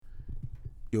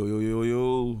Yo, yo, yo,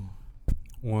 yo.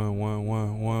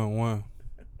 One.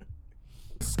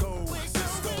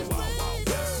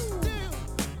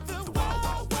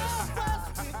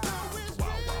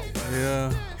 Yeah.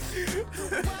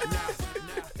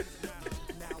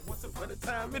 For the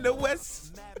time in the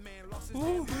West.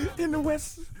 Ooh, in the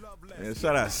West. Man,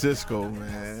 shout out Cisco,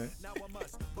 man.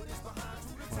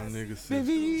 My nigga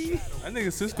Cisco. That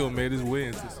nigga Cisco made his way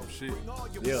into some shit.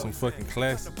 Yeah. Some fucking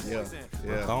classics. Yeah.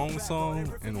 Thong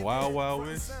Song and Wild Wild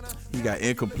West. He got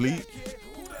Incomplete.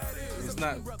 It's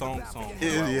not Thong Song.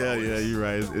 Yeah, you're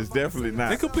right. It's definitely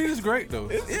not. Incomplete is great though.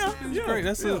 It's Great.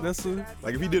 That's a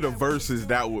like if he did a versus,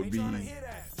 that would be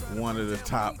one of the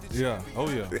top. yeah. Oh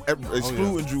yeah.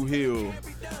 Excluding Drew Hill,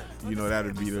 you know,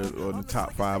 that'd be on the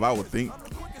top 5, I would think.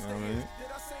 You know what I mean?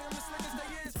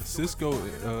 Cisco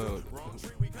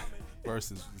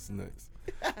versus is nuts.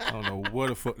 I don't know where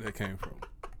the fuck that came from,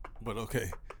 but okay.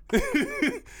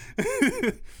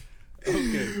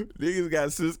 Okay. Niggas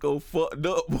got Cisco fucked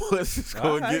up, boy. Cisco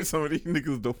All right. get some of these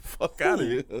niggas the fuck out of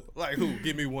here. Like who?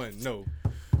 Give me one. No.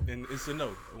 And it's a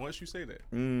no. Once you say that.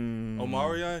 Mm.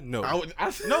 Omarion? No.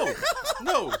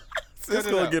 No.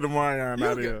 Cisco get Omarion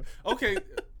out of here. Okay.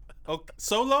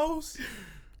 Solos?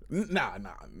 Nah.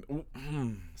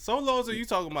 Solos, are you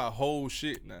talking about whole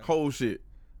shit now? Whole shit.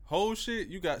 Whole shit?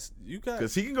 You got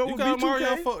Because he can go you with got B2K.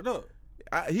 Omarion fucked up.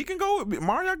 He can go with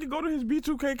Mario can go to his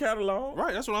B2K catalog.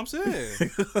 Right, that's what I'm saying.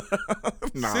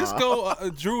 Nah. Cisco,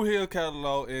 Drew Hill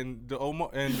catalog and the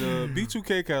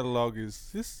B2K catalog is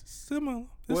similar.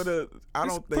 I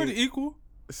don't think pretty equal.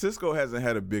 Cisco hasn't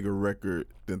had a bigger record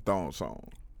than Thong Song.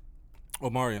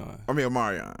 Omarion.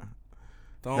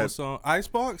 Has- Song.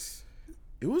 Icebox?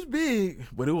 It was big,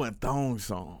 but it wasn't Thong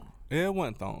Song. Yeah, it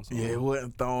wasn't Thong Song. Yeah, it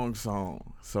wasn't Thong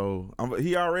Song. So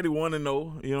he already won to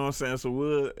know, you know what I'm saying?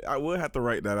 So I will have to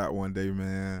write that out one day,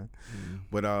 man.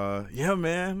 But yeah,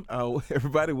 man.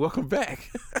 Everybody, welcome back.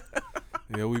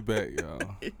 Yeah, we back,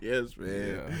 y'all. Yes,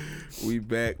 man. Yeah. We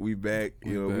back. We back.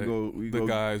 You know, we go.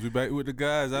 Guys. We back with the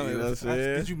guys. You know what I'm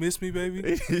saying? Did you miss me,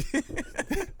 baby?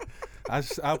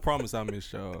 I promise I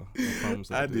missed y'all. I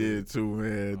promise I did too,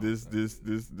 man. This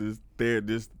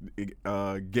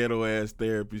ghetto ass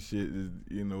therapy shit is,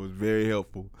 you know, is very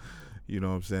helpful. You know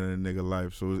what I'm saying, in a nigga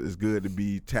life. So it's good to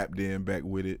be tapped in back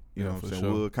with it. You know what I'm saying?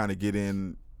 Sure. We'll kind of get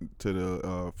in to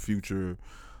the future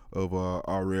of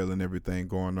RL and everything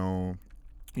going on,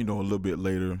 you know, a little bit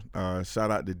later.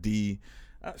 Shout out to D.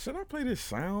 Should I play this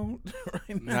sound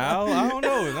right now? No, I don't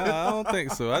know. No, I don't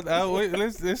think so. Wait,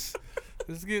 let's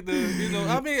get the, you know.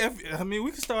 I mean,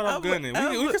 we can start off gunning.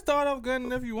 We can start off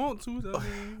gunning if you want to. I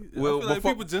feel like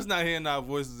people just not hearing our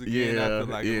voices again after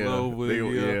like a little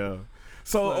bit.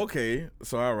 So okay,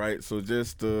 so all right, so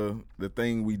just the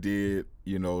thing we did,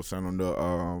 you know, son, on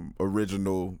the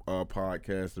original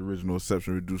podcast, the original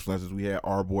Exception Reduced Lunches, we had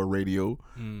Our Boy Radio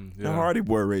and Hardy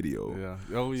Boy Radio. Yeah.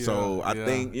 Oh yeah. So I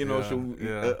think, you know,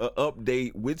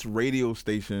 update, which radio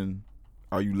station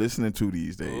are you listening to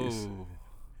these days? Oh.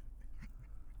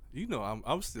 You know,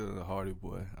 I'm still a Hardy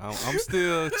Boy. I'm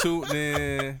still tuned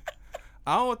in.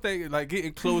 I don't think like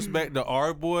getting close back to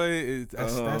our boy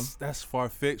that's far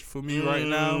fetched for me right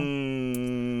now.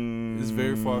 It's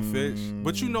very far fetched.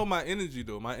 But you know my energy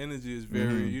though. My energy is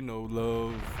very, you know,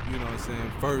 love, you know what I'm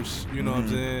saying, first, you know what I'm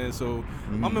saying? So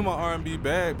I'm in my R&B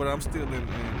bag, but I'm still in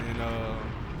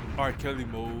R. Kelly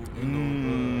mode,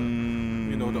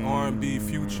 you know, the R&B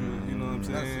future, you know what I'm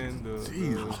saying?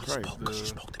 Jesus Christ. You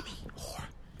spoke to me, whore.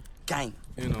 Gang.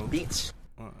 You know, Bitch.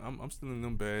 I'm still in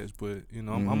them bags, but you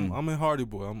know, I'm in Hardy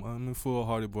Boy. I'm in full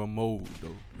Hardy Boy mode though.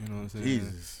 You know what I'm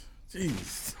saying?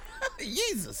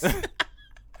 Jesus.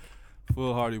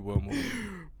 Full Hardy Boy mode.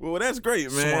 Well, that's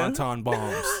great, man. Swanton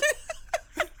bombs.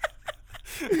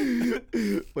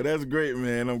 Well, that's great,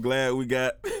 man. I'm glad we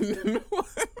got.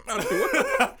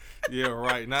 Yeah,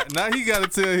 right. Now he got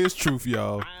to tell his truth,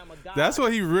 y'all. That's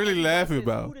what he really laughing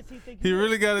about. He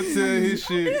really got to tell his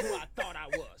shit. I thought I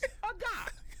was a god.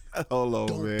 Hold on,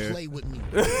 Don't man. play with me.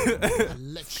 I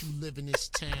let you live in this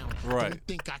town. Right. Don't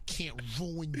think I can't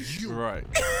ruin you. Right.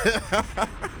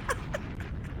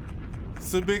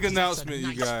 It's a big announcement,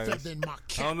 you guys. I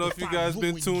don't know if you guys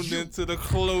been tuned into the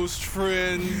Close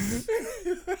Friends.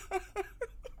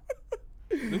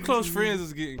 The Close Friends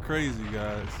is getting crazy,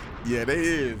 guys. Yeah, they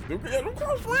is. Them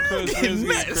close friends Close getting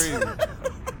Friends nuts. getting crazy.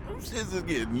 Them shits is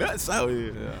getting nuts out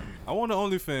here. Yeah. I want the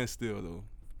OnlyFans still though.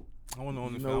 I want the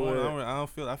OnlyFans. know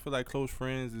what? I feel like Close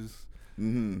Friends is,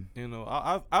 Mm-hmm. you know,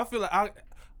 I feel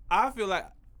like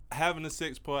having a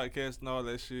sex podcast and all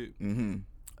that shit. Mm-hmm.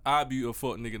 I'd be a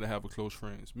fuck nigga to have a Close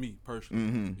Friends. Me personally,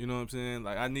 Mm-hmm. you know what I'm saying?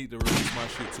 Like I need to release my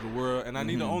shit to the world, and I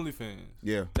need the OnlyFans.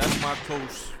 Yeah. That's my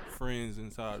close friends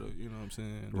inside of, you know what I'm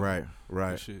saying? Right.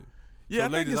 and Shit. Yeah, So I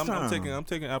think ladies, it's time. I'm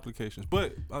taking applications,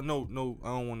 but no, I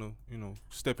don't want to,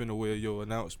 step in the way of your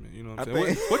announcement. You know what I'm I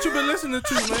saying? think- What you been listening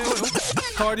to, man?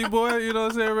 Cardi boy, you know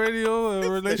what I'm saying? Radio,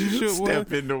 relationship.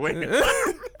 Step in the way.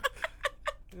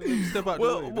 Step out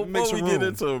Well, the way. before Make some we get room.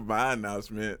 into my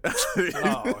announcement,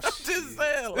 Oh, just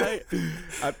saying, like,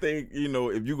 I think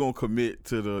if you're gonna commit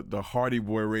to the Hardy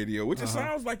Boy Radio, which it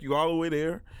sounds like you all the way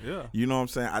there. Yeah. You know what I'm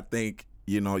saying? I think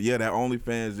that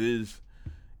OnlyFans is,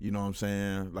 you know what I'm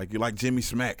saying, like you like Jimmy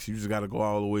Smacks. You just got to go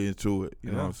all the way into it.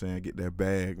 You know what I'm saying? Get that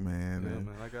bag, man. Yeah, and-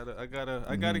 man.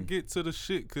 I gotta get to the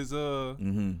shit, cause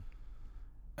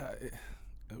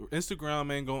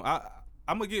Instagram ain't going.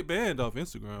 I'm gonna get banned off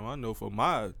Instagram. I know for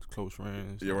my close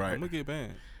friends. You're right. I'm gonna get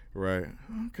banned. Right.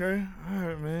 Okay. All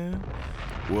right, man.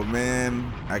 Well,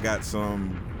 man, I got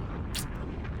some.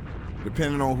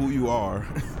 Depending on who you are.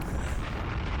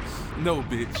 No,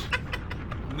 bitch.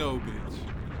 No,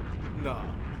 bitch. Nah.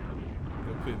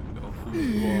 Depending on who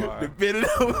you are. Depending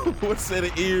on what set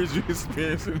of ears you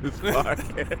experience in this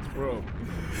podcast, bro.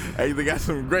 I either got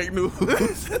some great news,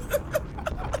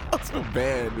 some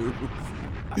bad news.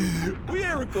 We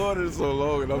ain't recorded it so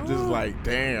long, and I'm just like,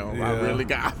 damn, I Yeah. really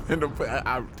got.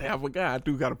 I forgot. I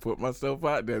do got to put myself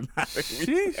out there.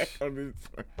 Sheesh.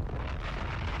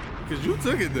 Cause you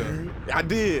took it though. I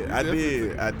did.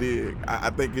 definitely I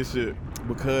think it should,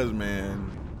 because, man,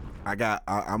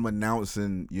 I'm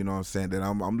announcing, you know what I'm saying, that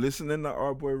I'm listening to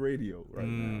Our Boy Radio right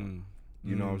now.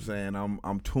 You know what I'm saying?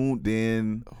 I'm tuned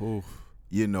in. Oof.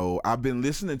 I've been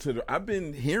listening I've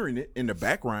been hearing it in the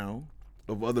background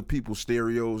of other people's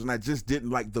stereos, and I just didn't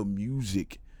like the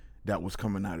music that was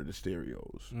coming out of the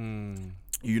stereos.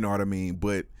 You know what I mean?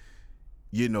 But,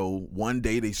 one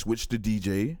day they switched to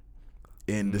DJ,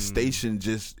 and the station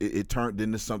just, it turned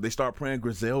into something. They started playing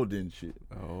Griselda and shit.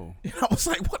 Oh. And I was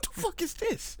like, what the fuck is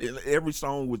this? And every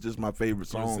song was just my favorite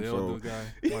song. Griselda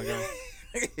So. guy. My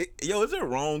guy. Yo, is it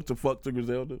wrong to fuck to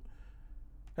Griselda?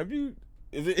 Have you?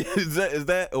 Is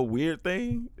that a weird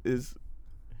thing? Is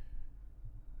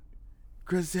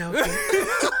Griselda?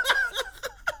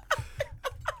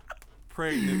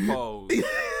 Pregnant pause.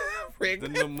 The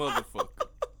new motherfucker.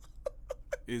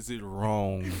 Is it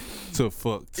wrong to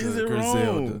fuck to Is it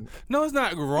Griselda? wrong? No, it's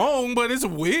not wrong, but it's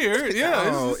weird. Yeah,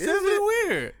 Oh, it's is definitely it?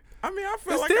 weird. I mean, I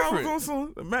felt It's like I different. was on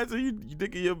some. Imagine you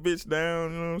dicking your bitch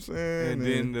down. You know what I'm saying? And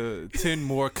then the 10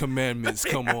 more commandments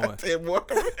come on. 10 more.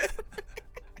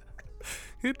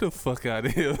 Get the fuck out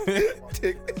of here, man. You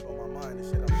know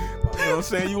what I'm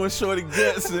saying? You and Shorty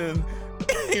Guts, and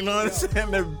you know what I'm saying?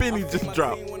 That Benny just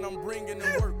dropped. When I'm bringing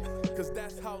in work, cause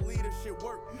that's how leadership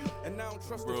work. And I don't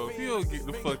trust Bro, the if you don't get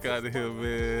the fuck out of here,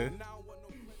 man.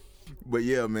 But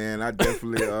yeah, man, I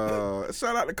definitely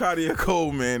shout out to Cartier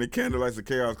Cole, man, and Candlelights of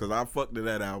Chaos, because I fucked to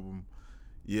that album.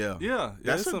 Yeah. Yeah,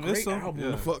 That's it's a great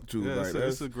album to fuck to. Yeah, like,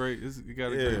 it's a great. You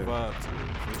got a great Yeah. vibe to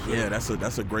it. For sure. Yeah,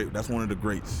 that's one of the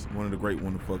greats. One of the great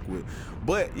one to fuck with.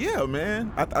 But yeah,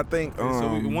 man, I think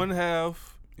So one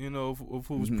half, of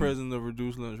who's president of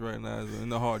Reduced Lunch right now is in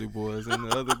the Hardy Boys, and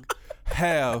the other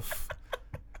half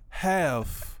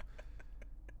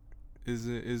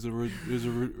is a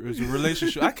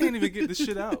relationship. I can't even get this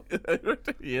shit out.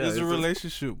 yeah, It's a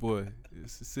relationship, boy.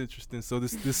 It's interesting. So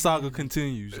this saga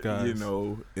continues, guys.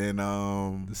 and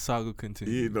The saga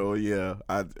continues. yeah.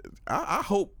 I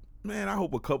hope, man, I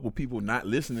hope a couple people not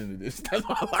listening to this. That's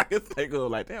all I can think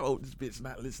of. Like, damn, I hope this bitch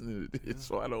not listening to this.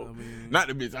 So I don't, not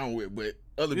the bitch I'm with, but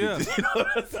other Yeah.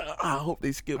 bitches. I hope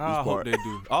they skip this I hope part. they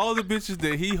do. All the bitches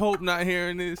that he hope not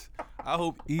hearing this, I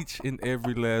hope each and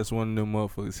every last one of them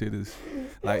motherfuckers hear this.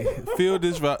 Like, feel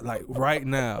this right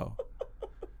now.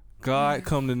 God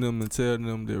come to them and tell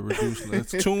them they're reduced. Let's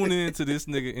tune in to this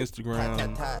nigga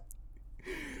Instagram.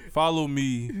 Follow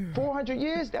me 400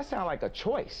 years? That sounds like a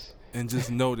choice. and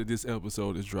just know that this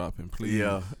episode is dropping, please.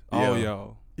 Yeah, All yeah.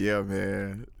 y'all. Yeah,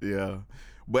 man. Yeah.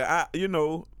 But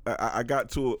I got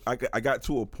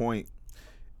to a point.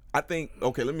 I think,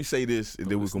 okay, let me say this and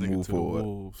then we This can nigga move to the forward.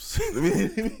 wolves. let me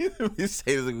say this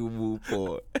and we can move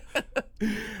forward.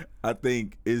 I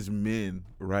think as men,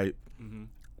 right?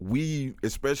 We,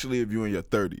 especially if you're in your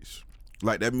 30s,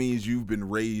 like that means you've been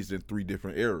raised in 3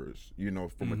 different eras.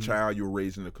 From a child, you were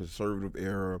raised in the conservative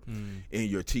era. In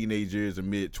your teenage years and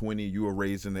mid-20s, you were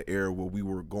raised in the era where we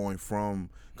were going from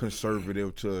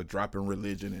conservative to dropping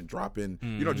religion and dropping,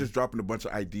 just dropping a bunch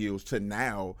of ideals to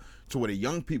now to where the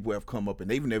young people have come up and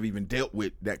they've never even dealt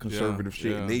with that conservative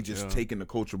shit and they just taking the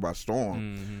culture by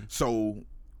storm. So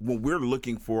when we're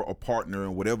looking for a partner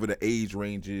and whatever the age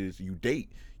range is you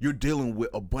date, you're dealing with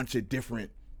a bunch of different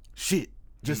shit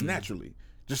just naturally.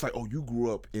 Just like, oh, you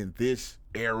grew up in this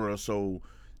era, so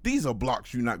these are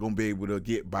blocks you're not gonna be able to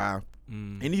get by.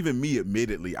 And even me,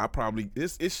 admittedly, I probably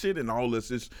it's shit in all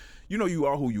this. It's you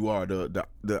are who you are. The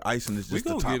icing is just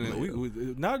the top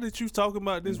layer. Now that you talking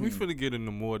about this, we finna get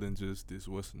into more than just this.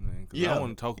 What's the name? I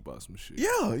want to talk about some shit. Yeah.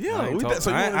 So you want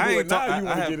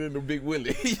to get into Big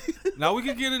Willie. Now we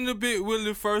can get into Big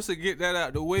Willie first and get that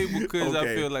out the way because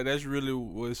I feel like that's really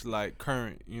what's like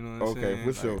current. You know what I'm saying? Okay,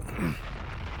 for sure.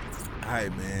 All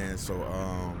right, man.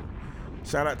 So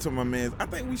shout out to my man. I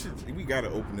think we gotta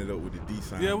open it up with the D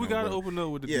sign. Yeah, we gotta open up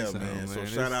with the D sign, man. So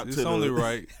It's shout out to only the,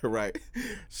 right. right.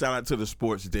 Shout out to the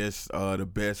Sports Desk, the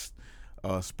best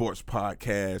sports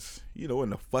podcast, in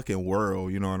the fucking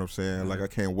world. You know what I'm saying? Like I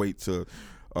can't wait to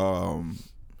a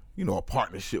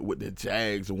partnership with the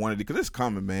Jags or one of the, because it's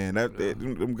coming, man.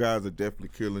 Them guys are definitely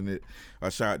killing it.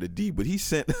 Shout out to D, but he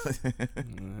sent us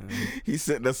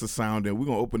a sound, and we're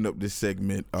gonna open up this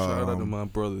segment. Shout out to my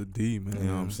brother D, man. You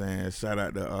know what I'm saying? Shout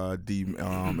out to D,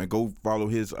 and go follow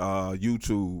his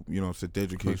YouTube.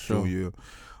 Cedric Jr.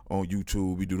 on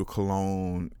YouTube. We do the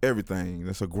cologne, everything.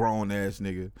 That's a grown ass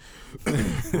nigga,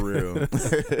 for real.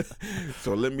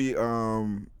 So let me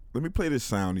play this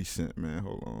sound he sent, man.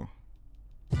 Hold on.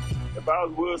 If I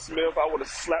was Will Smith, I would have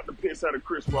slapped the piss out of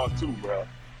Chris Rock too, bro.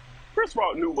 Chris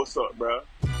Rock knew what's up, bro.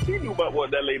 He knew about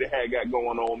what that lady had got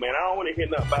going on, man. I don't want to hear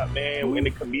nothing about, man, in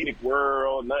the comedic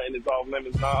world, nothing is off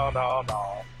limits.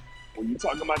 No. When you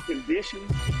talking about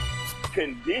conditions,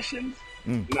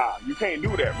 nah, you can't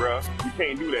do that, bro. You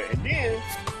can't do that. And then,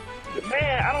 the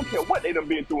man, I don't care what they done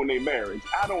been through in their marriage.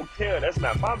 I don't care. That's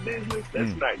not my business.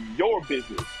 That's not your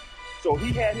business. So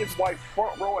he had his wife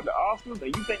front row at the Oscars,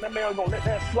 and you think that man was gonna let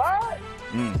that slide?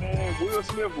 Man, Will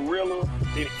Smith realer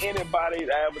than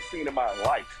anybody I ever seen in my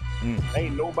life.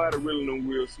 Ain't nobody realer than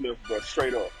Will Smith, but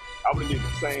straight up. I would have did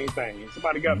the same thing.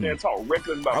 Somebody got there and talk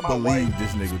reckless about my wife. I believe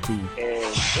this nigga too.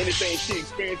 And anything she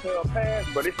experienced in her past,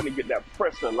 but they finna get that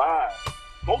pressure live.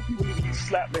 Most people need to be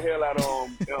slapped the hell out of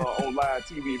on live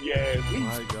TV if you ask me.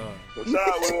 My God. So shout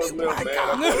out Will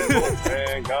Smith,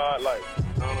 man. God, like, you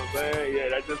know what I'm saying? Yeah,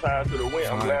 that's just how it should have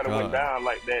went. I'm glad it went down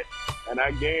like that. And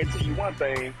I guarantee you one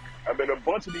thing, I bet a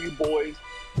bunch of these boys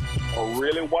will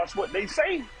really watch what they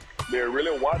say. They'll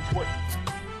really watch what...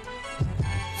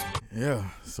 Yeah,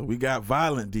 so we got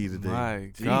Violent D today. My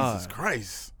God. Jesus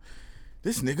Christ.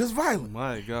 This nigga's violent.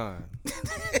 My God.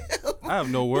 I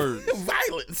have no words.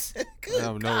 Violence. Good I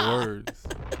have no words.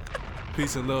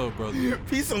 Peace and love, brother.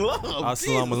 Peace and love.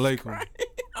 Assalamu alaikum.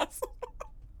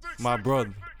 My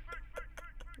brother.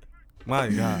 My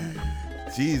God.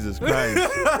 Jesus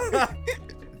Christ.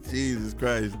 Jesus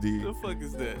Christ, D. What the fuck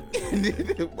is that?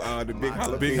 The big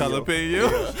jalapeno. Big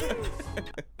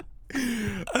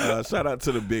jalapeno. Shout out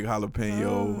to the big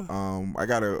jalapeno. I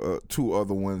got two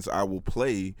other ones I will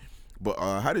play. But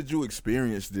how did you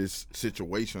experience this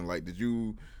situation? Like, did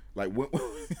you what?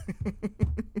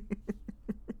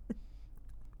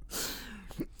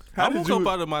 I woke up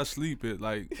out of my sleep at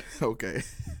like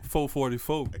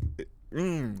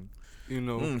 4:44. You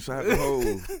know, shout out to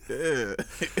Hov. Yeah.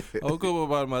 I woke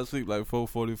up out of my sleep like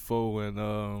 4:44, and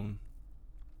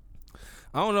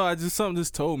I don't know. Something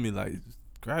just told me like,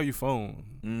 grab your phone.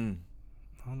 I'm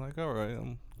like, all right,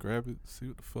 I'm grab it, see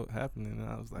what the fuck happening. And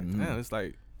I was like, damn, it's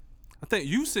like. I think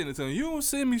you sent it to me. You don't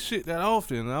send me shit that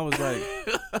often. And I was like,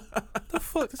 what the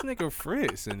fuck this nigga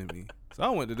Fred sending me? So I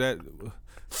went to that,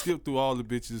 skipped through all the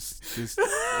bitches, just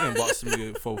inboxing me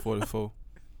at 4:44. So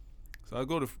I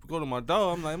go to my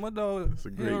dog. I'm like, my dog,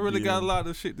 you don't really got a lot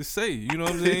of shit to say. You know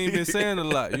what I'm saying? He ain't been saying a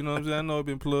lot. You know what I'm saying? I know I've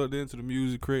been plugged into the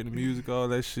music, creating the music, all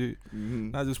that shit.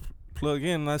 I just plug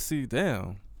in and I see,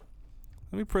 damn,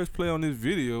 let me press play on this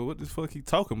video. What the fuck he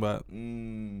talking about?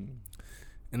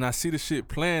 And I see the shit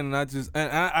playing, and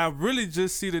I really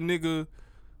just see the nigga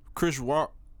Chris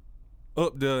Rock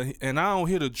up there, and I don't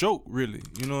hear the joke really.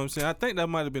 You know what I'm saying? I think that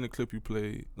might have been a clip you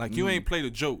played. Like you ain't played a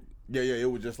joke. Yeah, it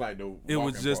was just like the. It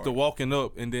was just part. the walking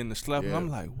up and then the slapping. Yeah. I'm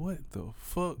like, what the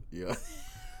fuck? Yeah.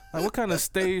 Like, what kind of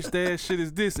staged ass shit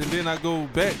is this? And then I go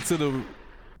back to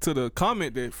the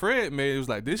comment that Fred made. It was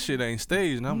like, this shit ain't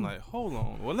staged, and I'm like, hold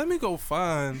on. Well, let me go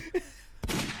find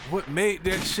what made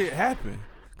that shit happen.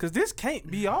 Cause this can't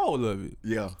be all of it.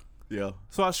 Yeah.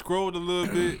 So I scrolled a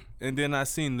little bit, and then I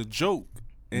seen the joke,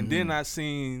 and then I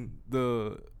seen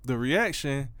the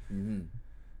reaction, and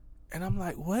I'm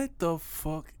like, what the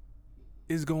fuck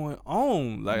is going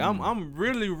on? Like I'm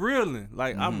really reeling.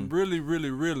 Like I'm really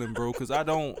reeling, bro. Cause I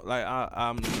don't like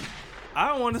I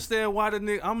don't understand why the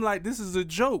nigga. I'm like, this is a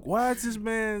joke. Why is this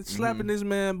man slapping this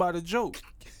man by the joke?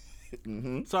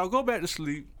 So I go back to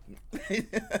sleep.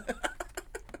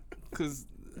 Cause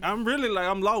I'm really like,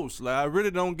 I'm lost. Like, I really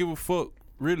don't give a fuck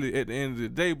really at the end of the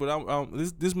day. But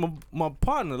this my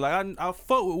partner. Like I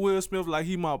fuck with Will Smith like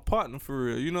he my partner for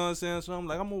real. You know what I'm saying? So I'm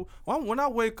like when I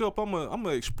wake up, I'm gonna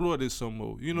explore this some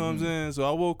more. You know what I'm saying? So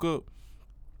I woke up.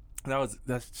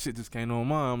 That shit just came on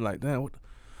my mind. I'm like, damn,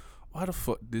 why the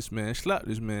fuck this man slapped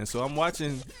this man? So I'm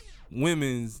watching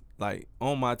women's like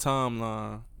on my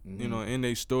timeline, you know, in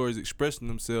their stories expressing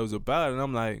themselves about it. And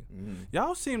I'm like,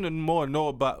 y'all seem to know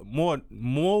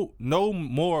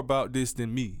more about this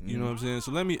than me. You know what I'm saying?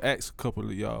 So let me ask a couple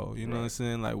of y'all. You know what I'm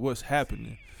saying? Like, what's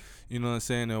happening? You know what I'm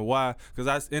saying? And why?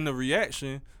 Because in the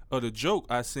reaction of the joke,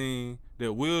 I seen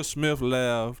that Will Smith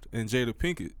laughed and Jada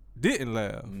Pinkett didn't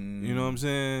laugh. You know what I'm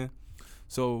saying?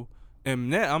 So,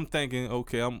 and that I'm thinking,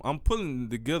 okay, I'm pulling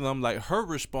it together. I'm like, her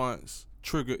response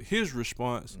triggered his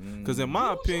response. Because in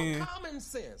my opinion,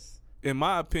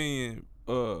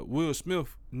 Will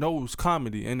Smith knows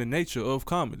comedy and the nature of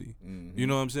comedy. You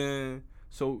know what I'm saying?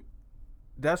 So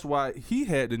that's why he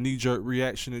had the knee-jerk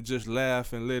reaction to just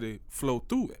laugh and let it flow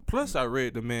through it. Plus, I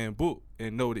read the man book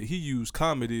and know that he used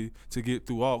comedy to get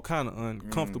through all kind of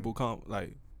uncomfortable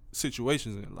like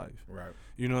situations in life. Right.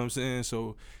 You know what I'm saying?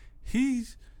 So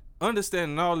he's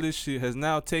understanding all this shit has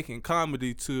now taken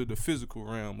comedy to the physical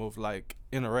realm of like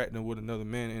interacting with another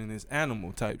man in this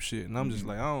animal type shit. And I'm just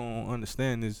like, I don't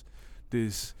understand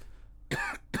this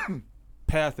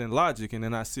path and logic. And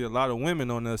then I see a lot of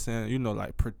women on there saying, you know,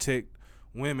 like protect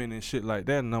women and shit like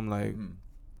that. And I'm like,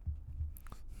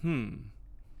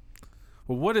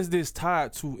 well, what is this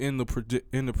tied to in the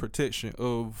protection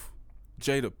of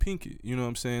Jada Pinkett? You know what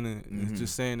I'm saying? And it's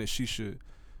just saying that she should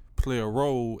play a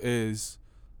role as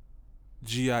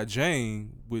G.I.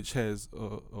 Jane, which has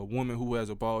a woman who has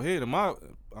a bald head. In my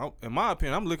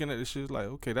opinion, I'm looking at this shit like,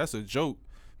 okay, that's a joke.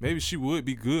 Maybe she would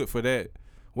be good for that.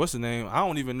 What's the name? I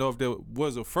don't even know if there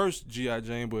was a first G.I.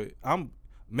 Jane, but I'm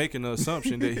making the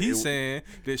assumption that he's saying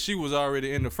that she was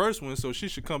already in the first one, so she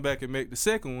should come back and make the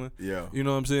second one. Yeah. You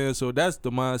know what I'm saying? So that's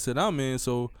the mindset I'm in.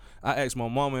 So I asked my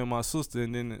mama and my sister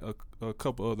and then a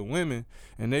couple other women,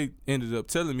 and they ended up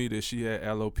telling me that she had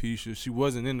alopecia. She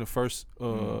wasn't in the first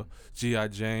G.I.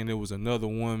 Jane. There was another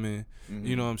woman,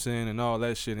 you know what I'm saying, and all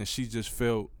that shit, and she just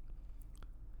felt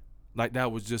like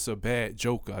that was just a bad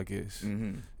joke, I guess.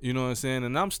 You know what I'm saying?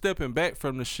 And I'm stepping back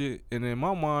from the shit, and in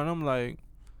my mind, I'm like,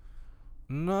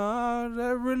 nah,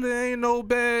 that really ain't no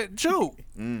bad joke.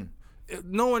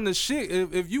 Knowing the shit,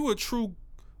 if you a true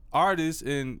artist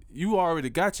and you already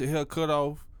got your hair cut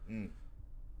off,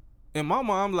 in my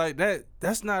mind, I'm like,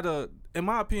 that's not in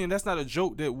my opinion, that's not a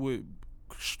joke that would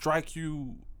strike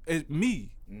you as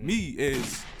me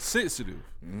as sensitive.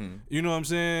 You know what I'm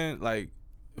saying? Like,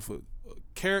 if a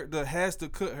character has to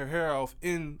cut her hair off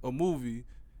in a movie,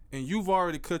 and you've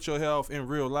already cut your hair off in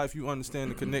real life, you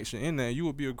understand the connection in that. You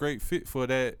would be a great fit for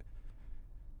that.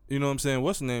 You know what I'm saying?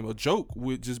 What's the name? A joke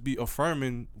would just be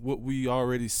affirming what we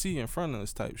already see in front of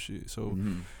us type shit. So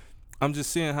I'm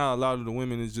just seeing how a lot of the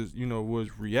women is just, you know,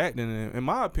 was reacting. And in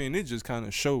my opinion, it just kind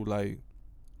of showed like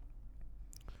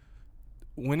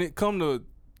when it come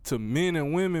to men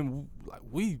and women, like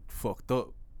we fucked up.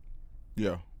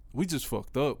 Yeah. We just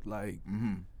fucked up. Like,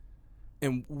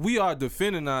 and we are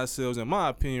defending ourselves, in my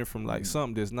opinion, from like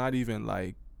something that's not even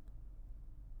like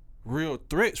real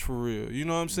threats for real. You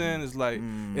know what I'm saying? It's like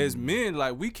as men,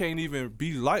 like we can't even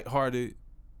be lighthearted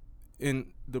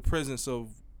in the presence of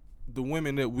the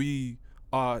women that we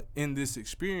are in this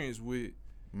experience with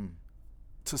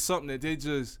to something that they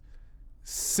just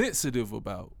sensitive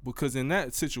about. Because in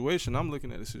that situation, I'm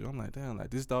looking at this shit, I'm like, damn, like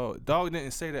this dog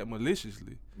didn't say that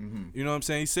maliciously. You know what I'm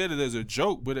saying? He said it as a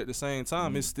joke, but at the same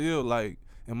time, it's still like,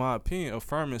 in my opinion,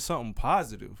 affirming something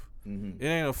positive. It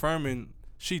ain't affirming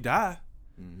she die.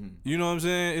 You know what I'm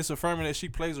saying? It's affirming that she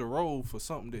plays a role for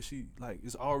something that she like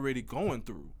is already going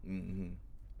through.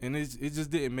 And it just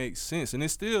didn't make sense. And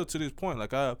it's still to this point,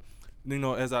 like you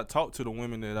know, as I talked to the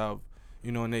women that I've,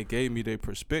 you know, and they gave me their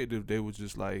perspective, they was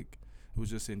just like, it was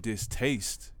just in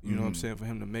distaste, you know what I'm saying, for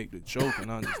him to make the joke.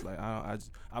 And I'm just like, I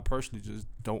personally just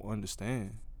don't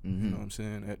understand, you know what I'm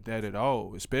saying, that at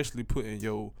all. Especially putting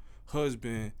your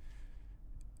husband,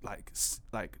 like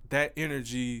that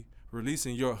energy,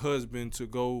 releasing your husband to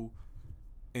go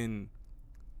and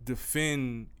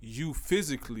defend you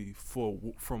physically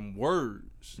from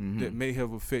words that may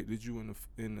have affected you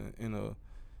in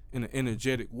an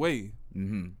energetic way.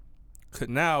 Cause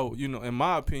now, you know, in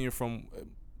my opinion, from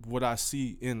what I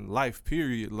see in life,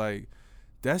 period, like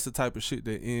that's the type of shit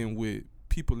that end with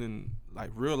people in like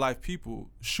real life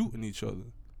people shooting each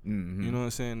other. You know what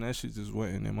I'm saying? That shit just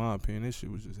wasn't, in my opinion, that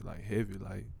shit was just like heavy.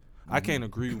 Like I can't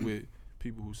agree with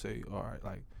people who say, all right,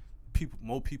 like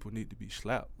more people need to be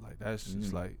slapped. Like that's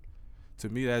just like, to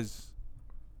me, that's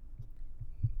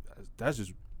That's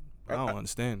just I don't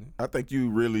understand it. I think you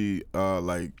really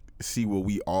like see where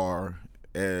we are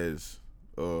as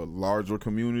a larger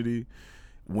community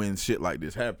when shit like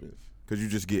this happens, because you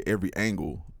just get every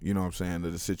angle, you know what I'm saying,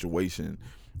 of the situation.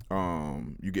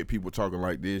 You get people talking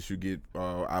like this. You get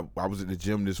I was at the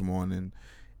gym this morning,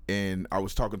 and I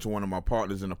was talking to one of my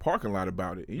partners in the parking lot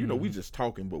about it. And, you know, we just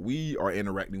talking, but we are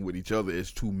interacting with each other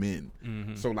as two men.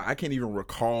 So like I can't even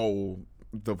recall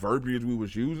the verbiage we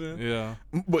was using. Yeah.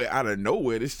 But out of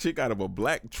nowhere, this chick out of a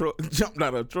black truck jumped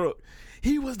out of a truck.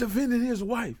 He was defending his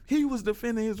wife.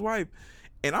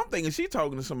 And I'm thinking she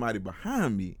talking to somebody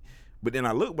behind me. But then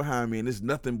I look behind me and there's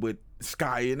nothing but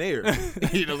sky and air.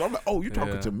 You know, so I'm like, oh, you're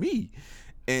talking to me.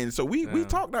 And so we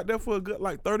talked out there for a good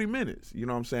like 30 minutes. You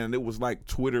know what I'm saying? And it was like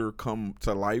Twitter come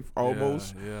to life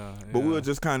almost. Yeah. But we were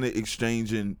just kind of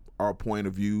exchanging our point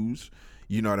of views.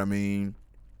 You know what I mean?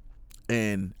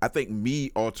 And I think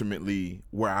me ultimately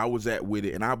where I was at with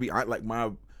it,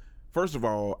 and first of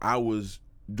all, I was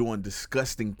doing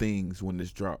disgusting things when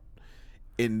this dropped.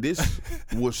 And this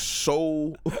was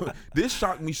this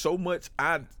shocked me so much.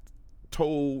 I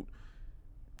told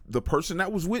the person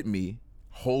that was with me,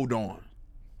 hold on.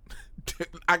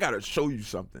 I got to show you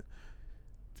something.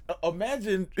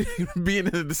 Imagine being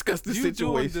in a disgusting situation.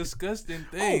 You doing disgusting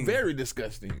things. Oh, very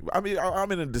disgusting. I mean,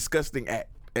 I'm in a disgusting act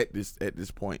at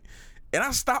this point. And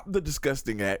I stopped the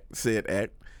disgusting said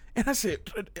act, and I said,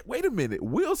 wait a minute,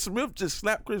 Will Smith just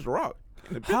slapped Chris Rock.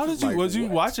 How did you, was you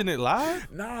watching it live?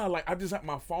 Nah, like I just had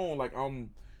my phone, like I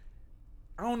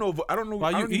don't know.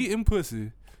 While you eating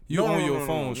pussy, you on your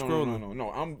phone scrolling.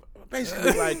 No, I'm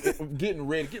basically like getting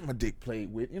ready, getting my dick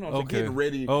played with, you know what I'm saying, getting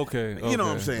ready. Okay. You know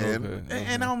what I'm saying? Okay.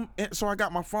 And so I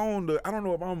got my phone, I don't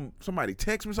know if somebody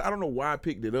text me, so I don't know why I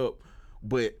picked it up.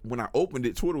 But when I opened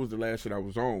it, Twitter was the last shit I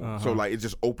was on. So like it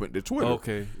just opened the Twitter.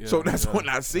 Okay. Yeah, so that's when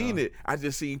I seen it. I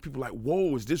just seen people like,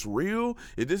 whoa, is this real?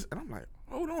 Is this? And I'm like,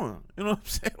 hold on. You know what I'm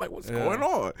saying? Like, what's going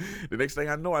on? The next thing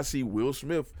I know, I see Will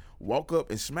Smith walk up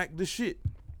and smack the shit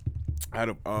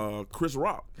out of Chris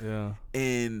Rock. Yeah.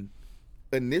 And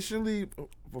initially,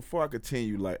 before I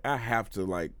continue, like I have to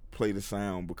like play the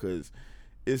sound because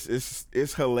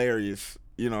it's hilarious.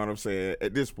 You know what I'm saying?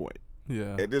 At this point.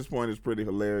 Yeah. At this point, it's pretty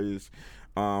hilarious.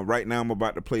 Right now, I'm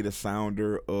about to play the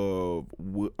sounder of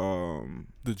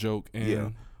the joke.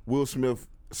 And Will Smith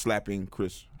slapping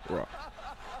Chris Rock.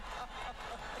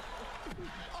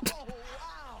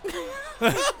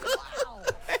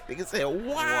 Nigga said,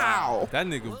 "Wow." That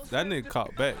nigga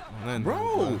caught back,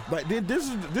 bro. Like this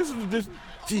is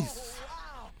Jesus.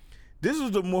 This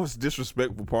is the most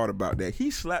disrespectful part about that.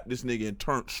 He slapped this nigga and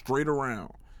turned straight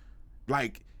around,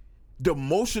 like. The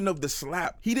motion of the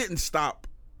slap, he didn't stop.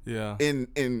 Yeah. And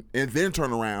then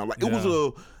turn around. Like it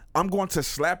was I'm going to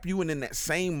slap you and in that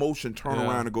same motion turn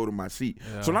around and go to my seat.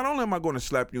 Yeah. So not only am I going to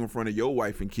slap you in front of your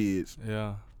wife and kids.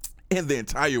 Yeah. And the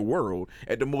entire world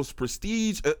at the most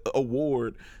prestige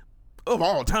award of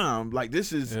all time. Like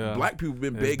this is black people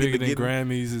been begging to get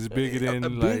Grammys. It's bigger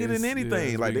than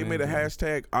anything. Like they made a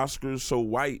hashtag Oscars so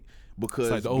white.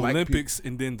 Because it's like the Olympics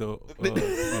and then the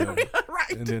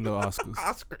right. And then the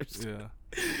Oscars. Yeah.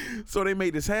 So they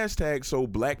made this hashtag so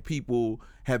black people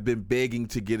have been begging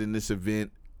to get in this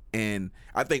event, and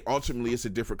I think ultimately it's a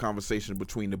different conversation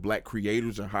between the black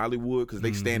creators in Hollywood because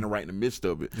they standing right in the midst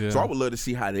of it. So I would love to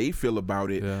see how they feel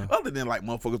about it. Other than like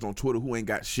motherfuckers on Twitter who ain't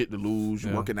got shit to lose,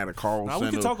 working at a call center.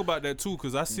 We can talk about that too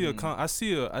because I see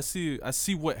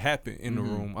what happened in the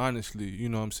room. Honestly, you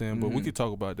know what I'm saying. But we could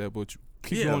talk about that. But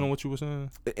keep going on what you were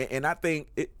saying. And I think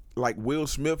like Will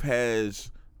Smith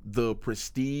has the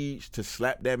prestige to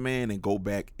slap that man and go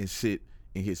back and sit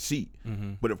in his seat.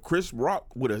 But if Chris Rock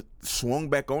would have swung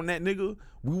back on that nigga,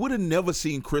 we would have never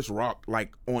seen Chris Rock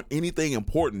like on anything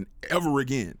important ever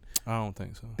again. I don't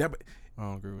think so. I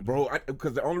don't agree with bro.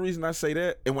 Because the only reason I say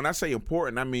that, and when I say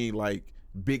important, I mean like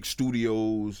big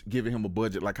studios giving him a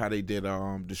budget like how they did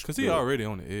because he already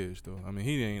on the edge though. I mean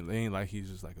he ain't like he's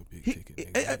just like a big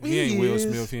ticket nigga. He ain't Will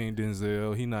Smith, he ain't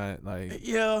Denzel, he not like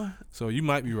so you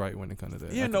might be right when it comes to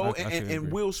that. You know, and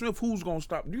Will Smith, who's gonna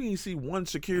stop? You ain't see one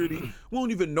security. We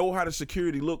don't even know how the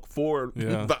security look for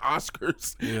the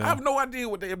Oscars. I have no idea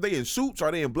what if they in suits,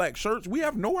 are they in black shirts? We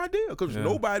have no idea because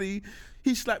nobody.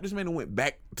 He slapped this man and went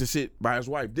back to sit by his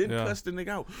wife. Didn't cuss the nigga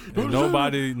out. And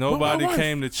nobody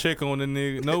came to check on the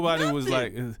nigga. Nobody was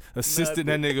like assisting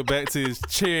that nigga back to his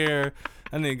chair.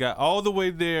 That nigga got all the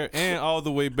way there and all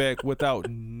the way back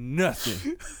without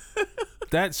nothing.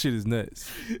 That shit is nuts.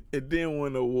 It didn't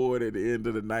win an award at the end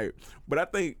of the night. But I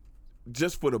think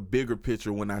just for the bigger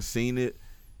picture, when I seen it,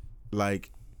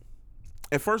 like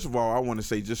And first of all, I want to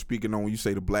say, just speaking on when you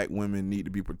say the black women need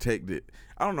to be protected,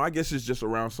 I don't know. I guess it's just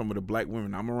around some of the black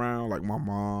women I'm around, like my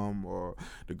mom or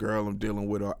the girl I'm dealing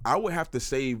with. Or I would have to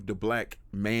save the black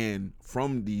man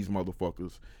from these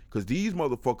motherfuckers because these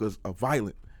motherfuckers are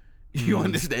violent. You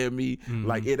understand me?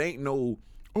 Like, it ain't no,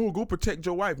 oh, go protect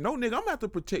your wife. No, nigga, I'm going to have to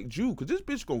protect you because this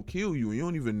bitch going to kill you and you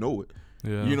don't even know it.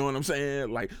 Yeah. You know what I'm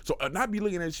saying? Like, so and I be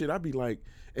looking at shit, I be like,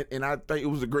 and I think it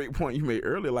was a great point you made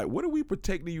earlier. Like, what are we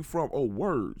protecting you from? Oh,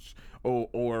 words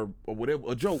or whatever,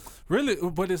 a joke. Really,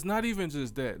 but it's not even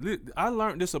just that. I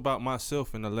learned this about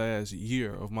myself in the last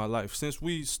year of my life. Since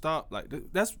we stopped, like,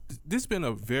 this been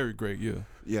a very great year.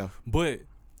 Yeah. But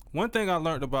one thing I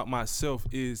learned about myself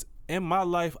is in my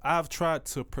life, I've tried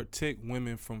to protect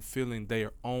women from feeling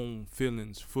their own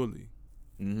feelings fully.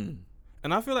 Mm-hmm.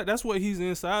 And I feel like that's what he's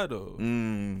inside of.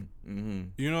 Mm-hmm.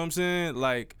 You know what I'm saying?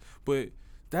 Like, but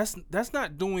that's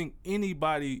not doing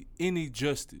anybody any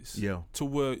justice. Yeah. To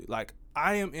where, like,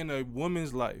 I am in a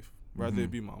woman's life, rather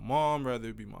it be my mom, rather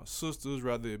it be my sisters,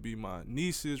 rather it be my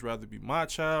nieces, rather it be my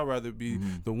child, rather it be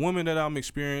the woman that I'm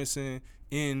experiencing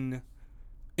in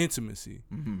intimacy.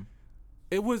 Mm-hmm.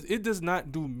 It does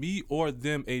not do me or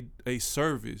them a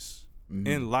service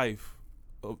in life,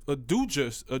 a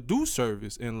due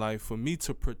service in life for me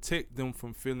to protect them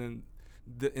from feeling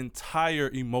the entire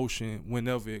emotion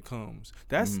whenever it comes.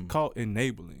 That's called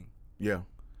enabling. Yeah.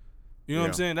 You know what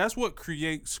I'm saying? That's what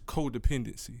creates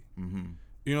codependency. Mm-hmm.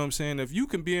 You know what I'm saying? If you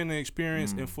can be in the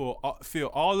experience and feel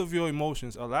all of your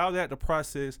emotions, allow that to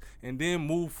process, and then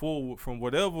move forward from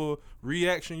whatever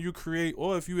reaction you create,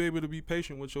 or if you're able to be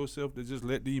patient with yourself to just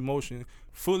let the emotion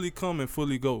fully come and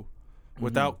fully go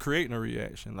without creating a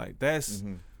reaction. Like, that's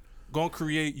going to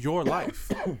create your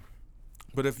life.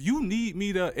 But if you need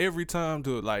me to every time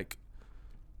to, like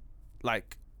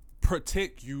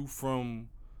protect you from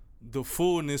the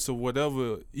fullness of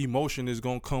whatever emotion is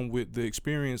gonna come with the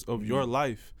experience of your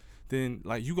life, then,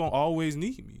 like, you gonna always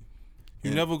need me.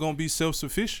 You're never gonna be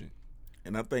self-sufficient.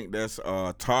 And I think that's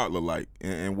toddler-like.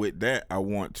 And with that, I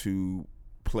want to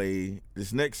play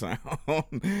this next sound.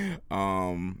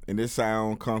 And this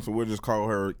sound comes from, we'll just call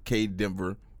her K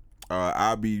Denver.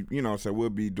 I'll be, we'll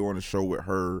be doing a show with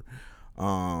her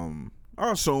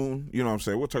soon. You know what I'm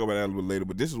saying? We'll talk about that a little bit later,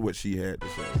 but this is what she had to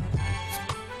say.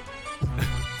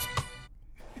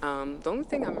 The only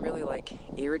thing I'm really,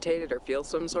 irritated or feel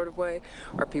some sort of way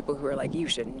are people who are like, you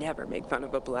should never make fun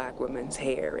of a black woman's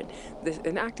hair,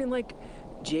 and acting like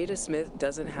Jada Smith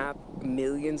doesn't have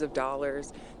millions of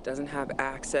dollars, doesn't have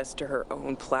access to her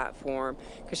own platform,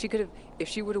 because she could have, if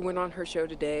she would have went on her show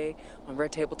today on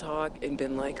Red Table Talk and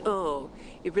been like, oh,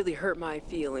 it really hurt my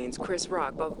feelings, Chris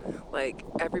Rock, but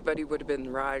everybody would have been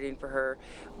riding for her.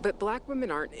 But black women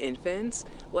aren't infants.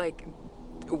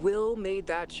 Will made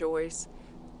that choice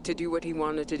to do what he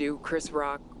wanted to do. Chris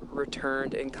Rock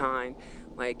returned in kind.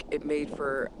 It made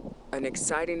for an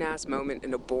exciting ass moment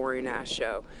in a boring ass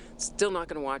show. Still not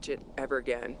gonna watch it ever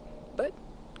again. But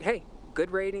hey, good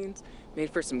ratings,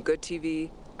 made for some good TV.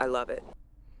 I love it.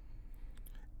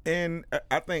 And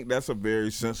I think that's a very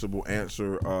sensible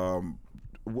answer.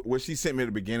 What she sent me at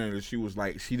the beginning is she was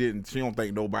like, she don't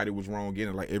think nobody was wrong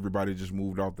getting it. Everybody just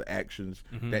moved off the actions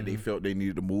that they felt they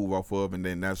needed to move off of, and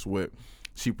then that's what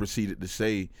she proceeded to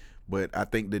say. But I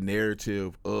think the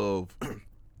narrative of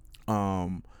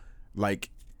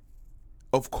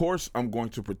of course I'm going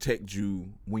to protect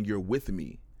you when you're with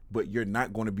me, but you're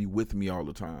not going to be with me all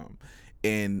the time.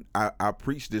 And I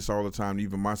preach this all the time.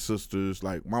 Even my sisters,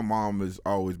 my mom has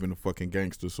always been a fucking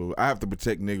gangster, so I have to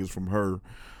protect niggas from her.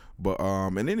 But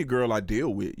and any girl I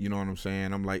deal with, you know what I'm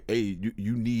saying, I'm like, hey,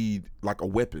 you need a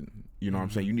weapon. You know what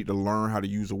I'm saying? You need to learn how to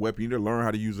use a weapon. You need to learn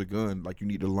how to use a gun. You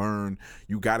need to learn,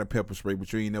 you got a pepper spray,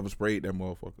 but you ain't never sprayed that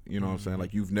motherfucker. You know what I'm saying?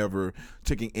 You've never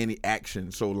taken any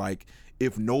action. So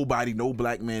if no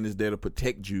black man is there to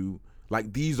protect you,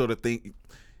 these are the things.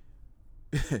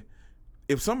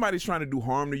 If somebody's trying to do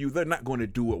harm to you, they're not going to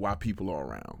do it while people are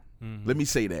around. Let me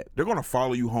say that. They're going to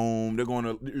follow you home.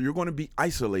 You're going to be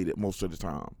isolated most of the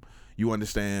time. You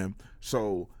understand?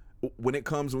 So when it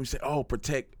comes, when we say, oh,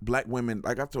 protect black women,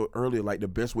 like I told earlier, the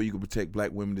best way you can protect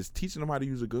black women is teaching them how to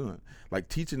use a gun.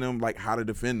 Teaching them how to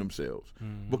defend themselves.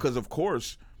 Because of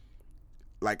course,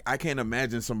 I can't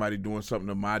imagine somebody doing something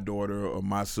to my daughter or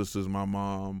my sisters, my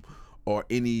mom, or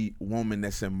any woman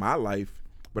that's in my life,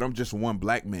 but I'm just one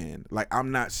black man.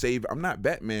 I'm not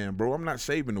Batman, bro. I'm not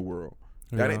saving the world.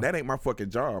 Yeah. That ain't my fucking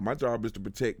job. My job is to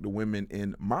protect the women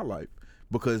in my life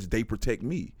because they protect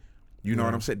me. You know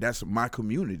what I'm saying? That's my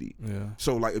community. Yeah.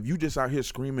 So if you just out here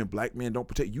screaming black men don't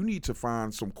protect, you need to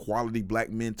find some quality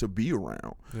black men to be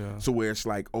around. Yeah. So where it's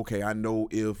okay, I know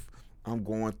if I'm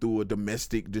going through a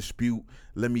domestic dispute.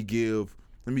 Let me give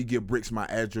Bricks my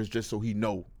address just so he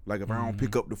know. Like if I don't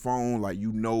pick up the phone, like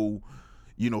you know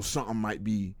something might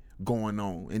be going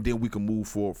on, and then we can move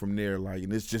forward from there. Like,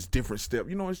 and it's just different steps.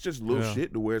 It's just little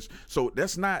shit to where so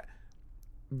that's not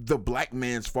the black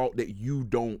man's fault that you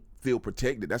don't feel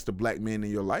protected. That's the black man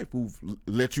in your life who've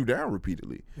let you down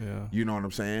repeatedly. Yeah, you know what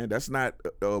I'm saying? That's not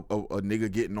a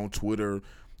nigga getting on Twitter,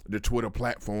 the Twitter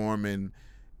platform, and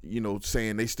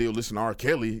saying they still listen to R.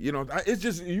 Kelly. It's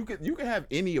just you can have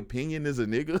any opinion as a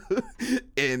nigga,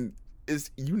 and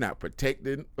you not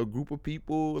protecting a group of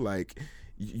people. Like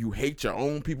you hate your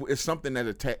own people. It's something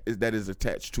that is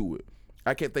attached to it.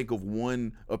 I can't think of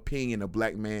one opinion a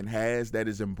black man has that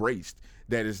is embraced.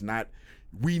 That is not.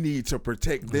 We need to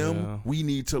protect them. Yeah. We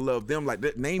need to love them. Like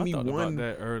that. Name me one. About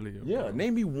that earlier. Yeah, bro.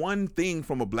 Name me one thing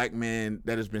from a black man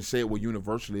that has been said. Well,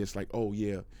 universally, it's like, oh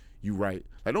yeah, you right.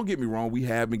 Like, don't get me wrong. We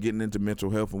have been getting into mental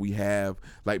health, and we have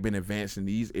like been advancing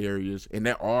these areas, and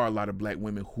there are a lot of black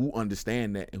women who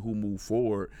understand that and who move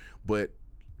forward. But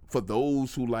for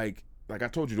those who like I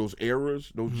told you, those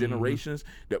eras, those generations,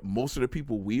 that most of the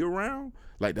people we around,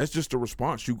 like that's just the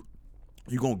response you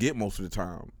gonna get most of the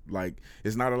time. Like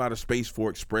it's not a lot of space for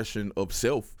expression of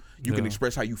self. You can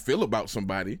express how you feel about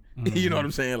somebody. You know what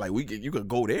I'm saying? Like you could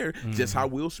go there, just how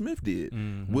Will Smith did.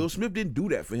 Will Smith didn't do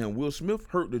that for him. Will Smith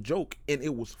heard the joke and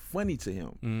it was funny to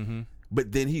him.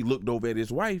 But then he looked over at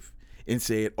his wife and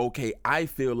said, okay, I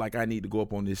feel like I need to go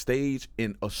up on this stage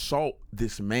and assault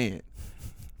this man.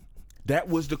 That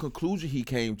was the conclusion he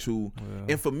came to. Yeah.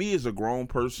 And for me as a grown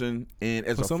person and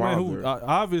as a father, who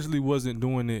obviously wasn't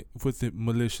doing it with the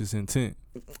malicious intent.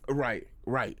 Right.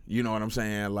 You know what I'm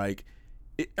saying? Like,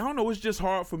 I don't know. It's just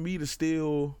hard for me to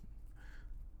still,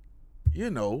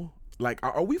 like,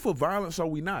 are we for violence or are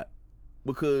we not?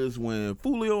 Because when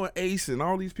Fulio and Ace and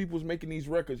all these people was making these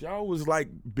records, y'all was like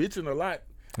bitching a lot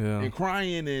and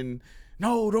crying and,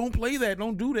 no, don't play that.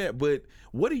 Don't do that. But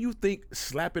what do you think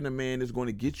slapping a man is going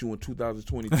to get you in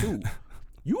 2022?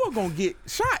 You are going to get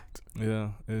shot. Yeah.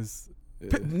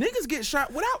 Niggas get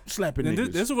shot without slapping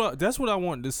niggas. That's what I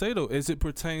wanted to say, though, as it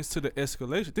pertains to the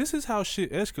escalation. This is how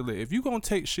shit escalate. If you going to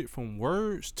take shit from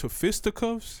words to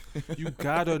fisticuffs, you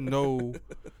got to know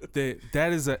that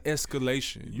is an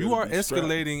escalation. You are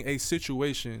escalating a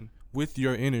situation with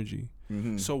your energy.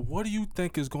 So what do you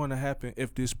think is going to happen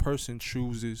if this person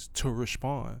chooses to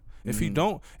respond? If he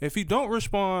don't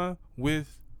respond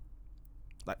with,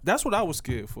 like, that's what I was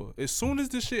scared for. As soon as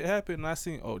this shit happened, I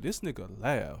seen, oh, this nigga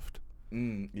laughed.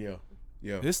 Yeah.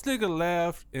 This nigga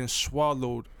laughed and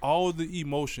swallowed all the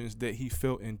emotions that he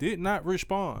felt and did not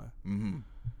respond.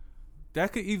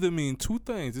 That could either mean two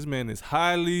things. This man is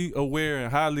highly aware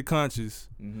and highly conscious,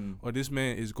 or this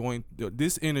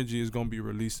energy is going to be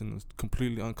released in a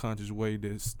completely unconscious way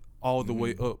that's all the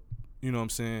way up. You know what I'm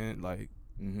saying? Like,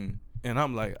 and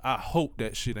I'm like, I hope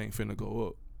that shit ain't finna go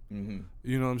up.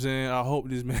 You know what I'm saying? I hope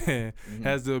this man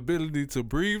has the ability to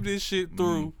breathe this shit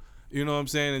through. You know what I'm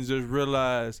saying? And just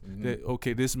realize that,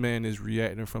 okay, this man is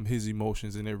reacting from his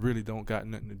emotions and it really don't got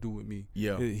nothing to do with me.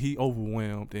 Yeah. He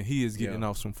overwhelmed and he is getting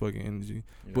off some fucking energy.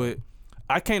 Yeah. But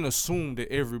I can't assume that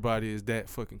everybody is that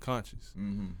fucking conscious.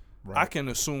 Right. I can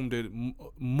assume that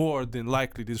more than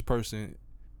likely this person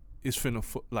is finna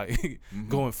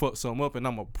go and fuck something up, and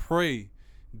I'm going to pray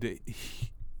that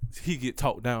he get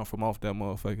talked down from off that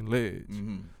motherfucking ledge.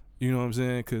 You know what I'm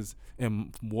saying? Because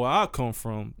where I come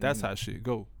from, that's how shit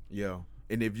go. Yeah,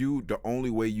 and if the only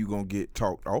way you gonna get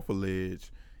talked off a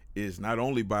ledge is not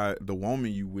only by the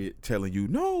woman you with telling you,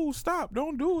 no, stop,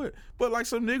 don't do it, but like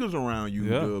some niggas around you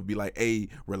to be like, hey,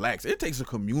 relax. It takes a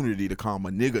community to calm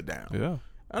a nigga down. Yeah,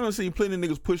 I done seen plenty of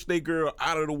niggas push their girl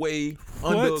out of the way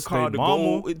under a car to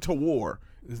go into war.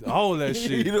 It's all that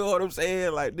shit. You know what I'm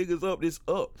saying? Like, niggas up, this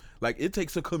up. Like, it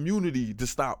takes a community to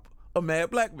stop a mad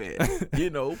black man,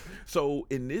 So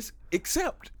in this,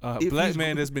 except a black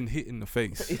man that's been hit in the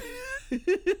face,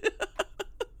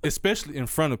 especially in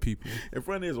front of people, in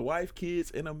front of his wife,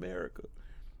 kids, in America.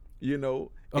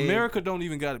 America don't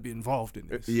even got to be involved in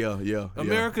this. Yeah.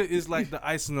 America is like the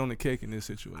icing on the cake in this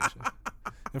situation.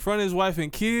 In front of his wife and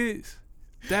kids,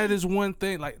 that is one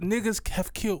thing. Like, niggas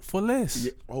have killed for less.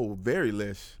 Yeah. Oh, very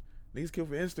less. Niggas kill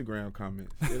for Instagram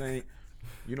comments. It ain't.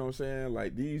 You know what I'm saying?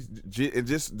 Like, these,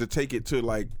 just to take it to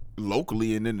like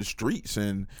locally and in the streets,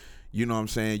 and you know what I'm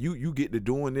saying? You get to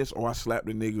doing this, or I slapped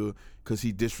the nigga because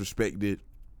he disrespected,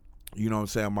 you know what I'm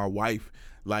saying, my wife.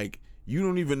 Like, you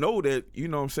don't even know that, you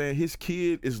know what I'm saying, his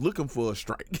kid is looking for a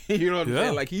strike. You know what I'm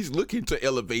saying? Like, he's looking to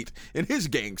elevate in his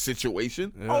gang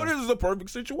situation. Yeah. Oh, this is a perfect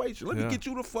situation. Let me get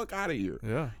you the fuck out of here.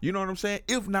 Yeah. You know what I'm saying?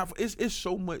 If not, it's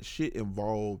so much shit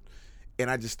involved. And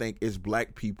I just think as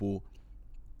black people,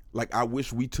 Like, I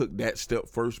wish we took that step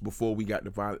first before we got the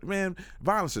violence. Man,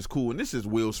 violence is cool, and this is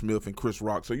Will Smith and Chris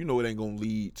Rock, so you know it ain't gonna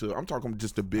lead to. I'm talking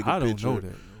just the bigger picture. I don't know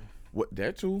that. What,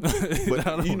 that too? But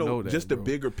I don't know that, just the bro.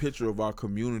 bigger picture of our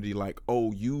community. Like,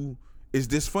 oh, is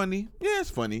this funny? Yeah, it's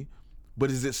funny. But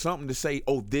is it something to say,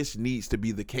 oh, this needs to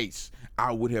be the case?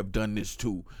 I would have done this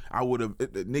too. I would have,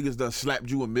 niggas done slapped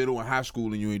you in middle and high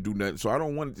school and you ain't do nothing. So I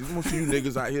don't want to see you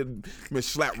niggas out here been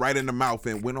slapped right in the mouth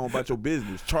and went on about your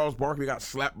business. Charles Barkley got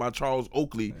slapped by Charles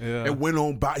Oakley and went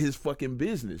on about his fucking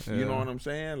business. You know what I'm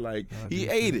saying? Like, he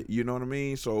ate it. You know what I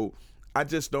mean? So I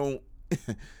just don't,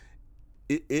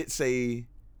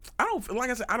 I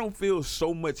don't feel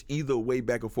so much either way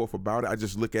back and forth about it. I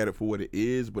just look at it for what it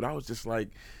is. But I was just like,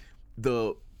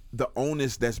 the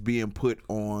onus that's being put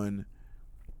on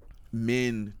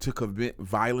men to commit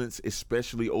violence,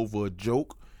 especially over a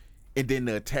joke, and then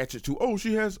to attach it to, oh,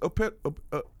 she has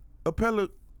acapella,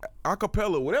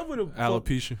 whatever the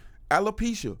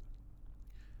alopecia.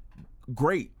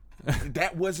 Great.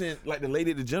 That wasn't like the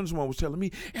lady at the gentleman was telling me,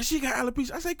 and she got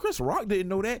alopecia. I say, Chris Rock didn't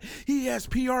know that. He has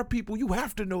PR people. You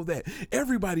have to know that.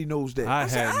 Everybody knows that. I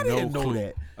didn't know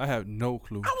that. I have no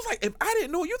clue. I was like, if I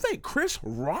didn't know, you think Chris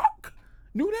Rock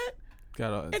knew that?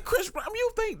 And Chris,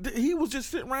 you think that he was just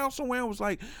sitting around somewhere and was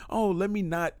like, oh, let me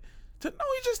not. No,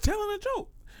 he's just telling a joke.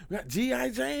 We got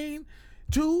G.I. Jane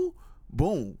 2,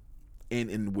 boom.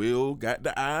 And Will got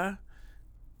the eye,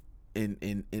 and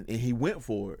he went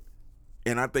for it.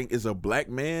 And I think as a black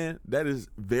man, that is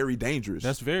very dangerous.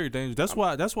 That's very dangerous. That's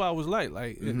why I was like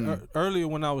earlier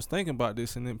when I was thinking about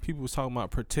this, and then people was talking about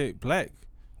protect black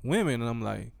women, and I'm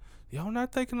like, y'all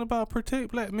not thinking about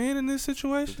protect black men in this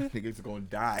situation? Niggas are gonna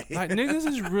die. Like, niggas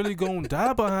is really gonna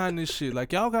die behind this shit.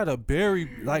 Like, y'all gotta bury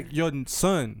like your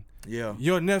son,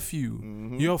 your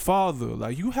nephew, your father.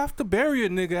 Like, you have to bury a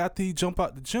nigga after he jump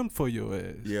out the gym for your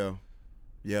ass.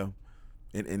 Yeah.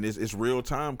 And it's real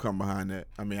time come behind that.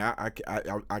 I mean,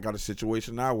 I got a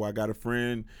situation now where I got a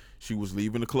friend. She was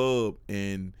leaving the club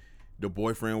and the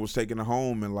boyfriend was taking her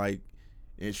home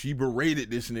and she berated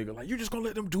this nigga like, you just gonna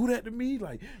let them do that to me?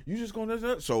 Like, you just gonna let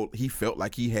that? So he felt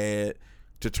like he had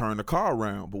to turn the car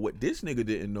around. But what this nigga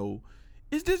didn't know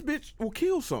is this bitch will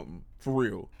kill something for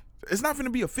real. It's not gonna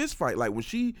be a fist fight. Like, when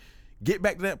she get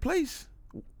back to that place,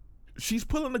 she's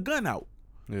pulling the gun out.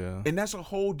 Yeah. And that's a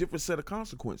whole different set of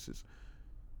consequences.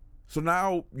 So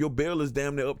now your bail is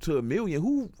damn near up to $1 million.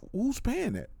 Who's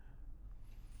paying that?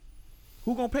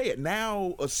 Who gonna pay it?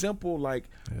 Now a simple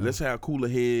let's have cooler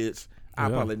heads. I'll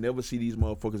probably never see these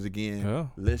motherfuckers again. Yeah.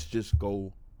 Let's just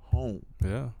go home.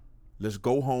 Yeah. Let's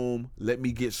go home. Let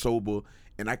me get sober,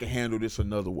 and I can handle this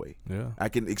another way. Yeah. I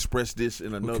can express this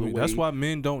in another way. That's why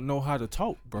men don't know how to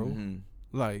talk, bro. Mm-hmm.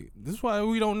 Like, this is why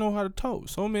we don't know how to talk.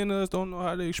 So many of us don't know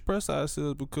how to express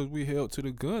ourselves because we held to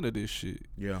the gun of this shit.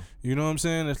 Yeah. You know what I'm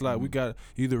saying? It's like we got to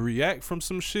either react from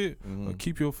some shit or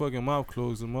keep your fucking mouth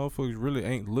closed. And motherfuckers really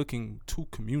ain't looking to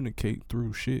communicate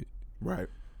through shit. Right.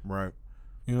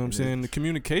 You know what I'm saying? The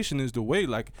communication is the way.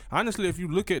 Like, honestly, if you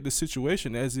look at the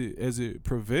situation as it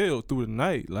prevailed through the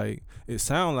night, like, it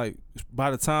sounded like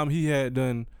by the time he had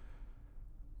done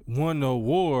won the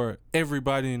award,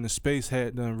 everybody in the space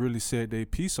had done really said their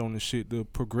piece on the shit to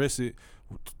progress it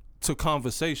to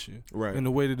conversation, right? In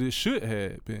the way that it should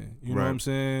have been. You know what I'm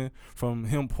saying? From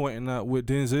him pointing out what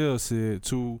Denzel said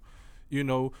to, you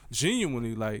know,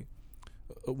 genuinely, like,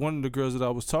 one of the girls that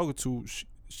I was talking to,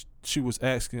 she was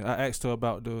asking. I asked her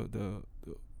about the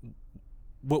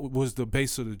what was the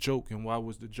base of the joke and why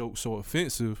was the joke so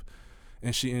offensive,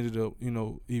 and she ended up, you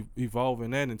know,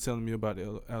 evolving that and telling me about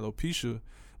the alopecia.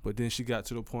 But then she got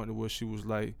to the point where she was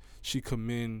like, she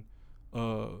commend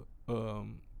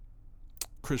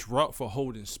Chris Rock for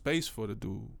holding space for the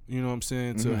dude. You know what I'm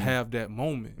saying? To have that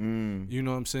moment. You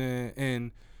know what I'm saying?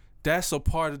 And that's a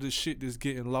part of the shit that's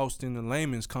getting lost in the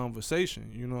layman's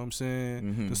conversation. You know what I'm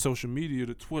saying? The social media,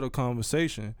 the Twitter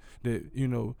conversation that, you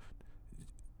know,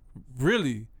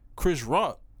 really Chris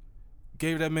Rock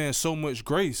gave that man so much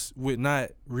grace with not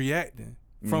reacting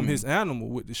from his animal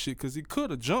with the shit, because he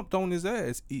could have jumped on his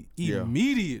ass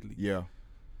immediately. Yeah.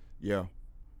 You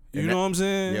know what I'm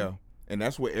saying? Yeah. And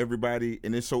that's what everybody,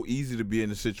 and it's so easy to be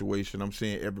in a situation. I'm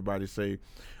seeing everybody say,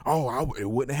 oh, it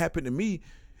wouldn't have happened to me.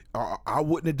 I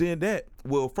wouldn't have done that.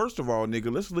 Well, first of all,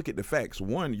 nigga, let's look at the facts.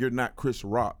 One, you're not Chris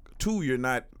Rock. Two, you're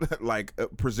not like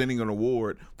presenting an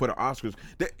award for the Oscars.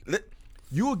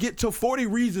 You will get to 40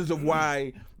 reasons of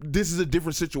why this is a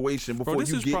different situation before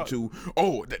you get to,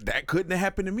 that couldn't have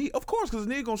happened to me. Of course, because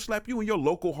nigga gonna slap you in your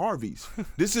local Harveys.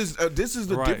 This is a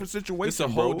different situation. It's a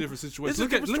whole different situation.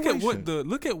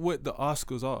 Look at what the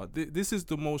Oscars are. This is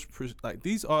the most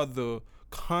these are the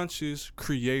conscious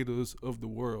creators of the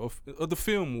world, of the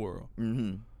film world,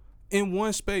 in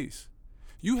one space.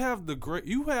 You have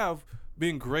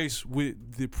been graced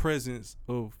with the presence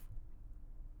of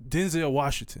Denzel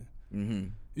Washington.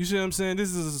 You see what I'm saying?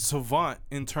 This is a savant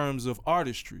in terms of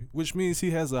artistry, which means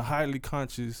he has a highly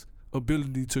conscious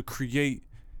ability to create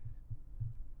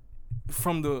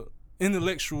from the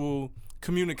intellectual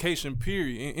communication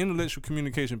period.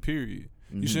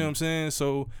 You see what I'm saying?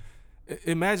 So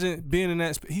imagine being in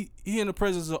that he in the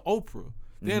presence of Oprah.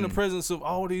 They're in the presence of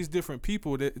all these different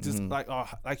people that just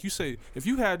like you say, if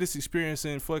you have this experience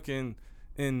in fucking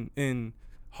in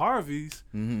Harvey's,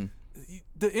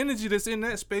 the energy that's in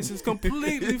that space is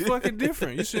completely fucking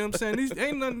different. You see what I'm saying?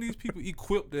 Ain't none of these people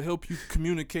equipped to help you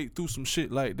communicate through some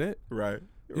shit like that. Right.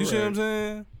 You see what I'm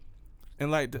saying?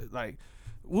 And like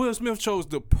Will Smith chose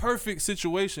the perfect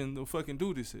situation to fucking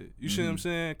do this shit. You see what I'm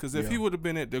saying? Because if he would have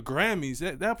been at the Grammys,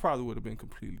 that probably would have been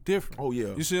completely different. Oh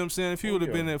yeah. You see what I'm saying? If he would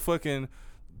have been at fucking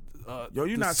yo,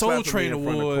 you're not Soul slapping Train me in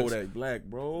front of Awards. Kodak Black,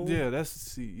 bro. Yeah,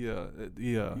 yeah.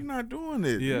 You're not doing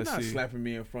it. Yeah, you're not see. slapping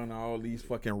me in front of all these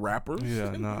fucking rappers. Yeah,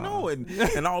 nah. No,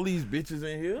 and all these bitches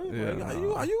in here. Yeah, Like,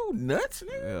 are you nuts,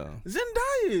 nigga? Yeah.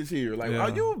 Zendaya is here. Like, Yeah. are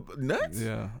you nuts?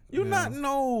 Yeah. You yeah. not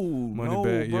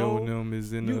Moneybagg bro. Yo and them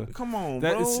is in the. Come on,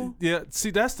 That bro. is, yeah, see,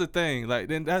 that's the thing. Like,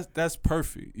 then that's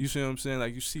perfect. You see what I'm saying?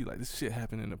 Like, you see, like, this shit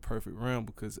happened in the perfect realm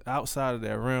because outside of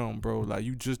that realm, bro, like,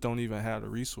 you just don't even have the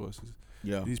resources.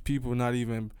 Yeah. These people not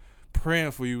even praying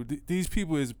for you. These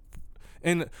people is,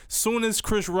 and soon as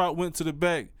Chris Rock went to the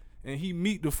back and he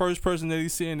meet the first person that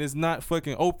he's seeing is not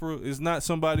fucking Oprah, is not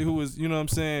somebody who is, you know what I'm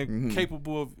saying,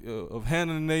 capable of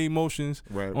handling their emotions.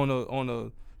 Right.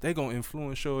 They gonna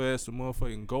influence your ass to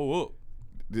motherfucking go up.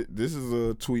 This is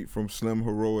a tweet from Slim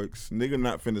Heroics. Nigga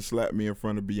not finna slap me in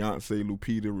front of Beyonce,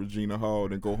 Lupita, Regina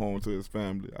Hall, and go home to his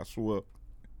family. I swear.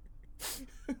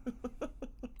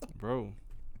 Bro.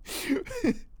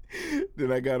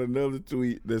 Then I got another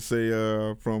tweet that say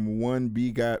from one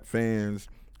BGOT fans,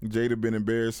 Jada been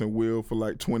embarrassing Will for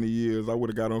like 20 years. I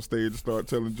would have got on stage and start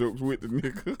telling jokes with the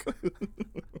nigga.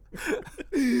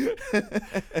 These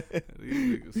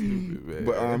niggas stupid, man.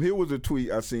 But here was a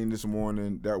tweet I seen this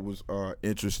morning that was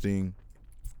interesting.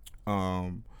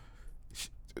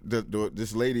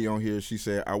 This lady on here, she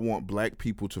said, I want black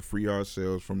people to free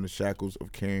ourselves from the shackles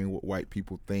of caring what white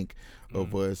people think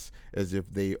of us as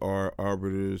if they are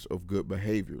arbiters of good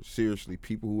behavior. Seriously,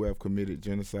 people who have committed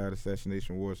genocide,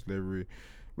 assassination, war, slavery,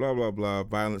 blah, blah, blah.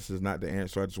 Violence is not the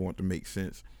answer. I just want to make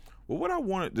sense. Well, what I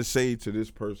wanted to say to this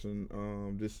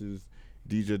person, this is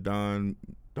Deja Don,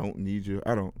 don't need you.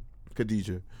 I don't,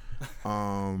 Khadijah.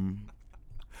 I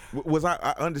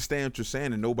understand what you're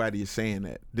saying, and nobody is saying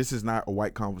that. This is not a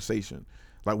white conversation.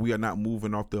 Like, we are not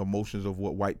moving off the emotions of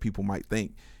what white people might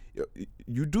think.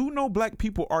 You do know black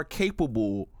people are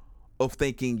capable of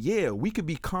thinking, yeah, we could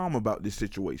be calm about this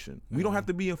situation. We don't have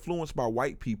to be influenced by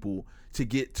white people to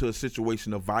get to a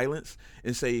situation of violence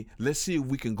and say, let's see if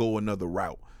we can go another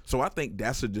route. So I think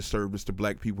that's a disservice to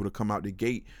black people to come out the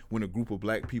gate when a group of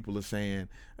black people are saying,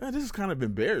 this is kind of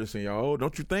embarrassing, y'all.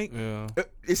 Don't you think? Yeah.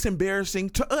 It's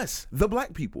embarrassing to us, the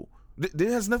black people. It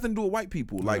has nothing to do with white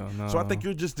people. Like, so I think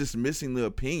you're just dismissing the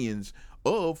opinions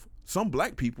of some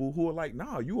black people who are like,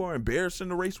 nah, you are embarrassing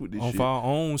the race with this shit. Off our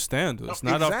own standards,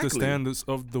 not off the standards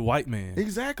of the white man.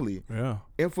 Exactly. Yeah.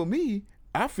 And for me,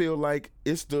 I feel like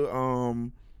it's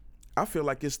the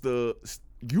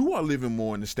you are living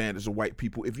more in the standards of white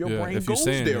people if your brain goes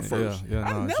there first.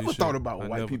 I never thought about what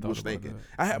white people was thinking.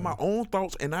 I had my own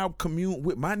thoughts and I commune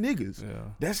with my niggas. Yeah.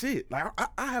 That's it. Like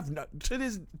I have not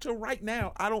to right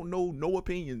now, I don't know no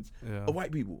opinions of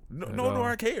white people. No, do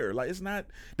I care. Like, it's not,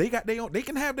 they got their own, they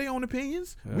can have their own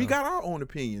opinions. Yeah. We got our own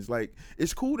opinions. Like,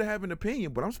 it's cool to have an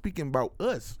opinion, but I'm speaking about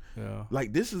us. Yeah.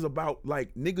 Like, this is about,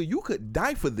 like, nigga, you could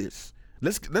die for this.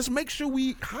 Let's make sure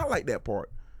we highlight that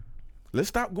part. Let's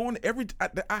stop going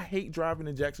to I hate driving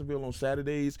in Jacksonville on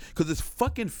Saturdays because there's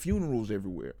fucking funerals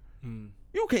everywhere.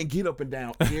 You can't get up and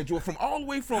down Edgewood from all the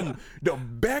way from the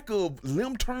back of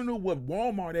Lim Turner where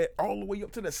Walmart at all the way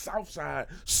up to the south side.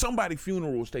 Somebody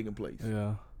funeral is taking place.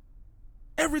 Yeah.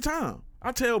 Every time.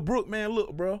 I tell Brooke, man,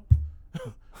 look, bro.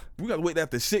 We gotta wait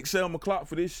after 6, 7 o'clock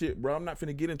for this shit, bro. I'm not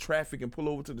finna get in traffic and pull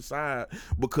over to the side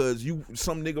because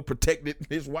some nigga protected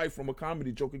his wife from a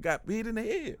comedy joke and got hit in the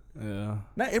head. Yeah.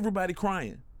 Not everybody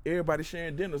crying. Everybody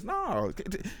sharing dinners. No.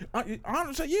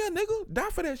 Honestly, yeah, nigga, die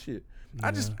for that shit.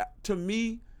 Yeah. To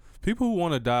me, people who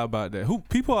want to die about that,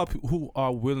 who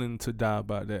are willing to die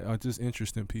about that are just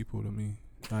interesting people to me.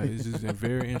 Like, it's just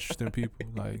very interesting people.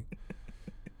 Like,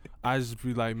 I just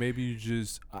be like, maybe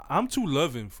I'm too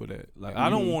loving for that. Like,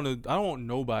 I don't want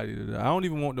nobody to die. I don't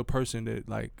even want the person that,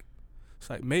 like, It's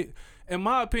like, in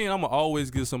my opinion, I'm gonna always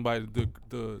give somebody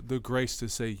the grace to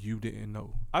say you didn't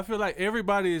know. I feel like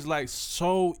everybody is like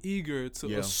so eager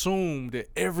to assume that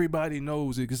everybody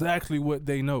knows exactly what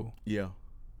they know. Yeah,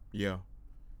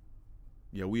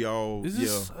 we all.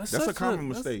 That's a common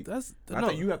mistake. I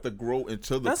think you have to grow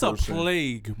into the person. That's a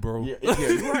plague, bro. Yeah,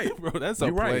 you're right, bro. That's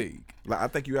a plague. Like I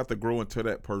think you have to grow into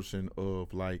that person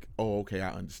of like, oh, okay,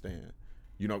 I understand.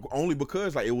 You know, only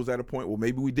because like it was at a point where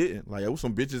maybe we didn't. Like there was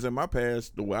some bitches in my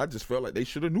past where I just felt like they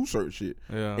should have knew certain shit,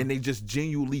 and they just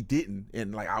genuinely didn't.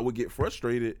 And like I would get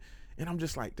frustrated, and I'm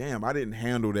just like, damn, I didn't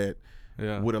handle that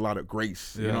with a lot of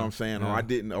grace. You know what I'm saying? Or I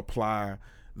didn't apply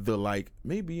the like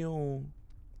maybe on.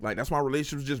 Like that's my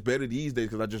relationship's just better these days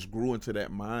because I just grew into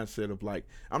that mindset of like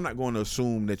I'm not going to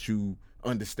assume that you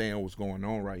understand what's going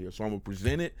on right here. So I'm gonna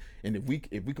present it, and if we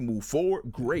can move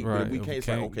forward, great. Right. But if we can't, it's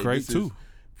like okay, great too.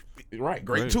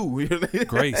 Great too.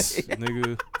 Grace,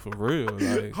 nigga, for real.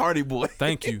 Like, Hardy boy.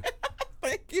 Thank you.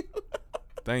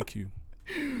 Thank you.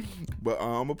 But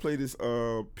I'm gonna play this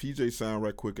PJ sound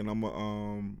right quick, and I'm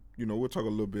gonna we'll talk a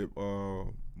little bit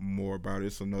more about it.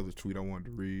 It's another tweet I wanted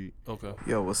to read. Okay.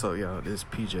 Yo, what's up, y'all? This is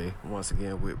PJ once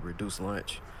again with Reduced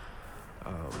Lunch.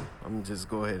 I'm gonna just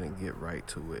go ahead and get right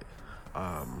to it.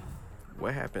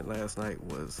 What happened last night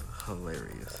was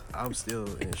hilarious. I'm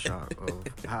still in shock of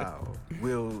how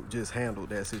Will just handled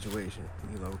that situation,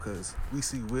 because we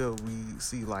see Will, we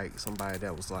see like somebody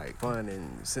that was like fun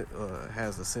and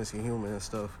has a sense of humor and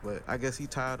stuff, but I guess he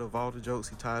tired of all the jokes.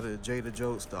 He tired of Jada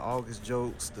jokes, the August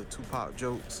jokes, the Tupac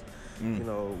jokes.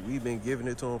 We've been giving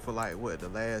it to him for like, the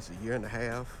last year and a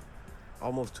half,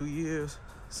 almost 2 years.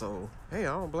 So, hey,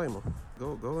 I don't blame him.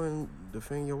 Go and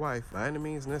defend your wife by any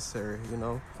means necessary,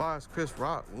 As far as Chris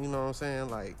Rock, you know what I'm saying?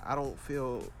 Like, I don't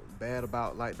feel bad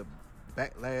about, like, the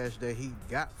backlash that he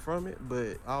got from it,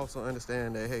 but I also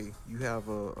understand that, hey, you have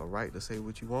a right to say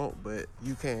what you want, but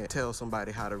you can't tell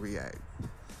somebody how to react.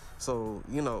 So,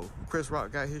 Chris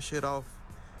Rock got his shit off,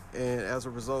 and as a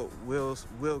result, Will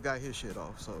got his shit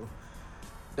off. So,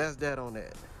 that's that on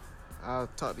that. I'll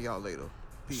talk to y'all later.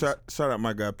 Shout out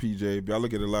my guy PJ. I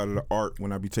look at a lot of the art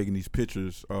when I be taking these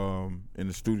pictures in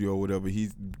the studio or whatever.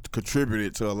 He's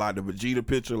contributed to a lot of the Vegeta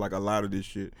picture, like a lot of this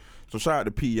shit. So shout out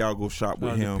to P. Y'all go shop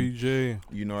with him. PJ.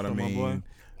 You know what I mean?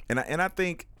 And I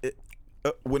think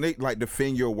when they like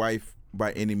defend your wife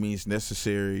by any means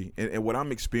necessary, and what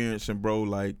I'm experiencing, bro,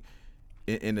 like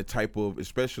in the type of,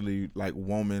 especially like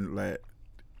woman, like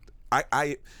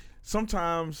I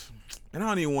sometimes, and I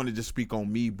don't even want to just speak on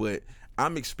me, but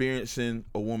I'm experiencing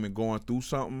a woman going through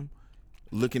something,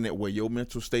 looking at where your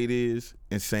mental state is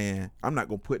and saying, I'm not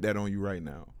going to put that on you right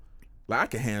now. Like, I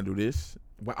can handle this,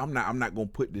 but I'm not going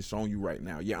to put this on you right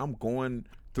now. Yeah, I'm going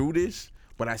through this,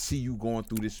 but I see you going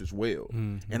through this as well.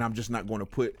 Mm-hmm. And I'm just not going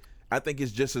to I think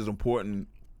it's just as important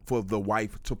for the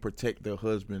wife to protect their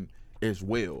husband as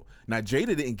well. Now,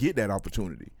 Jada didn't get that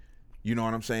opportunity. You know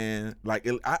what I'm saying? Like,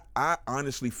 I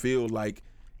honestly feel like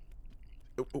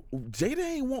Jada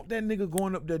ain't want that nigga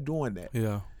going up there doing that.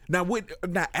 Yeah. Now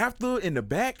after in the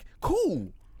back,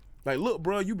 cool. Like, look,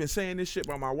 bro, you been saying this shit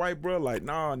about my wife, bro. Like,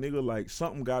 nah, nigga, like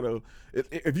something gotta.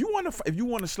 If you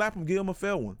want to slap him, give him a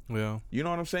fair one. Yeah. You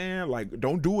know what I'm saying? Like,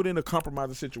 don't do it in a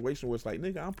compromising situation where it's like,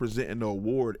 nigga, I'm presenting the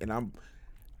award and I'm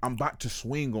about to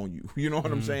swing on you. You know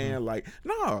what I'm saying? Like,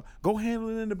 nah, go handle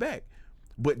it in the back.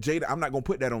 But Jada, I'm not gonna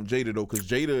put that on Jada though, because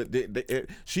Jada,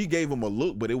 she gave him a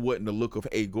look, but it wasn't the look of,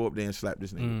 hey, go up there and slap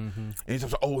this nigga. And he's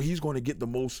like, oh, he's gonna get the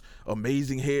most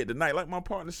amazing head tonight. Like my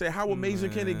partner said, how amazing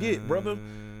can it get, brother?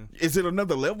 Is it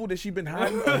another level that she been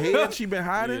hiding? A head she been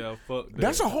hiding? Yeah, fuck that.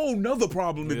 That's a whole nother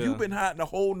problem. If you've been hiding a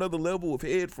whole nother level of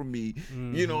head from me,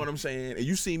 you know what I'm saying? And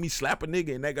you see me slap a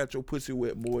nigga and that got your pussy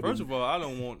wet more First of all, I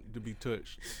don't want to be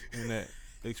touched in that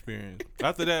experience.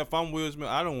 After that, if I'm Will Smith,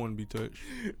 I don't want to be touched.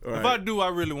 Right. If I do, I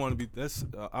really want to be.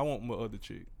 I want my other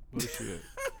chick. What is she at?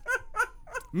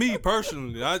 Me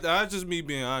personally, I just me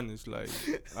being honest. Like,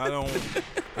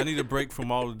 I need a break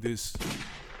from all of this.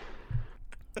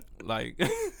 Like,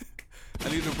 I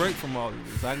need a break from all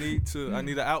of this. I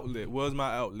need an outlet. Where's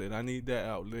my outlet? I need that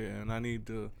outlet, and I need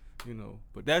to,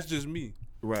 But that's just me.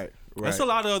 Right. That's a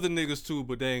lot of other niggas too,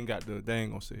 but they ain't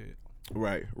gonna say it.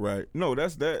 Right. No,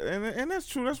 that's that, and that's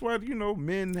true. That's why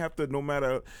men have to, no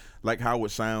matter like how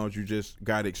it sounds, you just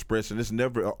gotta express it. It's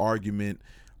never an argument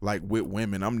like with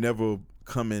women. I'm never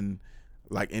coming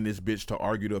like in this bitch to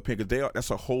argue the opinion, because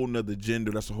that's a whole nother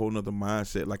gender, that's a whole nother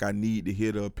mindset. Like, I need to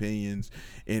hear the opinions,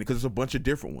 and because it's a bunch of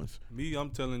different ones. Me, I'm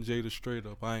telling Jada straight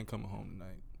up, I ain't coming home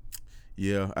tonight.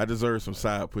 Yeah, I deserve some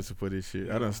side pussy for this shit.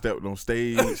 I done stepped on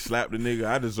stage, slapped the nigga.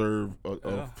 I deserve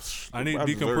I need to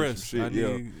decompress. I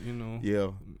need, you know.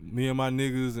 Yeah. Me and my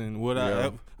niggas and what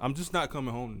I'm just not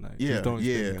coming home tonight. Yeah, just don't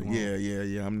expect me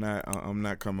to come home. I'm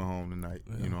not coming home tonight.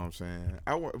 You know what I'm saying?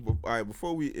 All right,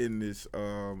 before we end this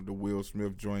the Will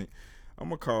Smith joint, I'm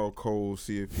gonna call Cole,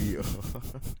 see if he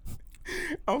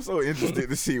I'm so interested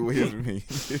to see what his mean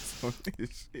is on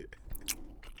this shit.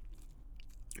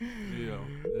 Yeah,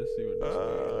 let's see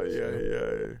what this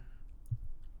yeah.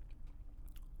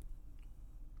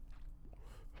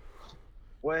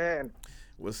 What happened?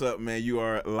 What's up, man? You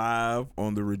are live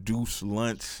on the Reduced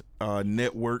Lunch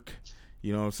Network.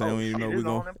 You know what I'm saying? We know we're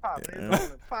gonna, you know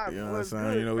what I'm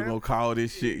saying? You know we're gonna call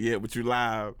this shit yet, but you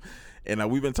live. And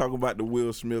we've been talking about the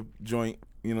Will Smith joint.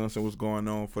 You know what I'm saying? What's going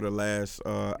on for the last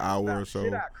hour or so?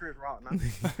 Shit out Chris Rock now.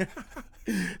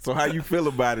 So how you feel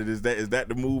about it? Is that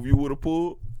the move you would have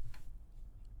pulled?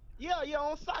 Yeah,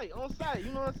 on site. You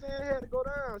know what I'm saying? Had to go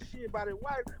down, shit about his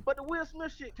wife. But the Will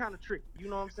Smith shit kind of tricky. You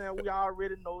know what I'm saying? We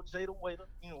already know Jada Waiter.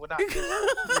 You know, without you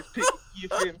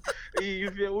feel me? You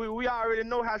feel me? We already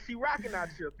know how she rocking out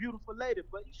here. Beautiful lady,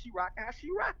 but she rocking how she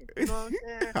rocking. You know what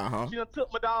I'm saying? Uh-huh. She done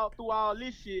took my dog through all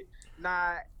this shit.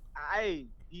 Now,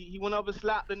 he went up and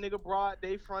slapped the nigga broad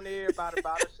day front of everybody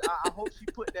about it. I hope she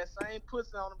put that same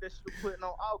pussy on him that she was putting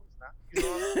on August now. You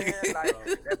know what I'm saying?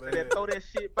 Like, that throw that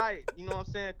shit bite. You know what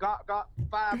I'm saying? Got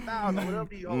 5,000, whatever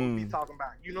these hoes be talking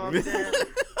about. You know what I'm saying?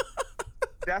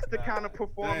 That's the kind of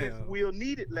performance Will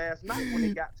needed last night when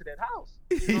they got to that house.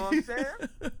 You know what I'm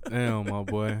saying? Damn, my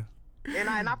boy. And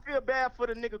I feel bad for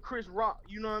the nigga Chris Rock.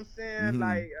 You know what I'm saying? Mm-hmm.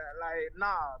 Like,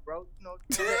 nah, bro. You know,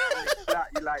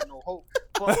 you like no hope.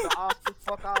 Fuck the Oscar,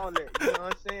 fuck all that. You know what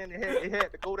I'm saying? It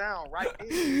had to go down right then.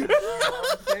 You know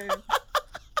what I'm saying?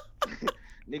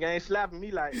 Nigga ain't slapping me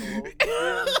like no hope. You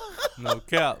know? No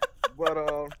cap. But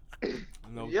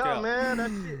no yeah, cap. man, that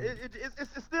shit.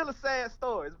 It's still a sad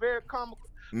story. It's very comical.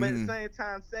 But at the same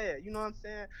time, sad. You know what I'm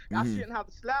saying? I shouldn't have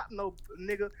to slap no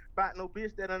nigga about no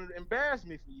bitch that embarrassed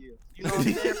me for years. You know what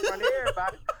I'm saying? In front of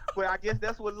everybody. But I guess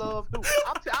that's what love do.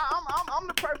 I'm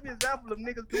the perfect example of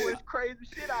niggas doing crazy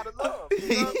shit out of love. You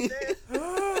know what I'm saying?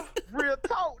 Real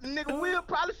talk. Nigga Will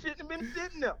probably shouldn't have been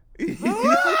sitting there. You know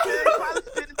what I'm saying? He probably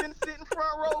shouldn't have been sitting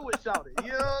front row with Shawty.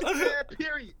 You know what I'm saying?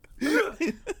 Period.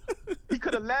 He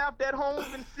could have laughed at home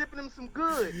and sipping him some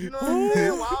good. You know what I'm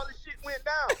saying? While all this shit went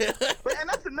down. And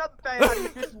that's another thing how these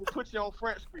bitches will put you on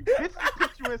Front Street. Bitches will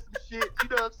put you in some shit, you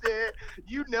know what I'm saying?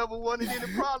 You never wanted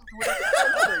any problems with it in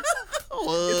the first place.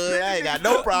 Well, I ain't got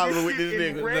no problem with this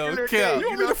nigga. No cap. You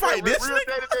want me to fight this nigga?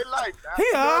 Day-to-day life. He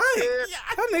alright.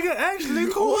 That nigga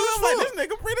actually cool as Like, fuck. this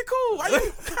nigga pretty cool.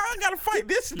 Why I gotta fight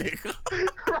this nigga?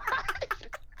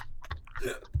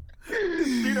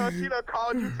 She done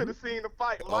called you to the scene to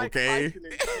fight. Mike Okay. Tyson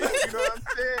it, you know what I'm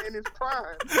saying? In his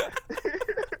prime.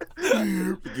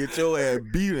 Get your ass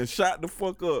beat and shot the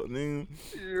fuck up, nigga.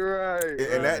 Right.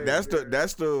 And that's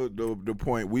the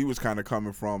point we was kind of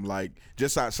coming from, like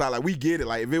just outside. Like we get it.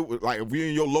 Like if it was like if we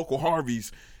in your local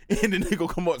Harvey's and the nigga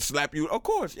come up and slap you, of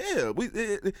course, yeah,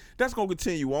 that's gonna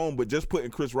continue on. But just putting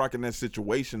Chris Rock in that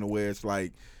situation where it's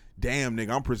like, damn, nigga,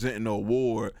 I'm presenting the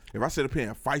award. If I sit up here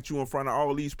and fight you in front of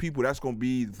all these people, that's gonna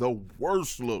be the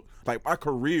worst look. Like my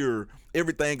career,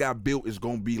 everything I built is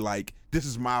gonna be like, this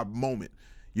is my moment.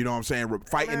 You know what I'm saying?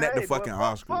 Fighting at the fucking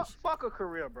Oscars. Fuck a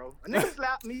career, bro. A nigga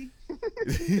slapped me.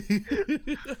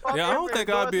 Yeah, I don't think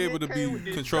I'd be able to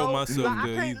control myself like,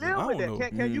 there I either. can't live I with don't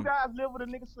that. know. Can you guys live with a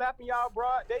nigga slapping y'all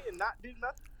broad day and not do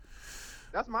nothing?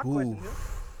 That's my question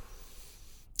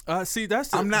here. See,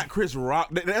 I'm not Chris Rock.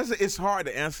 It's hard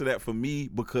to answer that for me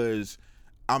because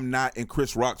I'm not in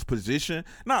Chris Rock's position.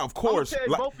 Now, of course, I'm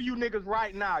gonna tell both of you niggas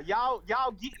right now, y'all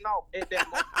getting off at that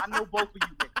moment. I know both of you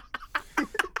niggas.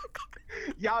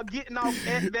 Y'all getting off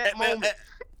at that moment.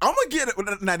 I'm gonna get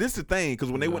it. Now, this is the thing, because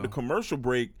when they went to commercial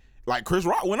break, like Chris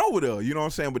Rock went over there, you know what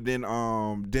I'm saying? But then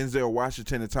Denzel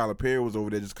Washington and Tyler Perry was over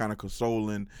there just kind of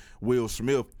consoling Will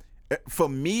Smith. For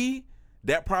me,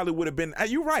 that probably would have been,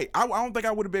 you're right. I don't think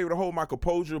I would have been able to hold my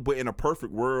composure, but in a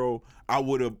perfect world, I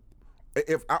would have,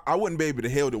 if I wouldn't be able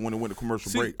to hold it when it went to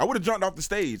commercial break. I would have jumped off the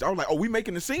stage. I was like, oh, we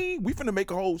making a scene? We finna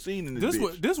make a whole scene in this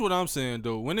bitch. This what I'm saying,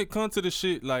 though. When it comes to the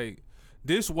shit, like,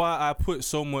 this why I put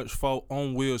so much fault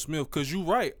on Will Smith, because you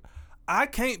right. I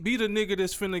can't be the nigga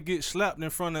that's finna get slapped in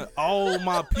front of all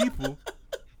my people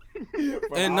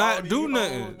and not do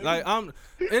nothing. Like,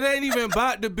 it ain't even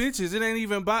about the bitches. It ain't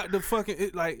even about the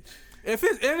fucking, like, if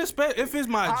it's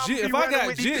my jit, if I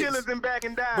got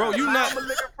jits, bro, you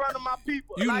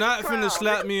not finna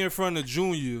slap me in front of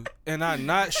Junior and I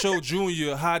not show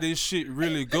Junior how this shit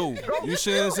really go. You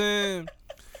see what I'm saying?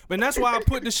 And that's why I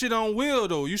put the shit on Will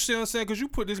though. You see what I'm saying? Cause you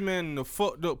put this man in a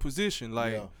fucked up position.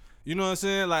 Like, you know what I'm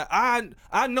saying? Like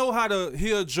I know how to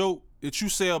hear a joke that you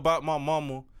say about my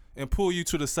mama and pull you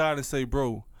to the side and say,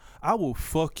 bro, I will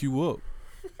fuck you up.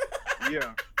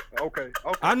 Yeah. Okay.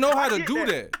 I know how to do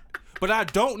that. But I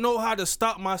don't know how to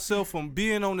stop myself from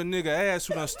being on the nigga ass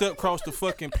who done stepped across the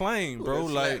fucking plane, bro.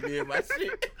 Like,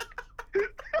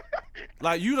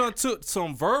 like you done took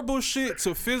some verbal shit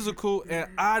to physical, and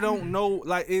I don't know.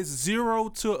 Like, it's 0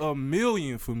 to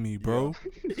 1,000,000 for me, bro.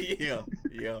 Yeah.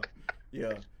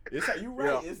 It's like, you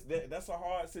right. Yeah. That's a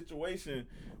hard situation,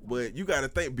 but you got to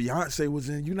think Beyonce was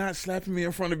in. You not slapping me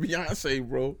in front of Beyonce,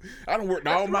 bro. I done worked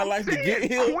all my life to get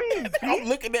here. I'm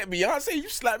looking at Beyonce. You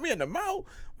slap me in the mouth,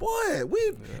 boy.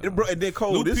 Bro, and then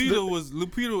Cole.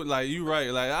 Lupita, like, you right.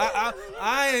 Like,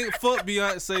 I ain't fuck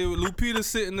Beyonce. Lupita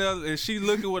sitting there and she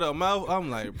looking with her mouth. I'm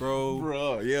like,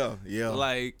 bro, yeah.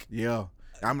 Like, yeah.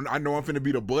 I know I'm finna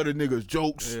be the butter niggas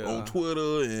jokes on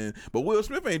Twitter, but Will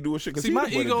Smith ain't doing shit. See, my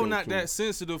ego not that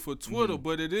sensitive for Twitter,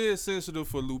 but it is sensitive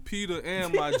for Lupita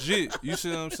and my jit. You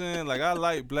see what I'm saying? Like, I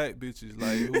like black bitches,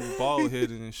 like, who bald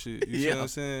headed and shit. You see what I'm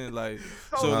saying? Like,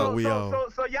 so y'all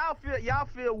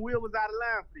feel Will was out of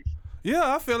line for this?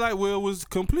 Yeah, I feel like Will was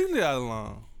completely out of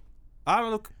line.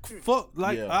 Out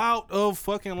of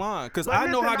fucking line, cause I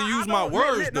know how to use my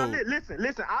words though.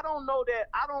 Listen. I don't know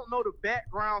the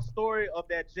background story of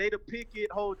that Jada Pinkett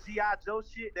whole G.I. Joe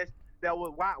shit. That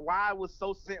was why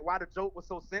the joke was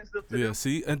so sensitive to them.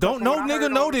 See, and don't no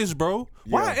nigga know this, bro.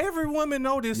 Why every woman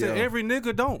know this and every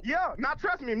nigga don't? Yeah, now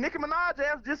trust me, Nicki Minaj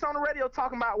was just on the radio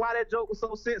talking about why that joke was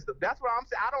so sensitive. That's what I'm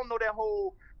saying. I don't know that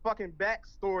whole fucking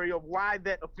backstory of why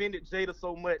that offended Jada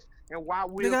so much and why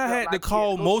Will. Nigga, I had to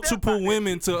call multiple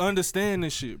women to understand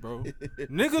this shit, bro.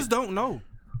 Niggas don't know.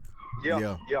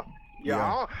 Yeah.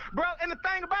 Bro, and the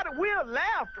thing about it, Will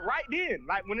laughed right then.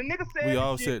 Like, when the nigga said we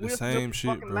all said the same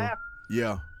shit, bro. Laughed.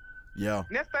 Yeah.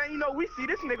 Next thing you know, we see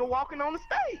this nigga walking on the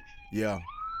stage. Yeah.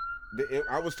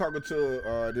 I was talking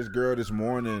to this girl this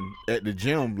morning at the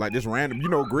gym, like this random,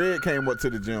 Greg came up to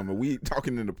the gym and we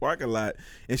talking in the parking lot,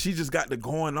 and she just got to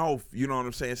going off, you know what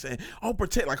I'm saying, oh,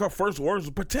 protect, like her first words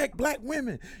was protect black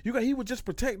women. He was just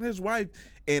protecting his wife.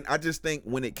 And I just think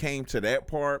when it came to that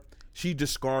part, she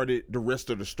discarded the rest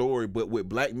of the story. But with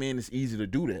black men, it's easy to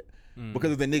do that.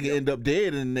 Because if the nigga end up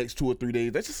dead in the next 2 or 3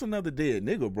 days, that's just another dead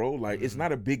nigga, bro. Like, it's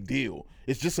not a big deal.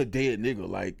 It's just a dead nigga.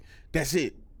 Like, that's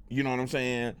it. You know what I'm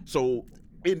saying? So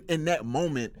in that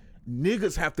moment,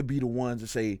 niggas have to be the ones to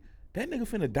say, that nigga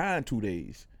finna die in 2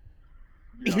 days.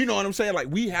 Yeah. You know what I'm saying? Like,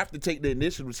 we have to take the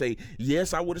initiative to say,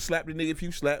 yes, I would have slapped the nigga if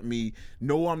you slapped me.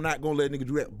 No, I'm not gonna let nigga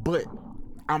do that. But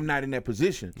I'm not in that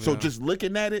position. So just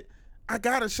looking at it, I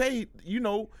gotta say,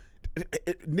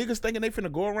 niggas thinking they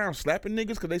finna go around slapping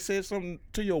niggas because they said something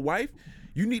to your wife.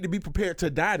 You need to be prepared to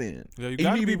die then. Yeah,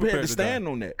 you need to be prepared to stand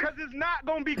on that. Because it's not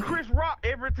going to be Chris Rock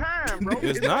every time, bro.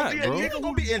 It's not, bro. It's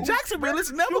gonna be in Jacksonville.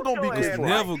 It's never going to be Chris Rock. It's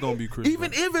never going to be Chris Rock.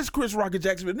 Even if it's Chris Rock in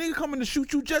Jacksonville, nigga coming to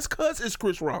shoot you just because it's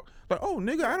Chris Rock. Like, oh,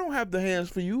 nigga, I don't have the hands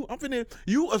for you.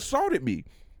 You assaulted me.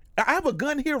 I have a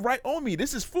gun here right on me.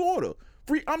 This is Florida.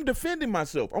 I'm defending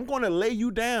myself. I'm going to lay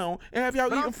you down and have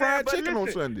y'all eating fried chicken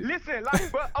on Sunday. Listen, like,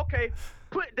 but okay,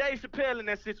 put Dave Chappelle in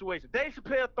that situation. Dave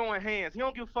Chappelle throwing hands. He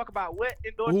don't give a fuck about what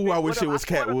endorsement. Ooh, I wish it was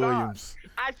Cat Williams.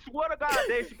 I swear to God,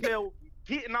 Dave Chappelle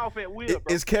getting off at Will, bro.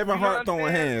 It's Kevin Hart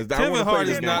throwing hands. Kevin Hart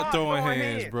is not throwing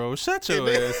hands, bro. Shut your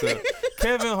ass up.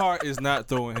 Kevin Hart is not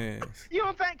throwing hands. You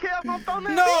don't think Kev gonna throw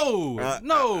hands?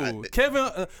 No. Kevin,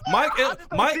 Mike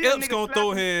Epps gonna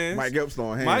throw hands. Mike Epps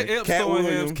throwing hands. Mike Epps throwing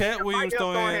hands. Cat Williams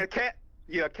throwing hands. Cat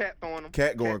throwing them.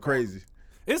 Cat going crazy.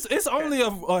 It's only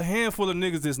a handful of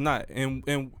niggas that's not,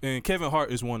 and Kevin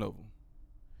Hart is one of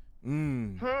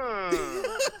them.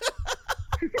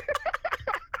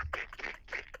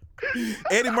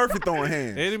 Eddie Murphy throwing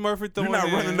hands. You're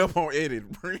not running up on Eddie.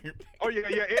 Oh yeah,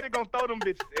 Eddie gonna throw them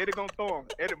bitches. Eddie gonna throw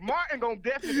them. Martin gonna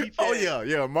definitely beat Oh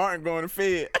yeah, Martin going to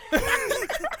Fed.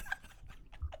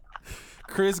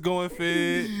 Chris going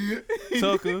Fed,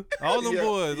 Tucker, all them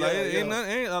boys. Like it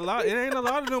ain't a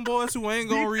lot of them boys who ain't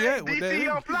gonna react with that. DC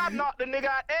Young Fly knocked the nigga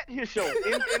out at his show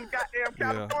in goddamn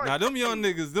California. Now them young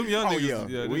niggas.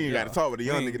 We ain't got to talk with the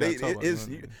young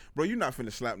nigga. Bro, you not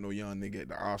finna slap no young nigga at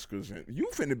the Oscars. And you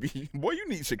finna be, boy. You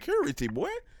need security,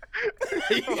 boy.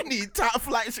 You need top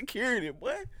flight security,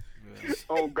 boy.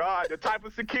 Oh God, the type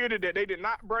of security that they did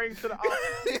not bring to the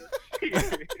office.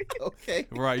 Okay.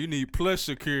 Right, you need plush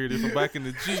security from back in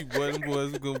the Jeep, boy. Them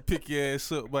boys gonna pick your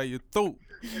ass up by your throat.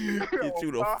 Get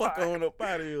you the fuck on up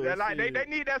out of here. They're like, they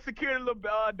need that security little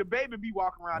the baby be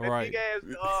walking around. That big ass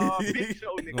big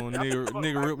show nigga.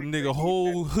 Nigga rip a nigga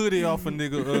whole hoodie off a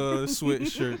nigga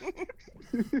sweatshirt.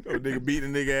 Nigga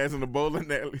beating a nigga ass in the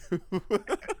bowling alley.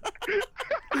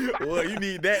 Well, you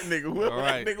need that nigga. Well,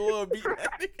 right. That nigga will beat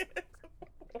that nigga.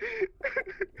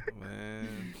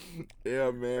 Man.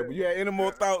 Yeah, man. But you had any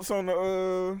more thoughts on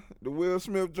the Will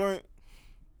Smith joint?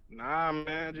 Nah,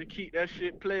 man, just keep that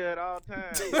shit player at all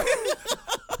times.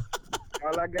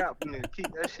 All I got from this,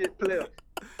 keep that shit player.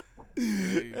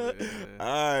 Hey,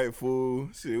 all right, fool.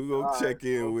 Shit, we gonna check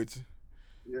in with you.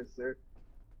 Yes, sir.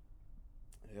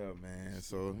 Yeah, man.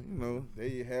 So there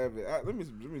you have it. Let me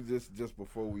just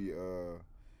before we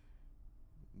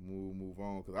move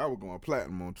on, because I was going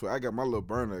platinum on Twitter. I got my little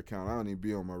burner account. I don't even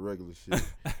be on my regular shit.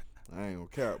 I ain't gonna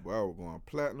cap, but I was going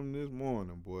platinum this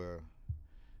morning, boy.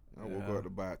 I woke up to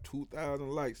about 2,000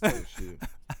 likes type shit.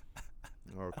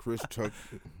 Or Chris Tucker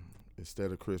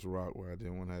instead of Chris Rock, where I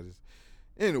didn't want to just.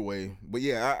 Anyway, but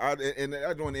yeah, I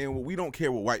don't end. We don't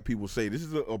care what white people say. This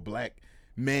is a black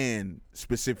man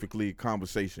specifically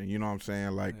conversation. You know what I'm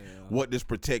saying? Like, what does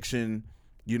protection,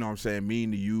 you know what I'm saying,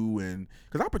 mean to you? And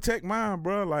because I protect mine,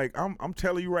 bro. Like, I'm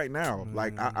telling you right now,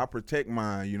 like I protect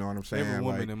mine. You know what I'm saying? Every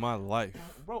woman like, in my life,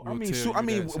 bro. I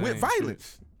mean, with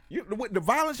violence. With the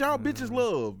violence y'all bitches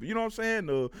love, you know what I'm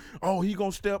saying? He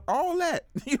gonna step, all that.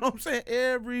 You know what I'm saying?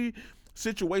 Every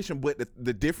situation, but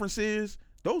the difference is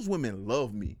those women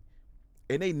love me,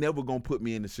 and they never gonna put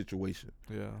me in the situation.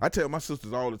 Yeah, I tell my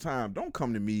sisters all the time, don't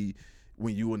come to me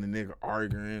when you and the nigga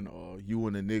arguing or you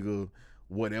and the nigga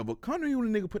whatever. Come to you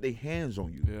and the nigga put their hands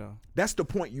on you. Yeah, that's the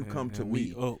point you come to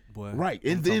me. Up, boy. Right,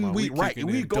 and then we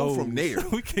go from there.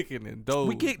 We kicking in doors.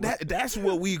 We kick that. That's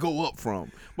where we go up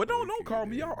from. But don't call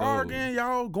me. Y'all arguing.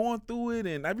 Y'all going through it,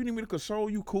 and I didn't mean to console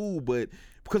you. Cool, but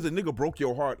because a nigga broke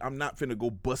your heart, I'm not finna go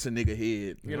bust a nigga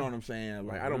head. You know what I'm saying?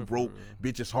 Like I done broke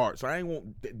bitches' hearts, so I ain't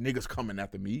want niggas coming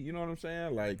after me. You know what I'm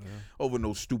saying? Like over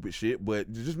no stupid shit. But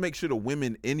just make sure the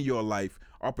women in your life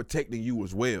are protecting you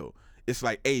as well. It's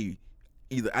like, hey,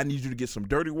 either I need you to get some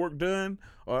dirty work done,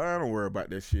 or I don't worry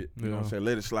about that shit. You know what I'm saying?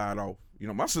 Let it slide off. You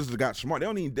know, my sisters got smart.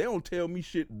 They don't tell me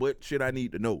shit but shit I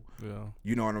need to know. Yeah.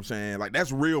 You know what I'm saying? Like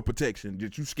that's real protection.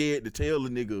 That you scared to tell a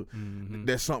nigga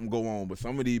that something go on. But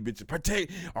some of these bitches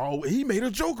protect. Oh, he made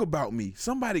a joke about me.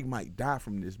 Somebody might die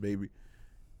from this, baby.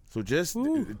 So just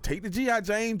take the G.I.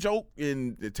 Jane joke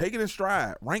and take it in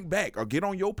stride. Rank back or get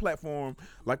on your platform.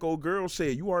 Like old girl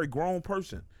said, you are a grown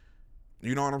person.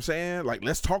 You know what I'm saying? Like,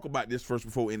 let's talk about this first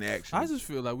before any action. I just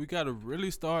feel like we got to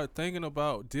really start thinking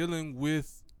about dealing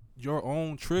with your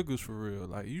own triggers for real.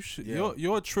 Like, you should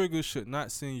your triggers should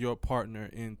not send your partner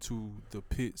into the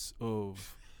pits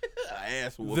of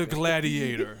the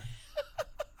gladiator.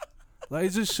 Like, it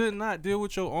just should not deal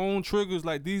with your own triggers.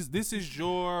 Like, this is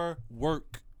your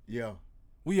work. Yeah.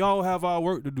 We all have our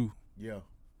work to do. Yeah.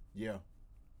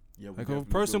 Like if a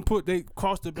person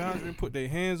cross the boundary and put their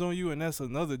hands on you, and that's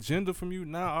another gender from you.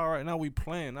 Now, all right, now we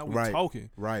playing, now we talking.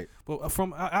 Right. But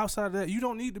from outside of that, you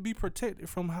don't need to be protected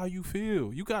from how you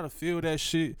feel. You gotta feel that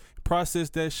shit, process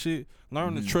that shit,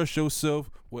 learn to trust yourself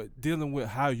with dealing with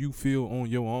how you feel on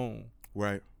your own.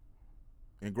 Right.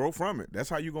 And grow from it. That's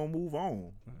how you gonna move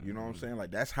on. You know what I'm saying?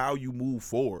 Like that's how you move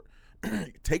forward.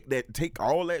 Take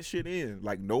all that shit in.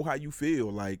 Like know how you feel.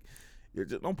 Like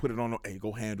just don't put it on. Hey,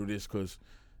 go handle this because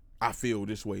I feel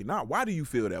this way. Nah, why do you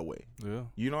feel that way? Yeah.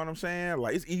 You know what I'm saying?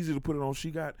 Like, it's easy to put it on. She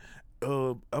got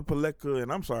epilepsy,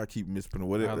 and I'm sorry I keep mispronouncing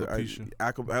whatever.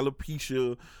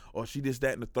 Alopecia, or she this,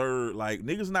 that, and the third. Like,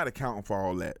 niggas not accounting for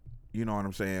all that. You know what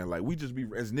I'm saying? Like, we just be,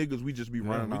 as niggas, we just be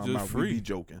running our mouth. We be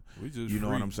joking. We just you know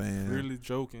what I'm saying? Really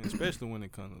joking, especially when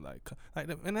it comes to, like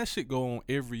and that shit go on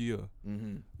every year.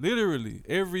 Mm-hmm. Literally,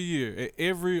 every year. At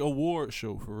every award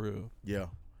show, for real. Yeah.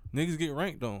 Niggas get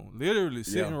ranked on, literally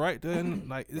sitting right there, and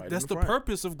like right that's the front.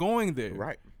 purpose of going there.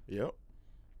 Right. Yep.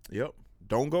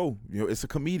 Don't go. You know, it's a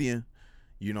comedian.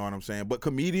 You know what I'm saying? But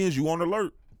comedians, you on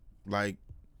alert. Like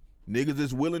niggas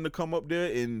is willing to come up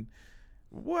there and.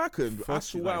 Well, I couldn't. I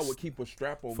swear I would keep a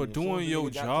strap on for me. Doing your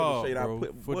job,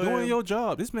 bro. Doing your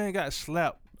job. This man got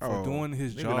slapped for doing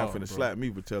his job. Nigga not finna slap me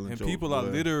for telling jokes. And people are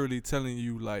literally telling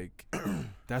you like,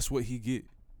 that's what he get.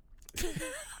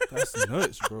 That's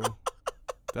nuts, bro.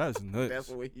 That's nuts. That's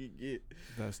what he get.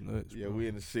 That's nuts. Yeah, bro. we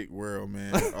in a sick world,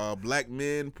 man. Black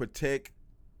men, protect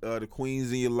the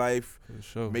queens in your life. For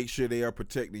sure. Make sure they are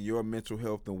protecting your mental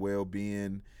health and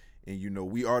well-being. And, you know,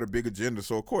 we are the big agenda.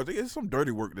 So, of course, there's some dirty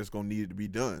work that's going to need to be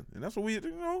done. And that's what we, you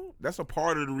know, that's a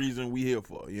part of the reason we here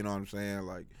for. You know what I'm saying?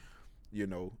 Like, you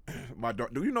know,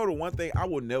 do you know the one thing? I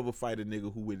will never fight a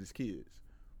nigga who with his kids.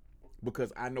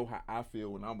 Because I know how I feel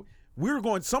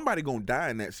when somebody going to die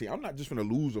in that scene. I'm not just finna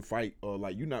lose a fight. Or,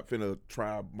 like, you're not finna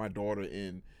try my daughter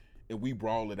and and we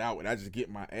brawl it out, and I just get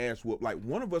my ass whooped. Like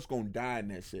one of us gonna die in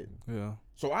that setting. Yeah.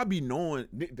 So I be knowing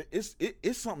it's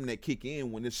something that kick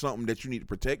in when it's something that you need to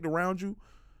protect around you.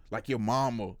 Like your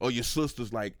mama or your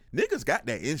sisters, like niggas got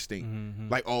that instinct. Mm-hmm.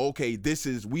 Like, oh, okay,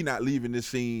 we not leaving this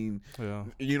scene. Yeah.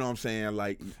 You know what I'm saying?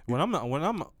 Like when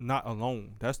I'm not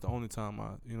alone, that's the only time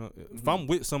if I'm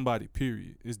with somebody,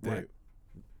 period, it's that.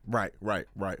 Right.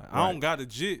 I don't got a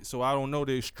jit, so I don't know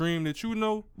the extreme that you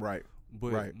know. Right.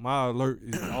 But my alert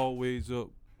is always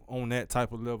up on that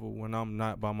type of level when I'm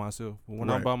not by myself. But when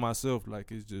I'm by myself,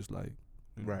 like it's just like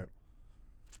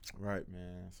Right,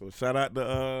 man. So shout out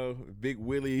to Big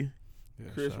Willie,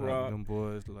 Chris Rock, them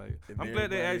boys. Like I'm glad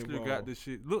they actually got this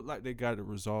shit. Look like they got it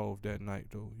resolved that night,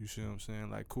 though. You see what I'm saying?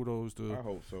 Like kudos to I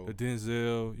hope so. The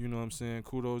Denzel. You know what I'm saying?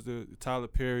 Kudos to Tyler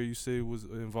Perry. You say was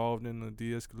involved in the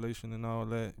de-escalation and all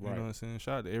that. You know what I'm saying?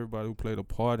 Shout out to everybody who played a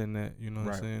part in that. You know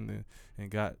what I'm saying?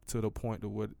 And got to the point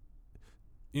of what.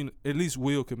 You know, at least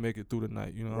Will could make it through the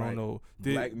night. You know, I don't know.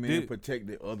 Black men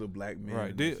protected other black men.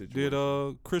 Right? Did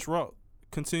Chris Rock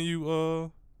continue? I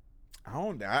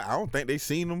don't think they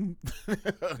seen him.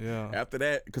 After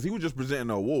that, because he was just presenting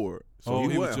the award. So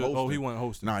he wasn't hosting. He wasn't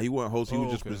hosting. Nah, he wasn't hosting. He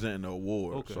was just presenting the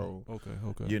award. Okay. So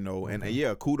okay. You know, and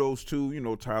yeah, kudos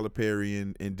to Tyler Perry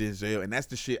and Denzel, and that's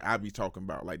the shit I be talking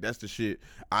about. Like that's the shit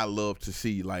I love to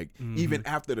see. Like even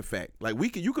after the fact, like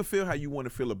you can feel how you want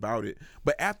to feel about it,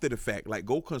 but after the fact, like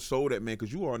go console that man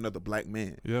because you are another black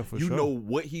man. Yeah, for you sure. know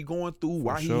what he going through,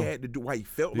 why he had to do, why he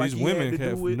felt like he women had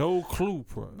to do it. No clue,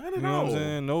 bro. Not at all. You know what I'm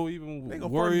saying? No even they gonna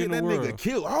worry in get the that world. nigga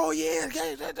killed. Oh yeah,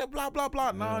 blah blah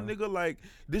blah. Nah, nigga, like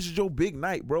this is your big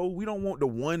night, bro. We don't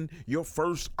want your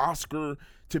first Oscar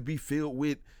to be filled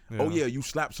with. Oh yeah, you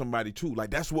slapped somebody too. Like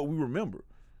that's what we remember.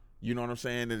 You know what I'm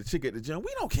saying? And the chick at the gym,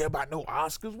 we don't care about no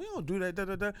Oscars. We don't do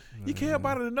that. You care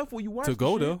about it enough when you watch to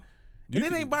go shit. there.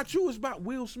 And it ain't about you. It's about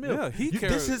Will Smith. Yeah, he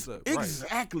cares. This is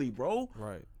exactly, bro.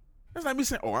 Right. That's like me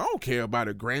saying, "Oh, I don't care about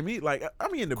a Grammy." Like I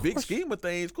mean, in the big scheme of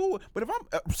things, cool. But if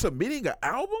I'm submitting an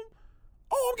album.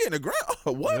 Oh, I'm getting a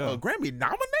a Grammy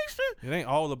nomination? It ain't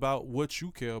all about what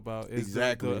you care about. It's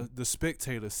exactly the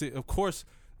spectator. See, of course,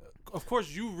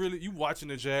 you watching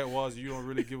the Jaguars. You don't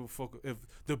really give a fuck if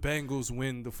the Bengals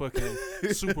win the fucking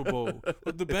Super Bowl.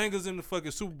 But the Bengals in the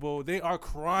fucking Super Bowl, they are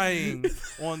crying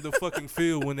on the fucking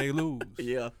field when they lose.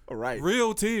 Yeah, right.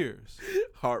 Real tears.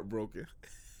 Heartbroken.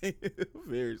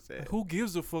 Very sad. Who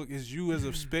gives a fuck? Is you as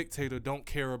a spectator don't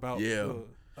care about?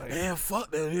 Man,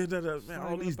 fuck that. Man,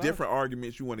 all these different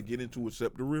arguments you want to get into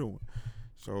except the real one.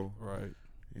 So,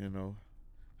 you know.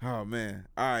 Oh, man.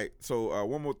 All right. So,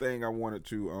 one more thing I wanted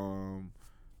to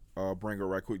bring up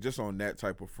right quick, just on that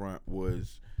type of front,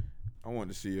 was I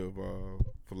wanted to see if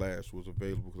Flash was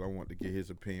available because I wanted to get his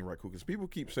opinion right quick. Because people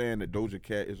keep saying that Doja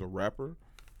Cat is a rapper.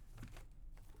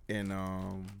 And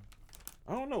I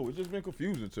don't know. It's just been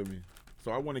confusing to me.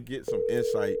 So, I want to get some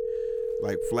insight.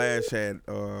 Like, Flash had...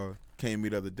 came me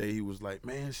the other day. He was like,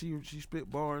 "Man, she spit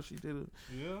bars. She did a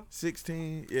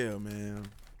 16. Yeah, man."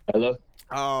 Hello.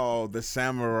 Oh, the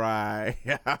samurai.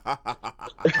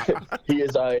 He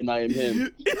is I and I am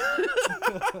him.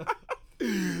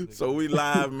 So we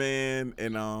live, man,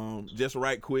 and just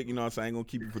right quick. You know, what I'm saying, I ain't gonna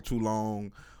keep you for too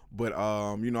long, but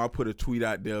you know, I put a tweet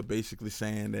out there basically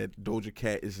saying that Doja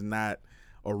Cat is not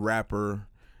a rapper.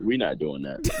 We not doing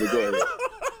that. But go ahead.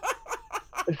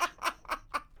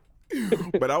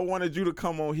 But I wanted you to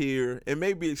come on here and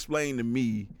maybe explain to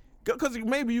me, because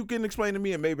maybe you can explain to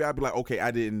me and maybe I'll be like, okay,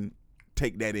 I didn't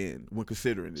take that in when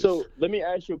considering this. So let me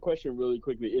ask you a question really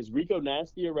quickly. Is Rico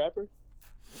Nasty a rapper?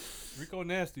 Rico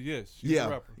Nasty, yes. She's a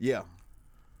rapper. Yeah.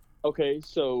 Okay,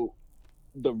 so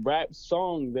the rap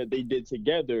song that they did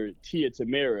together, Tia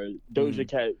Tamera, Doja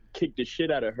Cat kicked the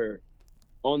shit out of her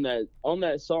on that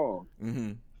song.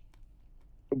 Mm-hmm.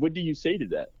 What do you say to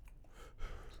that?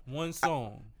 One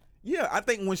song. Yeah, I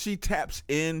think when she taps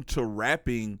into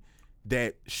rapping,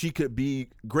 that she could be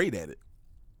great at it.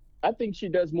 I think she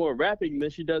does more rapping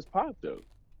than she does pop, though.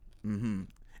 Mm-hmm.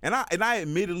 And I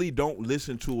admittedly don't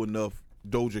listen to enough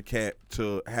Doja Cat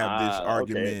to have this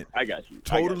argument. Okay. I got you.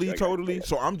 Totally.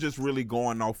 So I'm just really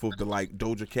going off of the like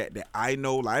Doja Cat that I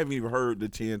know. Like, I haven't even heard the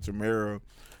Tia Tamera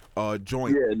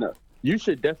joint. Yeah, no. You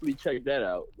should definitely check that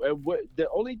out.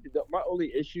 My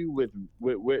only issue with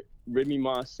what Remy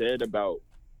Ma said about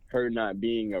her not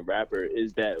being a rapper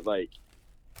is that like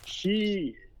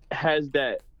she has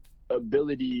that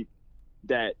ability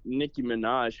that Nicki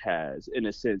Minaj has, in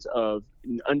a sense of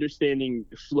understanding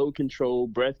flow control,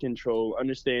 breath control,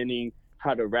 understanding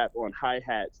how to rap on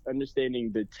hi-hats,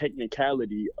 understanding the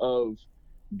technicality of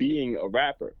being a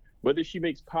rapper. Whether she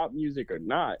makes pop music or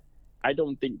not, I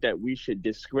don't think that we should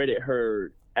discredit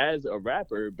her as a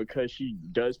rapper because she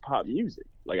does pop music.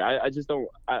 Like I just don't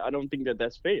think that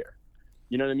that's fair.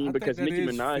 You know what I mean? Because Nicki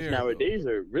Minaj nowadays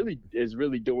is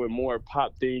really doing more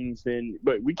pop things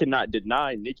but we cannot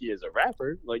deny Nicki as a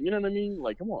rapper. Like, you know what I mean?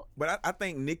 Like, come on. But I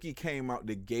think Nicki came out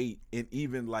the gate, and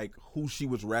even like who she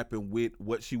was rapping with,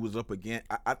 what she was up against.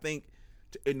 I think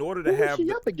in order to have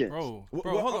she up against? Bro,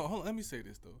 hold on. Let me say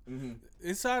this though. Mm-hmm.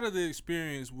 Inside of the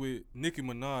experience with Nicki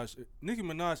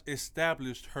Minaj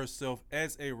established herself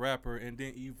as a rapper and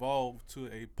then evolved to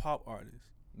a pop artist.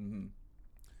 Mm-hmm.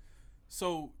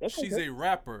 So she's a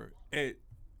rapper at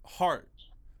heart.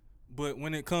 But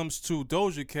when it comes to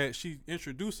Doja Cat, she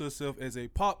introduced herself as a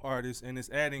pop artist and is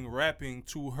adding rapping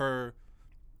to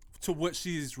what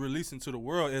she's releasing to the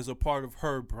world as a part of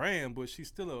her brand, but she's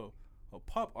still a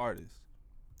pop artist.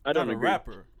 I don't agree. A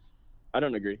rapper. I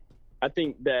don't agree. I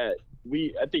think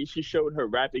she showed her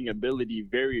rapping ability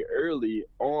very early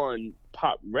on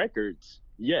pop records,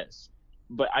 yes.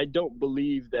 But I don't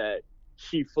believe that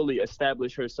she fully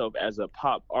established herself as a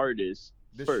pop artist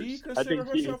first. Does she consider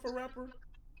herself a rapper?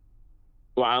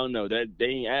 Well, I don't know. That they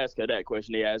ain't asked her that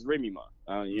question. They asked Remy Ma.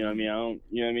 You know what I mean?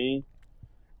 You know what I mean?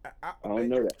 I don't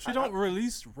know that. She don't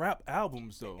release rap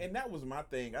albums though. And that was my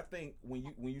thing. I think when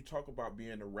you talk about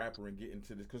being a rapper and getting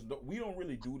to this, because we don't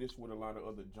really do this with a lot of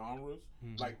other genres.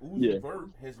 Mm-hmm. Like Uzi Vert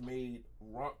has made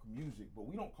rock music, but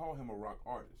we don't call him a rock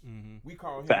artist. Mm-hmm. We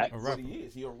call him what he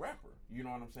is. He a rapper. You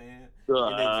know what I'm saying?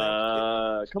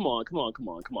 Come on.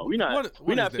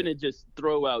 We're not finna just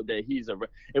throw out that he's a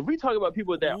rapper. If we talk about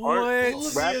people that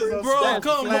aren't rappers, bro,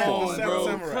 come on,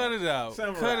 bro. Cut it out.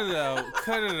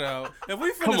 If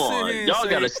we finna sit here and y'all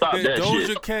gotta stop that Doja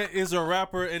shit. Cat is a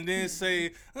rapper and then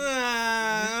say,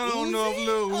 I don't know if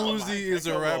Lil Uzi is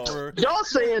a rapper. Y'all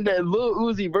saying that Lil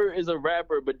Uzi Vert is a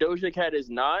rapper, but Doja Cat is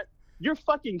not? You're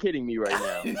fucking kidding me right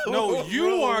now. No,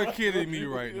 you are kidding me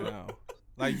right now.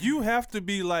 Like, you have to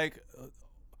be like...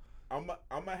 I'm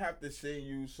gonna have to send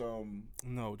you some...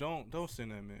 No, don't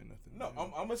send that man nothing. No,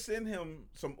 I'm gonna send him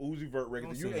some Uzi Vert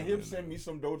records. You and him send me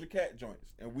some Doja Cat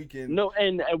joints, and we can... No,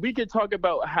 and we could talk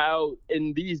about how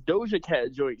in these Doja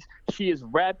Cat joints, she is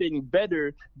rapping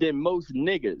better than most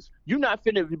niggas. You're not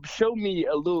finna show me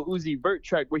a little Uzi Vert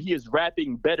track where he is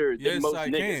rapping better than most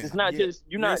niggas. Can. It's not just...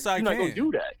 You're not gonna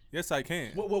do that. Yes, I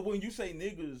can. Well, when you say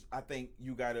niggas, I think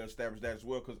you gotta establish that as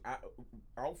well, because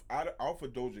off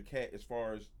of Doja Cat, as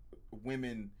far as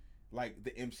women like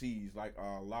the MCs like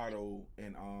Lotto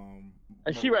and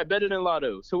she rap better than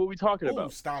Lotto. So what we talking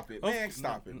about? Stop it, man!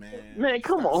 Stop it, man! Man,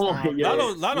 come on! Yeah.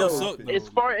 Lotto suck. As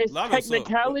far as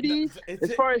technicalities,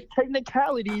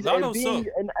 and being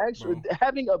an actual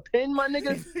having a pen, my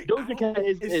nigga, Doja Cat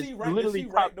is literally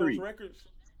top 3. Records?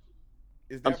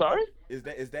 I'm sorry?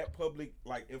 Is that public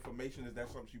like information? Is that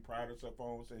something she pride herself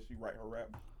on? Since she write her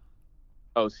rap?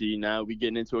 Oh, see, now we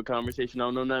getting into a conversation I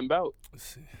don't know nothing about.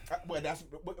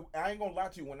 I ain't gonna lie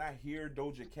to you. When I hear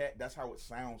Doja Cat, that's how it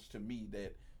sounds to me.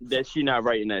 That she not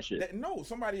writing that shit. No,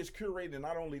 somebody is curating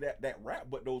not only that rap,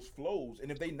 but those flows. And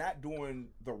if they not doing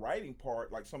the writing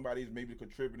part, like somebody is maybe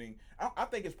contributing. I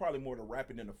think it's probably more the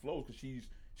rapping than the flows, because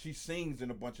she sings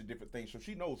in a bunch of different things, so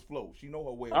she knows flow. She know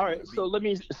her way. All right, so let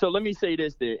me say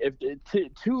this then. If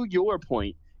to your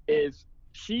point, if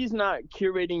she's not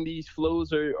curating these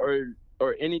flows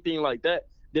or anything like that,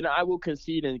 then I will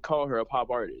concede and call her a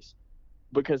pop artist,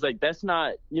 because like that's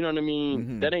not, you know what I mean?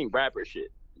 Mm-hmm. That ain't rapper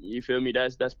shit. You feel me?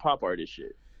 That's pop artist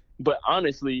shit. But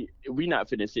honestly, we not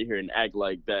finna sit here and act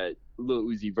like that Lil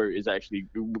Uzi Vert is actually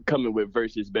coming with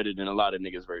verses better than a lot of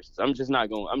niggas' verses. I'm just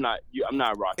not going. I'm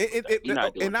not rocking.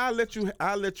 And I'll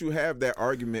let you have that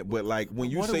argument. But like when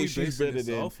you say she's better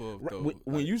than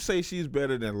when you say she's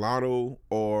better than Lotto,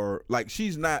 or like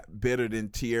she's not better than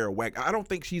Tierra Whack. I don't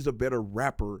think she's a better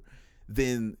rapper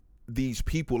than these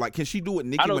people. Like, can she do what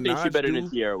Nicki Minaj do? I don't think she's better than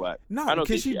Tierra Whack. No,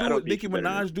 can she do what Nicki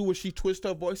Minaj do, where she twist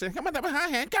her voice and come on,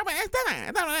 yeah,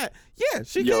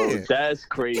 she can. Yo, that's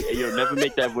crazy. Yo, never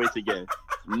make that voice again.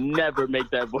 Never make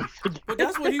that voice again. But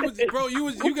that's what he was, bro.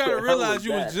 You gotta realize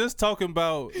you was just talking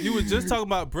about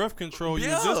breath control. You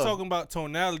was just talking about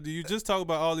tonality. You just talking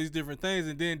about all these different things,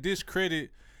 and then discredit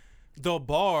the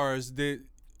bars that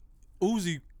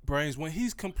Uzi brings when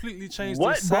he's completely changed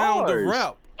the sound of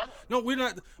rap. No, we're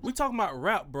not. We talking about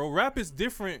rap, bro. Rap is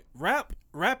different.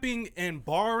 Rapping and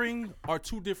barring are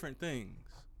two different things.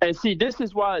 And see, this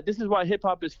is why hip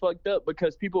hop is fucked up,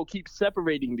 because people keep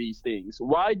separating these things.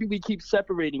 Why do we keep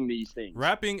separating these things?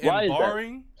 Rapping and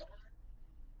barring.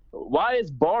 Why is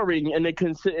barring in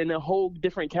a whole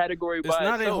different category? It's by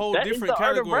not itself? a whole That different is the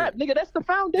art of category. rap, nigga. That's the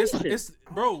foundation. It's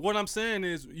bro. What I'm saying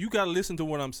is, you gotta listen to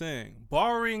what I'm saying.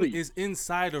 Barring is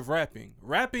inside of rapping.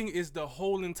 Rapping is the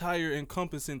whole entire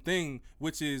encompassing thing,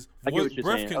 which is I get what you're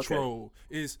breath saying. control,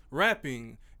 is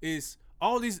rapping, is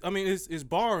all these. I mean, is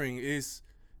barring, is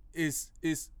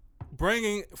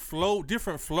bringing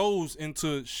different flows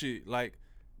into shit. Like,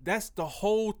 that's the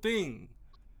whole thing.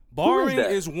 Barring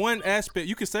is one aspect.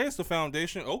 You can say it's the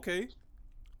foundation, okay,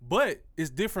 but it's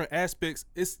different aspects.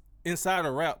 It's inside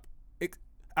of rap,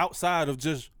 outside of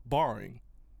just barring.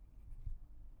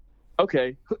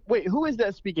 Okay, wait, who is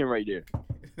that speaking right there?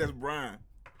 That's Brian.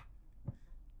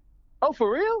 Oh,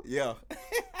 for real? Yeah.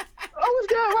 Oh, what's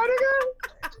good, my nigga?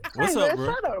 What's Hey, up, man, bro?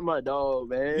 Shout out to my dog,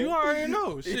 man. You already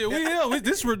know. Shit, we here.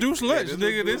 This reduced lunch,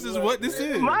 nigga. This is what this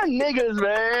is. My niggas,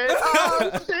 man.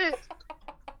 Oh, shit.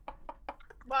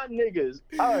 My niggas.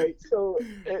 All right, so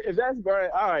if that's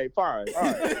Brian, all right, fine. All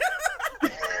right.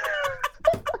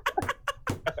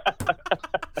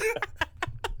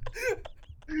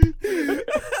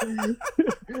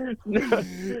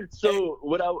 So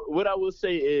what I will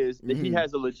say is that he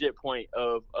has a legit point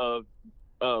of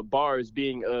bars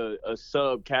being a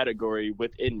subcategory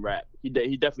within rap. He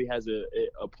definitely has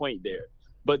a point there.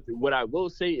 But what I will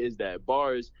say is that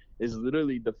bars is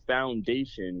literally the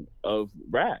foundation of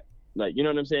rap. Like, you know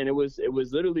what I'm saying? It was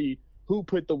literally who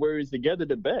put the words together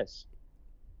the best.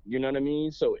 You know what I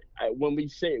mean? So when we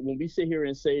sit here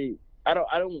and say, I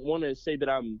don't want to say that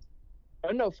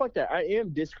no, fuck that. I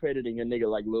am discrediting a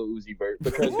nigga like Lil Uzi Vert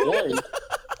because one.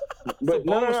 But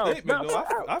no. Statement,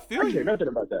 though. I feel you. Care nothing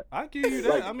about that. I give you that.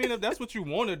 Like, I mean, if that's what you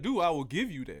want to do, I will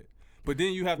give you that. But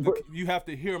then you have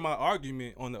to hear my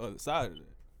argument on the other side of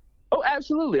that. Oh,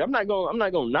 absolutely. I'm not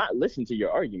gonna not listen to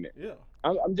your argument. Yeah.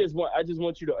 I just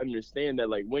want you to understand that,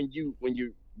 like, when you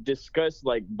discuss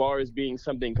like bars being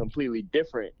something completely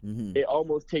different, it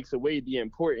almost takes away the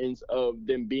importance of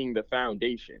them being the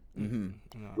foundation.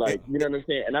 Like, you know what I'm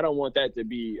saying? And I don't want that to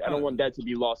be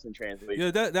lost in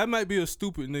translation. Yeah, that might be a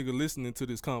stupid nigga listening to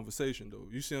this conversation though.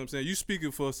 You see what I'm saying? You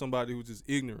speaking for somebody who's just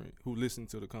ignorant who listened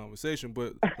to the conversation,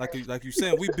 but like you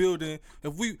saying, we building,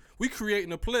 if we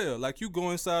creating a player, like you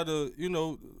go inside of,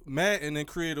 Madden and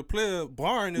create a player,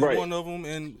 barring is one of them,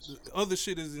 and other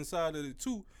shit is inside of it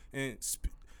too, and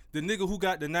the nigga who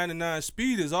got the 99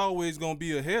 speed is always gonna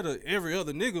be ahead of every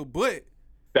other nigga, but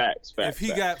facts. If he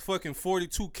got fucking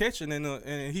 42 catching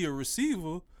and he a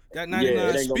receiver, got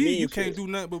 99 speed, you can't do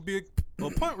nothing but be a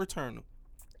punt returner.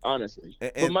 Honestly,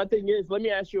 but my thing is, let me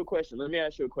ask you a question.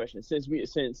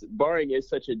 Since barring is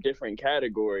such a different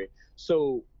category,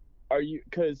 so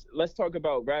because let's talk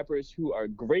about rappers who are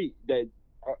great that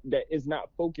is not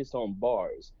focused on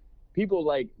bars. People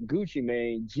like Gucci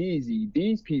Mane, Jeezy,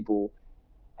 these people.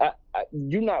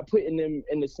 You're not putting them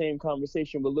in the same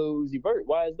conversation with Lil Uzi Vert.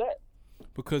 Why is that?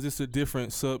 Because it's a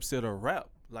different subset of rap.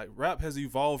 Like, rap has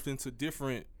evolved into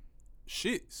different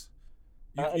shits.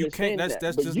 You can't.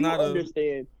 That's just not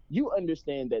a. You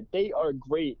understand that they are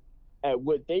great at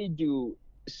what they do,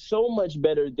 so much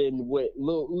better than what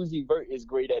Lil Uzi Vert is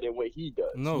great at and what he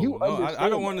does. No, I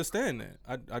don't understand that.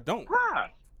 I don't.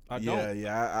 I don't.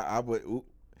 Yeah, I would.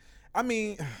 I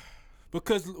mean.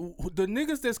 Because the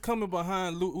niggas that's coming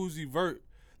behind Lil Uzi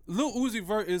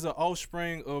Vert is an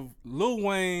offspring of Lil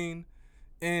Wayne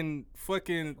and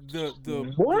fucking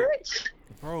the what?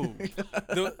 Bro.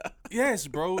 Yes,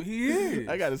 bro, he is.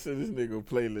 I gotta send this nigga a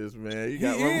playlist, man. He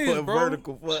got one foot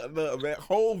vertical fucked up, man.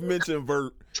 Hove mentioned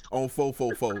Vert on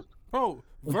 444.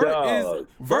 Bro,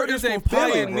 Vert is a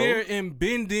pioneer in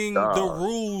bending the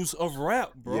rules of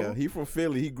rap, bro. Yeah, he from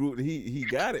Philly. He grew. He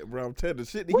got it, bro. I'm telling you,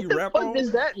 the shit that he rap on. What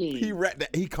does that mean? He rap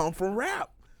that. He come from rap.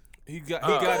 He got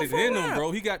it in him, bro.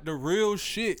 He got the real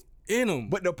shit in him.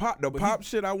 But the pop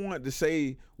shit I wanted to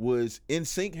say was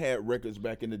NSYNC had records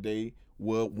back in the day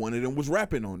where one of them was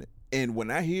rapping on it. And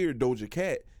when I hear Doja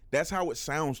Cat, that's how it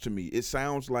sounds to me. It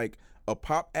sounds like a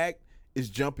pop act is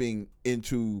jumping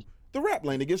into the rap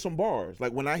lane to get some bars.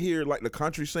 Like when I hear like the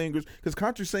country singers, because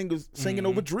country singers singing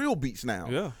over drill beats now.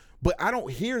 Yeah. But I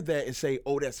don't hear that and say,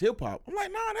 oh, that's hip hop. I'm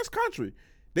like, nah, that's country.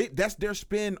 That's their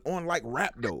spin on like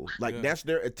rap though. Like that's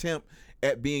their attempt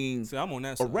at being I'm on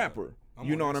that a rapper.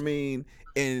 You know what I mean?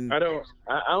 And I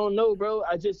don't know, bro.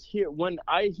 I just hear when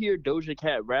I hear Doja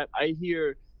Cat rap, I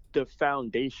hear the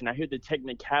foundation. I hear the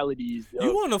technicalities.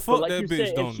 You want to fuck that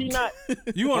bitch, don't you?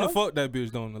 You want to fuck that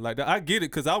bitch, don't you? Like, I get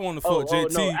it, because I want to fuck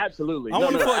JT. No, absolutely. I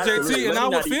want to fuck absolutely. JT, and I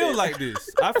would feel like this.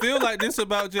 I feel like this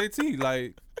about JT,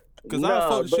 like, because I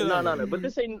fuck the shit out of her. But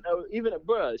this ain't even,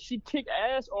 bruh, she kick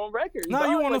ass on record. Nah,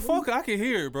 you want to fuck her? I can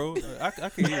hear it, bro. I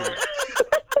can hear it.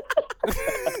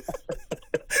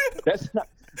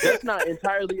 That's not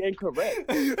entirely incorrect.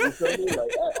 You feel me?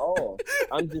 Like at all.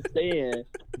 I'm just saying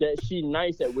that she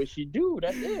nice at what she do.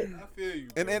 That's it. I feel you.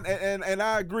 And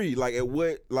I agree. Like at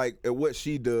what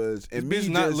she does. And This me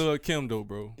bitch not just, Lil' Kim though,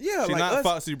 bro. Yeah, she like not us,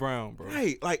 Foxy Brown, bro.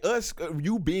 Right, like us,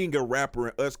 you being a rapper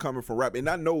and us coming from rap, and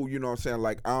I know, you know what I'm saying,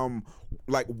 like I'm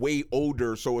like way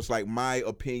older, so it's like my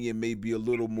opinion may be a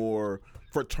little more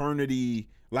fraternity,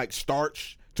 like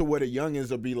starch, to where the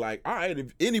youngins will be like, all right,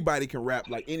 if anybody can rap,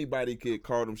 like anybody could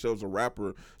call themselves a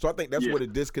rapper. So I think that's where the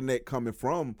disconnect coming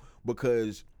from,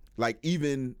 because like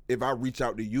even if I reach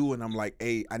out to you and I'm like,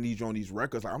 hey, I need you on these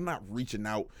records, like, I'm not reaching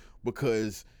out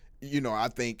because, you know, I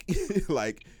think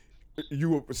like you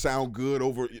would sound good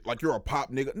over, like you're a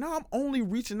pop nigga. No, I'm only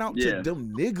reaching out to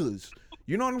them niggas.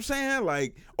 You know what I'm saying?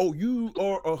 Like, oh, you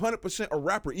are 100% a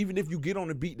rapper. Even if you get on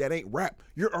a beat that ain't rap,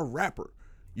 you're a rapper.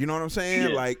 You know what I'm saying?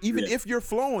 Yeah. Like, even if you're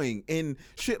flowing and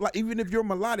shit, like even if you're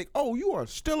melodic, oh, you are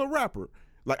still a rapper.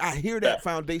 Like, I hear that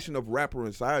foundation of rapper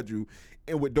inside you.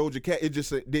 And with Doja Cat, it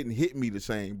just didn't hit me the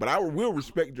same. But I will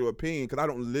respect your opinion because I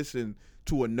don't listen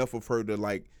to enough of her to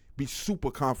like be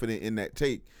super confident in that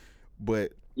take.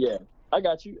 But yeah, I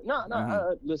got you.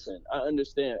 No, listen, I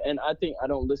understand, and I think I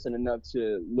don't listen enough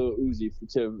to Lil Uzi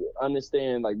to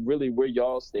understand like really where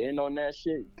y'all stand on that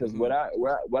shit. Because what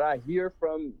I hear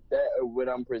from that, or what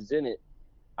I'm presented,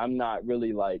 I'm not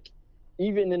really like,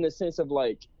 even in the sense of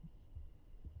like,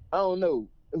 I don't know,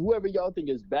 whoever y'all think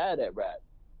is bad at rap,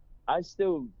 I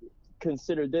still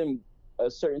consider them a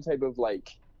certain type of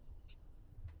like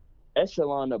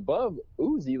echelon above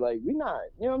Uzi. Like, we not,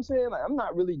 you know what I'm saying? Like, I'm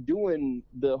not really doing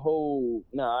the whole,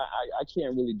 I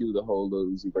can't really do the whole Lil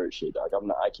Uzi Vert shit, dog.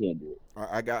 I can't do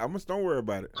it. Don't worry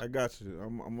about it. I got you.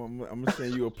 I'm gonna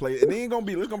send you a play. And it's gonna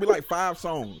be like 5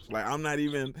 songs. Like, I'm not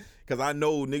even, because I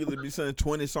know niggas would be sending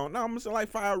 20 songs. No, I'm gonna send like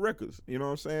 5 records. You know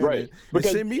what I'm saying? Right. And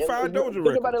send me 5 Doja records.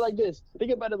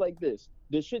 Think about it like this.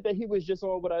 The shit that he was just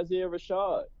on with Isaiah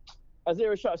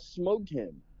Rashad smoked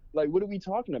him. Like, what are we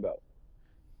talking about?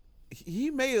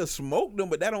 He may have smoked them,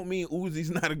 but that don't mean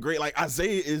Uzi's not a great, like,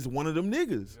 Isaiah is one of them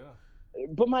niggas. Yeah.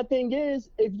 But my thing is,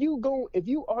 if you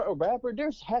are a rapper,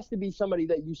 there has to be somebody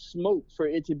that you smoke for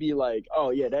it to be like,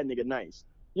 oh yeah, that nigga nice.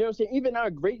 You know what I'm saying? Even our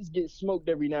greats get smoked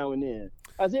every now and then.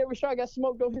 Isaiah Rashad got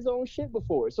smoked on his own shit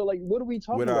before. So like, what are we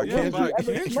talking about?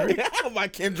 By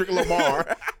Kendrick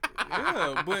Lamar.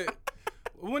 Yeah, but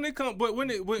when I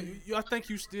think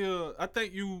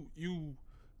you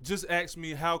just asked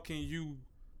me, how can you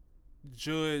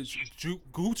judge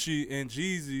Gucci and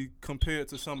Jeezy compared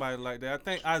to somebody like that? I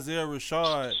think Isaiah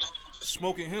Rashad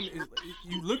smoking him,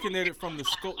 you looking at it from the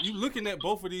scope. You looking at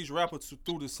both of these rappers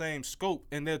through the same scope,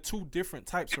 and they're 2 different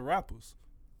types of rappers.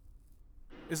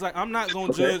 It's like, I'm not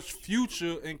gonna judge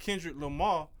Future and Kendrick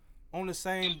Lamar on the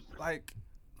same like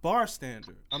bar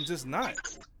standard. I'm just not.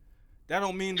 That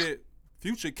don't mean that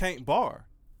Future can't bar.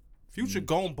 Future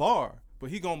gon' bar,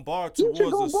 but he gon' bar towards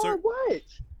a certain. What?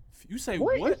 You say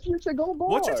what? What? Is Future gon' bar?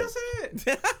 What you just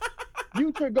said?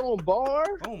 Future gon' bar?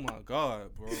 Oh my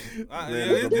God, bro!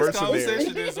 This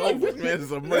conversation is over. Man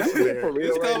is a mercenary.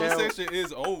 This conversation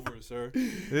is over, sir.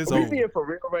 It's Are we over. being for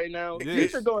real right now?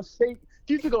 Yes.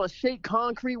 Future gonna shake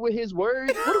concrete with his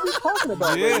words. What are we talking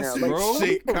about right now? Bro.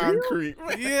 Shake concrete.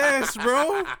 Yes,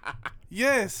 bro.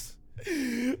 Yes.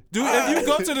 Dude, if you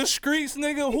go to the streets,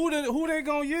 nigga, who they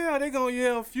gonna yell? They gonna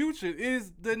yell Future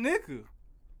is the nigga.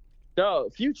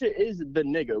 Dog, Future is the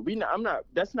nigga.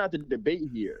 That's not the debate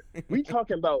here. We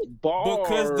talking about bars.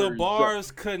 Because the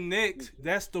bars connect.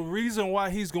 That's the reason why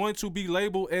he's going to be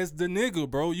labeled as the nigga,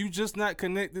 bro. You just not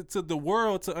connected to the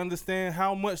world to understand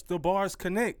how much the bars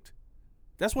connect.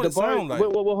 That's what it sounds like.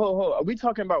 Hold. Are we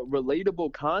talking about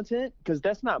relatable content? Because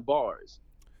that's not bars.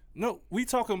 No, we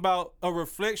talking about a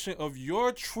reflection of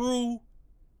your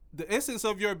the essence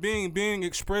of your being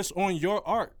expressed on your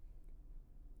art.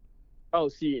 Oh,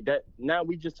 see, that now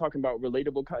we just talking about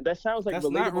relatable content. That sounds like that's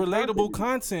not relatable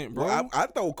content, bro. Well, I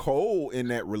throw Cole in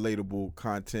that relatable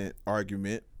content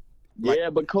argument. Like, yeah,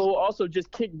 but Cole also just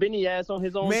kicked Benny ass on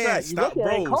his own man, track. Stop,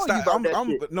 bro. Stop.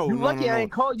 You lucky I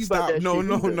ain't call you about that shit. No.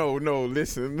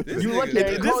 Listen. You lucky I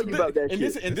ain't call you about that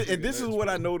shit. And this is what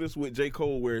I noticed with J.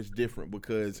 Cole, where it's different,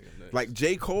 because like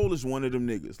J. Cole is one of them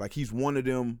niggas. Like, he's one of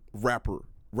them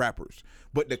rappers.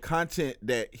 But the content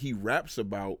that he raps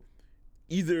about,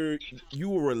 either you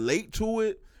will relate to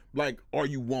it, like, or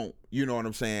you won't. You know what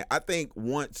I'm saying? I think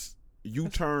once you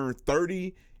turn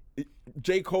 30,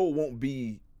 J. Cole won't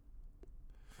be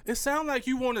It sounds like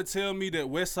you want to tell me that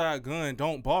Westside Gunn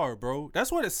don't bar, bro.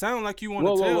 That's what it sounds like you want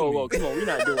to tell me. Whoa, come on, we're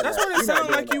not doing that. That's what it sounds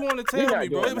like you want to tell me,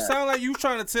 bro. It sounds like you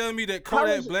trying to tell me that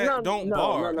Kodak Black don't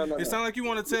bar. It sounds like you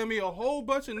want to tell me a whole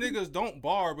bunch of niggas don't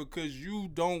bar because you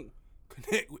don't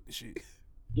connect with the shit.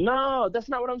 No, that's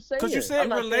not what I'm saying. Because you said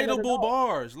relatable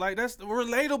bars. Like, that's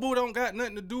relatable don't got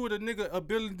nothing to do with a nigga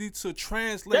ability to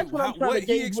translate what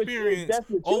he experienced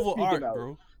over art,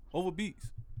 bro. Over beats.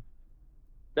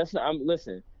 That's not,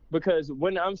 listen, because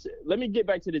when let me get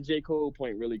back to the J. Cole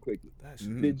point really quickly.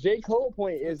 The J. Cole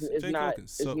point is not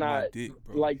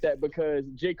like that, because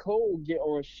J. Cole get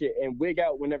on shit and wig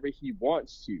out whenever he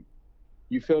wants to.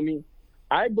 You feel me?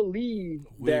 I believe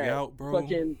wig that out, bro.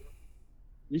 Fucking.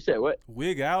 You said what?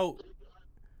 Wig out.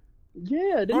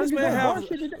 Yeah, this man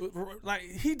like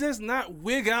he does not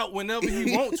wig out whenever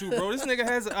he wants to, bro. This nigga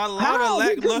has a lot of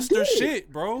lackluster shit,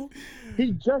 bro.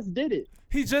 He just did it.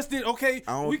 He just did. Okay,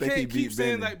 we can't keep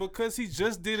saying Benny. like because he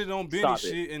just did it on Benny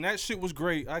shit, and that shit was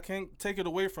great. I can't take it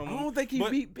away from him. I don't think he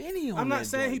beat Benny on I'm not that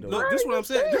saying he. joint, Look, though. this is what I'm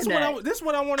saying. This is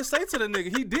what I want to say to the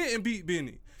nigga. He didn't beat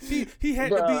Benny. He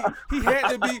had to be. He had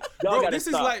to be. Bro, this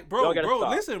is like, bro.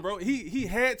 Listen, bro. He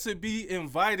had to be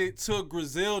invited to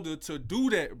Griselda to do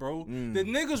that, bro. The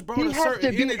niggas brought a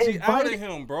certain energy out of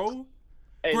him, bro.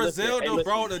 Hey, Griselda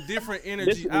brought a different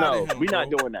energy out of him. We're not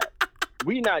doing that.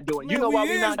 We not doing. Man, you know why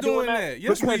we not doing that?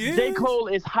 Yes, because J. Cole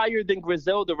is higher than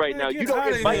Griselda right now. You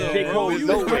don't invite J. Cole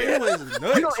nowhere.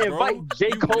 You don't invite J.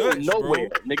 Cole nowhere,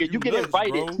 nigga. You get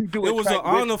invited to do it was an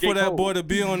honor for that boy to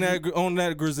be on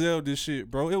that Griselda shit,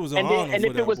 bro. It was an honor. And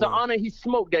if it was an honor, he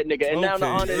smoked that nigga. And now the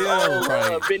honor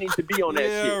is Benny to be on that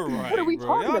shit. Right, what are we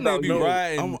talking about?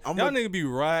 Y'all nigga be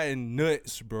riding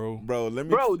nuts, bro. Bro,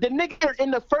 the nigga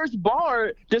in the first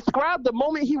bar described the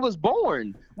moment he was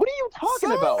born. What are you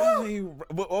talking about?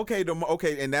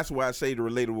 Okay, and that's why I say the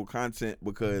relatable content,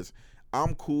 because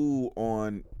I'm cool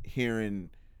on hearing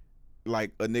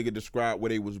like a nigga describe where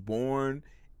they was born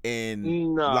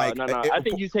and no. I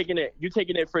think you taking it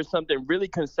for something really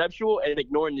conceptual and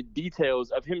ignoring the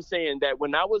details of him saying that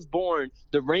when I was born,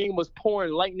 the rain was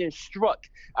pouring, lightning struck.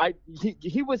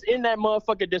 He was in that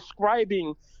motherfucker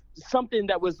describing something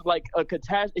that was like a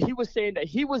catastrophe. He was saying that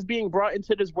he was being brought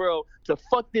into this world to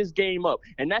fuck this game up,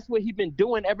 and that's what he's been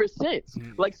doing ever since.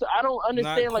 Like, so I don't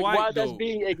understand like why that's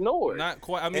being ignored. Not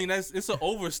quite. I mean, it's an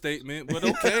overstatement, but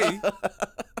okay.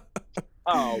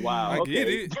 Oh wow, I get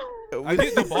it. I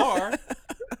get the bar.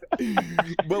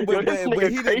 but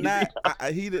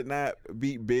he did not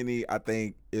beat Benny. I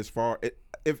think as far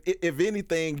if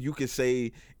anything, you could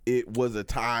say it was a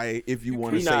tie if you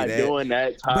want to say that. We're not doing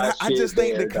that tie but I just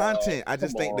think the dog. content. I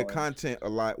just think the content a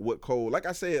lot with Cole. Like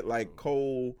I said, like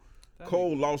Cole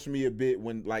lost me a bit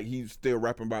when like he's still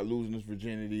rapping about losing his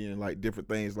virginity and like different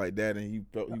things like that, and he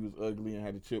felt he was ugly and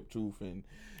had a chipped tooth, and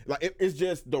like it's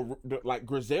just the like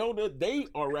Griselda, they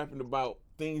are rapping about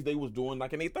things they was doing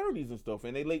like in their 30s and stuff,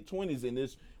 in their late 20s, and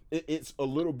it's a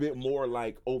little bit more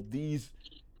like, oh, these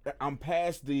I'm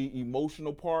past the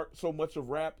emotional part so much of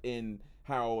rap and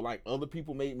how like other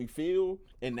people made me feel,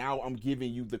 and now I'm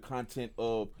giving you the content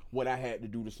of what I had to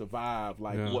do to survive,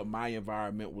 like what my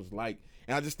environment was like.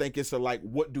 And I just think it's a like,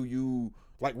 what do you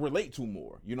like relate to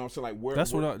more? You know what I'm saying? Like where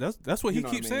that's what he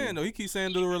keeps saying though. He keeps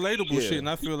saying the relatable shit, and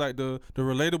I feel like the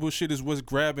relatable shit is what's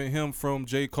grabbing him from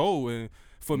J. Cole. And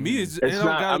for me, these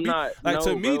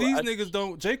niggas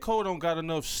don't. J. Cole don't got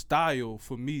enough style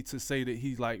for me to say that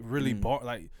he like really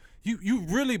You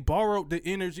really borrowed the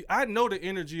energy. I know the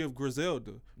energy of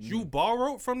Griselda. You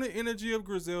borrowed from the energy of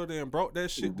Griselda and brought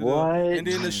that shit to them. And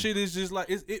then the shit is just like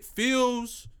it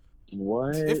feels.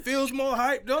 What? It feels more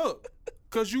hyped up.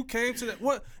 Cause you came to that.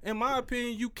 What, in my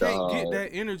opinion, you can't get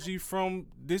that energy from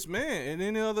this man and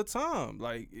any other time.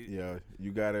 Like, you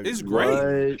gotta. It's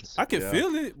great. I can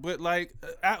feel it, but like,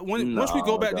 once we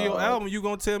go back to your album, you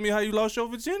gonna tell me how you lost your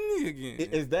virginity again?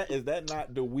 Is that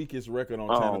not the weakest record on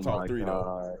Channel Talk 3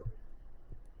 though?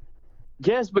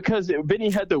 Yes, because Benny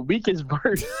had the weakest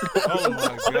verse. Oh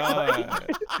my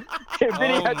god!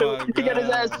 Benny he got his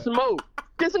ass smoked.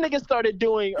 This nigga started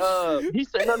doing. He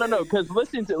said no. Because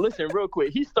listen real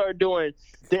quick. He started doing.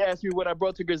 They asked me what I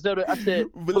brought to Griselda. I said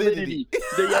validity.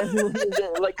 They asked me,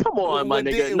 like, come on, my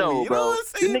nigga. No, bro.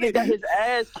 The nigga got his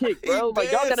ass kicked, bro.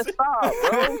 Like, y'all gotta stop,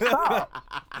 bro.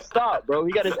 Stop, bro.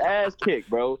 He got his ass kicked,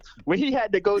 bro. When he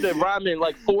had to go to rhyming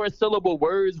like 4-syllable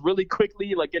words really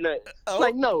quickly, like in a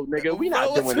like, no, nigga, we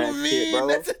not doing that shit, bro.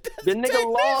 The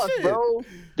nigga lost, bro.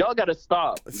 Y'all gotta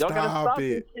stop. Y'all gotta stop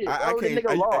it. I can't.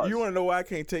 You wanna know why I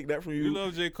can't take that from you? You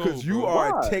love J. Cole, because you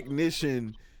are a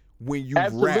technician when you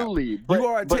Absolutely.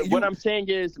 rap. But what I'm saying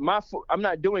is I'm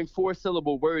not doing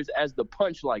 4-syllable words as the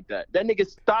punch like that. That nigga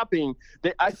stopping.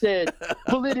 I said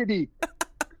validity.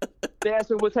 They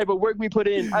asked me what type of work we put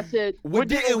in. I said, what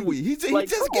didn't we? He just giving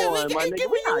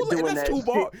you that's 2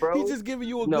 bars. He's just giving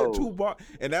you a good 2 bar.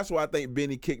 And that's why I think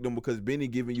Benny kicked him, because Benny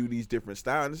giving you these different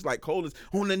styles. And it's like Cole is,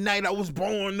 on the night I was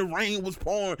born, the rain was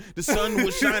pouring, the sun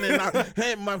was shining, I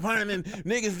had my fine, and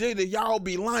niggas did it, y'all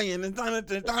be lying and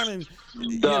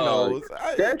you know.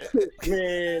 That shit,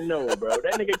 man, no, bro.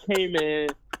 That nigga came in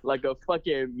like a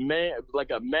fucking man, like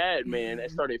a madman,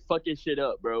 and started fucking shit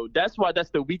up, bro. That's why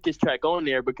that's the weakest track on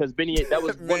there, because Benny, that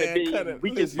was one of Benny's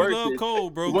weakest verses. You love Cole,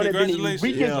 bro. One of Benny's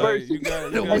weakest verses. You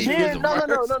got and then,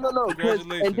 no.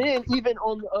 And then even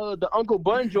on the Uncle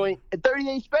Bun joint,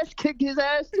 38 Special kicked his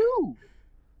ass too.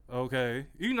 Okay,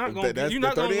 you're not gonna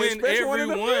win every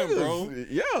one, bro.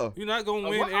 Yeah, you're not gonna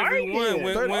win every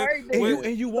one.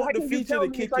 And you want the feature to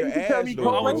kick your ass, though.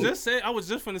 I was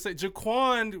just finna say,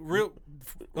 Jaquan ripped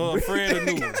Fred a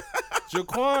new one.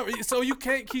 Jaquan, so you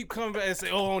can't keep coming back and say,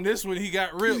 "Oh, on this one he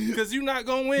got ripped," because you're not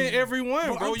gonna win every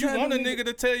one, bro. You want a nigga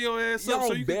to tell your ass up,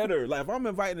 so you better. Like if I'm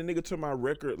inviting a nigga to my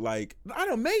record, like I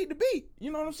done made the beat.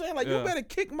 You know what I'm saying? Like you better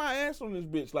kick my ass on this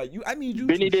bitch. Like I need you.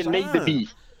 Benny to didn't make the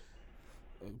beat.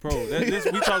 Bro, we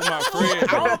talking about Fred.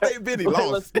 I don't think Benny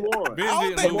lost. Let's go on.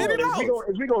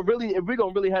 If we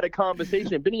gonna really have a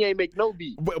conversation, Benny ain't make no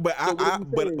beat. But I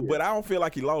don't feel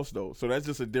like he lost though. So that's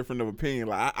just a different of opinion.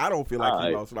 Like I don't feel like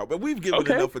he lost at all. But we've given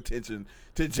enough attention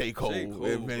to J. Cole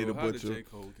and Benny the Butcher. J.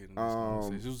 Cole get in this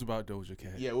conversation? It was about Doja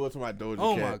Cat. Yeah, it was about Doja Cat.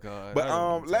 Oh my God.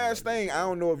 But last thing, I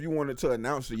don't know if you wanted to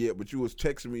announce it yet, but you was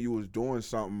texting me you was doing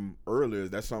something earlier.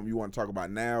 Is that something you want to talk about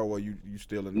now, or you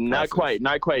still in the process?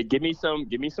 Not quite. Give me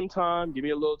some time. Give me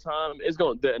a little time.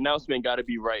 The announcement got to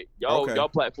be right. Y'all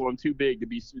platform too big to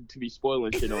be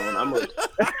spoiling shit on. I'm like,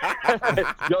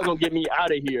 y'all gonna get me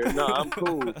out of here. No, I'm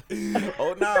cool.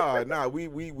 Oh nah.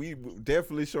 We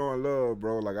definitely showing love,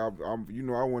 bro. Like I'm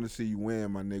I want to see you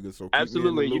win, my nigga. So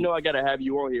absolutely, I gotta have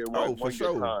you on here. For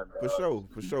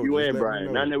sure. You in,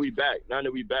 Brian? Now that we back,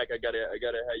 I gotta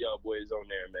have y'all boys on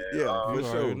there, man. Yeah, for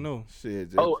sure. No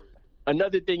shit.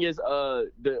 Another thing is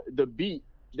the beat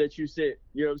that you said,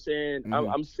 you know what I'm saying? Mm-hmm.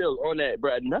 I'm still on that,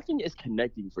 bro. Nothing is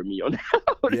connecting for me on that.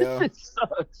 This shit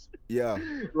sucks. Yeah.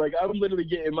 Like I'm literally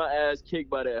getting my ass kicked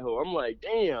by that hoe. I'm like,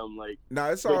 damn. Like,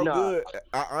 it's all good.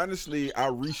 I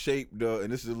reshaped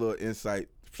and this is a little insight.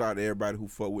 Shout out to everybody who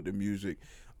fuck with the music.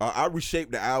 I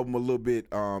reshaped the album a little bit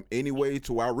anyway,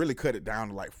 to where I really cut it down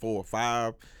to like 4 or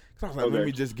 5. So I was like, let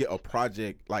me just get a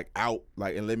project like out,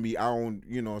 like, and let me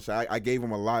so I gave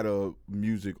him a lot of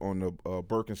music on the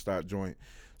Birkenstock joint.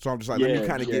 So I'm just like, let me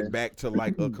kind of get back to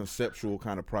like a conceptual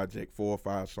kind of project, 4 or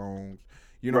 5 songs.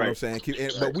 You know what I'm saying?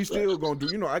 But we still gonna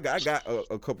do. I got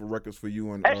a couple records for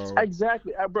you and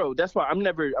exactly, bro. That's why I'm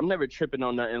never tripping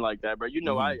on nothing like that, bro.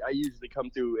 I usually come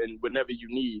through and whenever you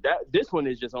need that. This one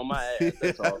is just on my ass.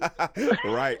 That's all.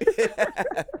 Right.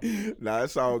 Nah,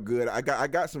 it's all good. I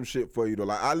got some shit for you though.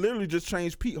 Like I literally just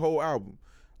changed Pete's whole album,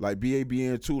 like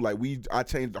BABN 2. Like I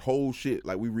changed the whole shit.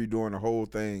 Like we redoing the whole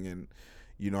thing and.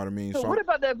 You know what I mean? So what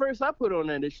about that verse I put on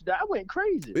there? I went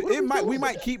crazy. We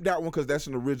might keep that one because that's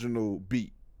an original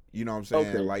beat. You know what I'm saying?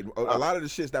 Okay. Like a lot of the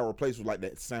shits that were replaced was like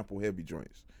that sample heavy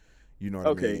joints. You know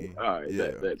what I mean? All right.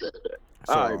 Yeah. Bet.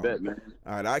 All right, bet, man.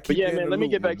 All right, I keep. But yeah, man. Let me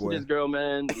get back to this girl,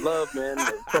 man. Love, man.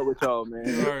 Fuck with y'all,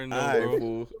 man. All right,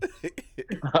 fool.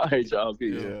 All right, y'all.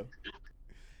 Peace. Yeah.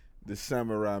 The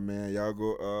Samurai, man. Y'all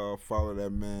go follow that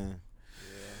man.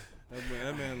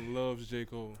 That man loves J.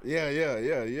 Cole. Yeah.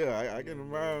 I can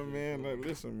admire, man. Like,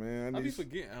 listen, man. I be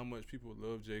forgetting how much people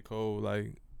love J. Cole.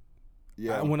 Like,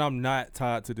 yeah. When I'm not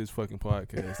tied to this fucking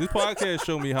podcast. This podcast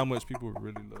showed me how much people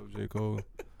really love J. Cole.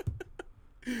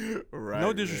 Right.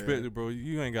 No disrespect, bro.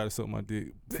 You ain't got to suck my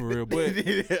dick for real. But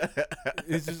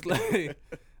it's just like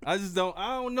I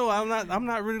don't know. I'm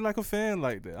not really like a fan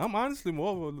like that. I'm honestly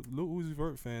more of a Lil Uzi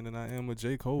Vert fan than I am a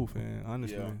J. Cole fan,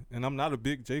 honestly. Yeah. And I'm not a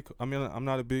big I'm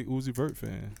not a big Uzi Vert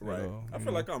fan. Right. I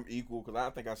feel like I'm equal because I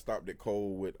think I stopped at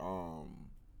Cole with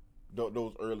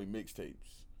those early mixtapes.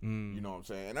 You know what I'm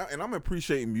saying? And I'm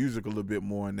appreciating music a little bit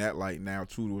more in that light now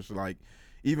too. It's like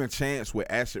even Chance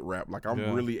with acid rap. Like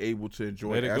I'm really able to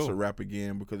enjoy acid rap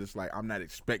again because it's like I'm not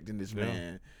expecting this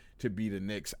man to be the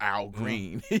next Al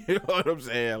Green. You know what I'm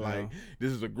saying? Like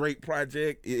this is a great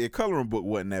project. Coloring Book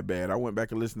wasn't that bad. I went back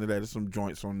and listened to that. There's some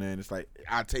joints on there and it's like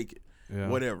I take it. Yeah.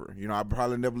 Whatever. I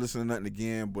probably never listen to nothing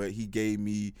again, but he gave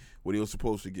me what he was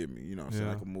supposed to give me. You know what I'm saying?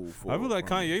 I can move forward. I feel like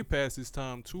Kanye passed his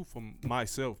time too for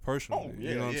myself personally.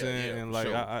 You know what I'm saying? And like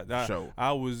I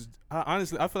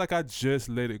honestly I feel like I just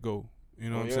let it go. You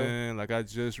know what I'm saying? Like I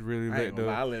just really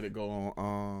I let it go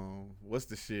on. What's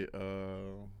the shit?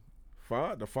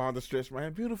 The Father Stretch My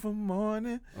Hand, Beautiful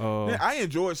Morning. Man, I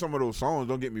enjoyed some of those songs.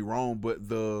 Don't get me wrong, but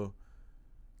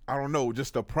I don't know,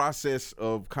 just the process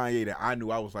of Kanye that I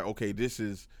knew, I was like, okay, this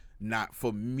is not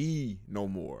for me no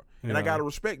more. And I gotta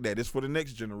respect that. It's for the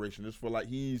next generation. It's for like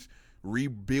he's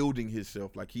rebuilding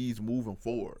himself, like he's moving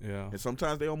forward. Yeah. And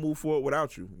sometimes they don't move forward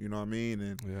without you. You know what I mean?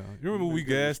 And you remember we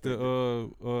gassed the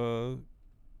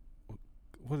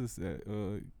what is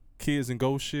that? Kids and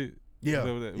Ghost shit. Yeah.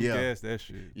 We gassed that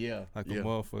shit. Yeah. Like a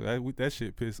motherfucker. That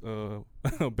shit pissed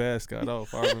Bad Scott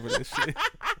off. I remember that shit.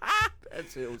 That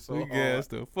shit was so we hard. gassed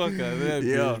the fuck out of that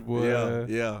bitch, boy.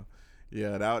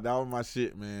 Yeah. That was my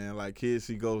shit, man. Like Kids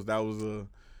See Ghosts, that was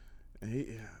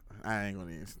I ain't gonna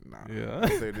even. Nah. Yeah.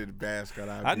 I said the Bad Scott.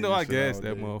 I know I gassed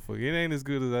that motherfucker. It ain't as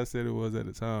good as I said it was at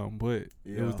the time, but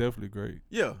it was definitely great.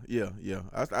 Yeah.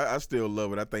 I still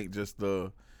love it. I think just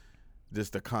the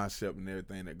concept and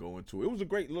everything that go into it. It was a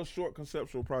great little short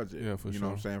conceptual project. Yeah, for sure. You know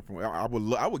what I'm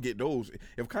saying? I would get those.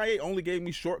 If Kanye only gave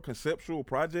me short conceptual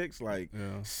projects, like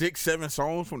 6-7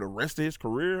 songs from the rest of his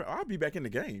career, I'd be back in the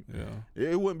game. Yeah.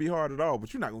 It wouldn't be hard at all,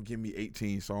 but you're not going to give me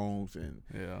 18 songs and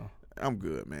I'm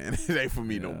good, man. It ain't for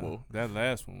me no more. That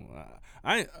last one,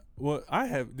 I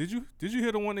have. Did you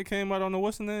hear the one that came out on the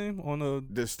what's the name on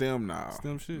the Stem?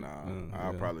 Stem shit.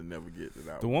 I'll probably never get to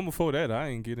that. The one before that, I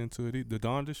ain't get into it. The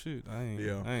Donda shit, I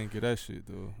ain't get that shit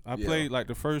though. I played like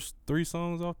the first 3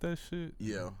 songs off that shit.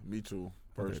 Yeah, me too.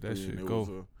 First that 3, shit and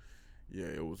go.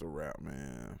 It was a wrap,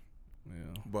 man.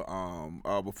 Yeah.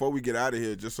 But before we get out of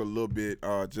here, just a little bit,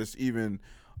 just even.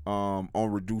 On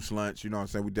Reduced Lunch, you know what I'm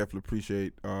saying? We definitely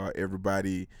appreciate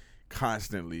everybody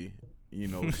constantly. You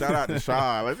know, shout out to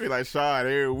Sean. Let's be like Sean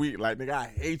every week. Like, nigga, I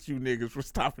hate you niggas for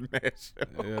stopping that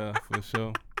show. Yeah, for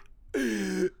sure.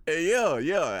 And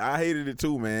I hated it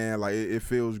too, man. Like, it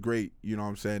feels great, you know what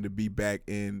I'm saying, to be back.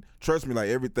 And trust me, like,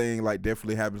 everything, like,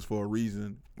 definitely happens for a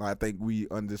reason. I think we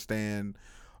understand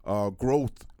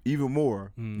growth even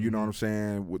more, you know what I'm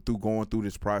saying, through going through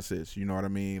this process, you know what I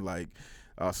mean? Like,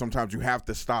 sometimes you have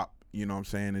to stop, you know what I'm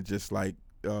saying, and just like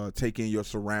take in your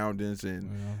surroundings and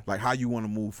like how you want to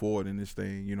move forward in this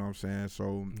thing, you know what I'm saying?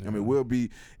 So I mean, we'll be,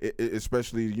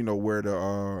 especially, you know, where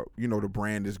the the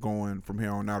brand is going from here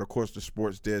on out. Of course, the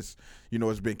sports desk, you know,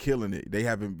 has been killing it. They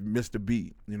haven't missed a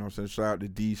beat, you know what I'm saying? Shout out to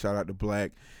D, shout out to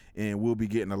Black, and we'll be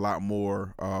getting a lot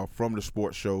more from the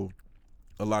sports show.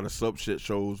 A lot of sub shit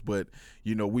shows, but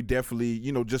you know, we definitely,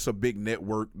 you know, just a big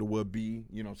network that will be,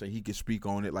 you know what I'm saying, he can speak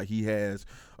on it. Like, he has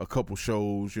a couple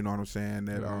shows, you know what I'm saying,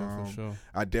 that for sure.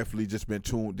 I definitely just been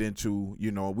tuned into.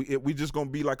 You know, we just gonna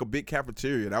be like a big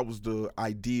cafeteria. That was the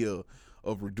idea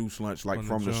of Reduced Lunch, like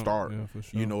from the start. Yeah, for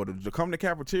sure. You know, to come to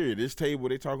cafeteria, this table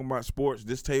they talking about sports,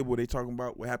 this table they talking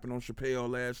about what happened on Chappelle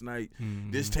last night,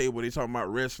 this table they talking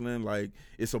about wrestling. Like,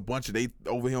 it's a bunch of, they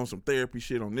over here on some therapy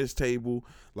shit on this table.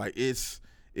 Like, it's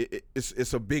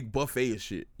a big buffet of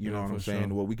shit, you know what I'm saying,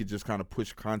 sure. where we could just kind of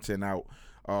push content out.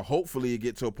 Hopefully it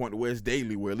get to a point where it's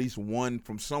daily, where at least one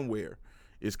from somewhere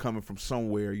is coming from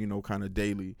somewhere, you know, kind of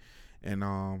daily, and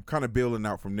kind of building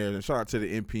out from there. And shout out to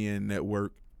the NPN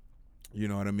network, you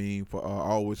know what I mean, for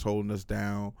always holding us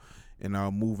down and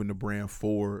moving the brand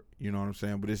forward, you know what I'm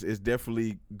saying? But it's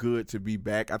definitely good to be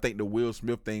back. I think the Will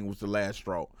Smith thing was the last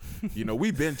straw. You know,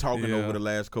 we've been talking over the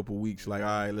last couple of weeks, like, all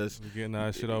right, let's... We're getting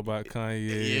our shit out about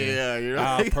Kanye. Yeah, you know.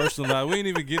 Our personal life. We ain't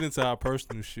even get into our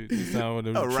personal shit. This time with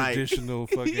the traditional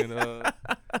fucking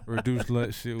Reduced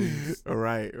Lunch shit. All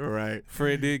right.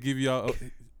 Fred did give y'all,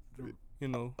 you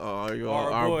know, our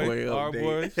boy, you know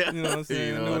what I'm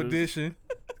saying? No addition.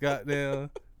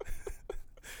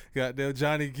 Goddamn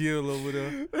Johnny Gill over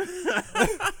there.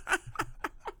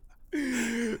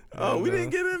 We didn't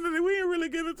get into it. We didn't really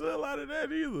get into a lot of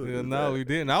that either. Yeah, no, we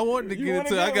didn't. I wanted to get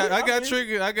into it.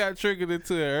 I got triggered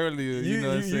into it earlier. You know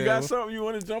what I'm saying? You got something you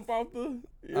want to jump off the?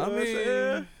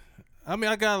 I mean,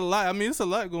 I got a lot. I mean, it's a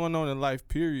lot going on in life,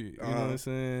 period. You know what I'm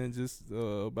saying? Just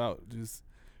about just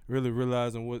really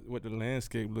realizing what the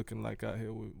landscape looking like out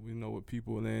here with, you know, with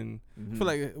people. And I feel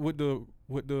like with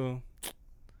the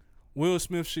Will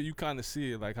Smith shit, you kind of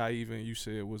see it, like how even you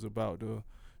said it was about the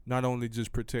not only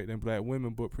just protecting black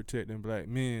women, but protecting black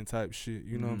men type shit.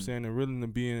 You know what I'm saying? And really to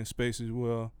be in spaces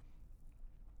where,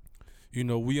 you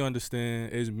know, we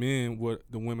understand as men what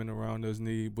the women around us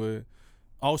need, but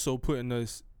also putting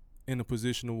us in a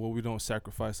position where we don't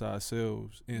sacrifice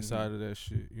ourselves inside of that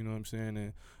shit. You know what I'm saying?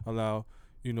 And allow,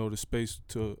 you know, the space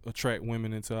to attract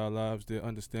women into our lives that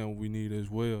understand what we need as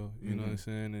well. You know what I'm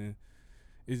saying? And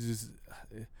it's just...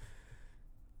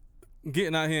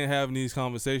 getting out here and having these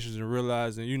conversations and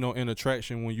realizing, you know, in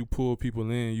attraction, when you pull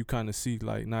people in, you kind of see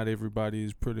like not everybody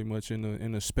is pretty much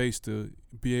in a space to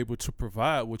be able to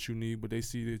provide what you need, but they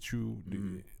see that you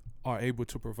are able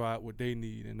to provide what they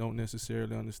need and don't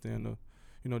necessarily understand the,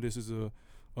 you know, this is a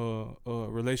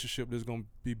relationship that's gonna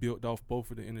be built off both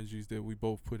of the energies that we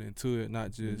both put into it,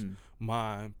 not just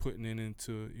mine putting it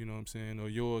into, you know what I'm saying, or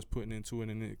yours putting into it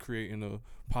and it creating a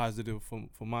positive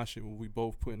for my shit. Where we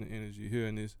both putting the energy here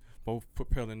and it's both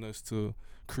propelling us to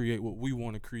create what we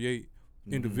want to create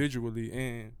individually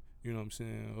and, you know what I'm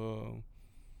saying,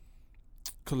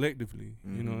 collectively.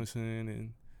 You know what I'm saying,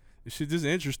 and it's just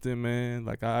interesting, man.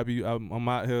 Like I'm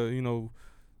out here, you know,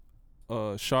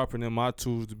 sharpening my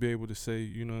tools to be able to say,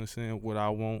 you know what I'm saying, what I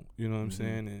want, you know what I'm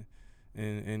saying,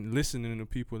 and listening to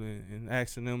people and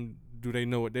asking them, do they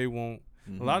know what they want?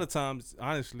 A lot of times,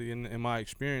 honestly, in my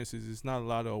experiences, it's not a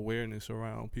lot of awareness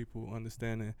around people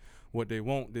understanding what they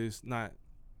want. That's not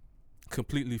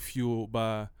completely fueled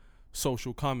by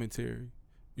social commentary,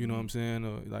 you know what I'm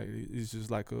saying? Like it's just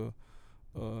like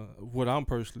what I'm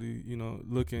personally, you know,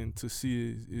 looking to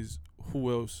see is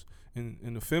who else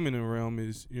in the feminine realm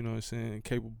is, you know what I'm saying,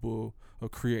 capable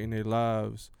of creating their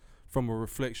lives from a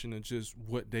reflection of just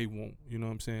what they want, you know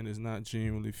what I'm saying? It's not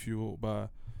genuinely fueled by,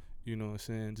 you know what I'm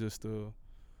saying, just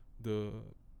the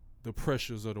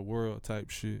pressures of the world type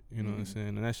shit, you know what I'm saying?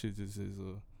 And that shit just is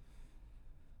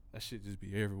that shit just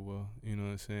be everywhere, you know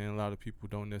what I'm saying? A lot of people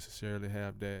don't necessarily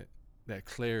have that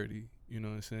clarity, you know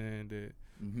what I'm saying, that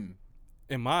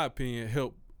in my opinion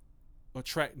help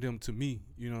attract them to me,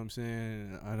 you know what I'm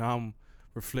saying? And I'm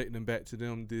reflecting back to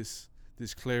them this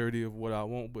clarity of what I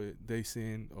want, but they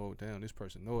saying, oh damn, this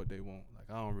person know what they want. Like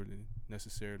I don't really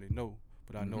necessarily know,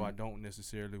 but I know I don't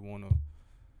necessarily want to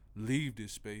leave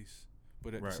this space,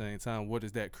 but at the same time, what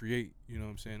does that create, you know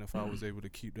what I'm saying, if I was able to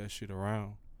keep that shit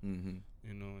around,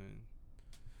 you know, and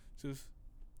just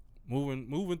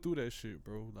moving through that shit,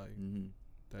 bro. Like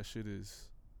that shit is,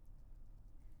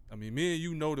 I mean, me and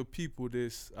you know the people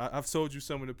I've told you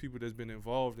some of the people that's been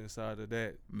involved inside of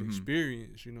that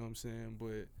experience, you know what I'm saying?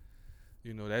 But,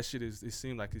 you know, that shit it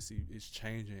seems like it's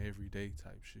changing every day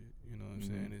type shit, you know what I'm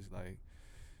saying? It's like,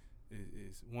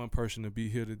 it's one person to be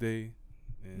here today,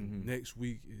 and next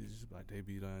week is like they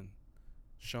be done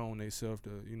shown themselves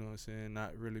to, you know what I'm saying,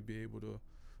 not really be able to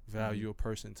value a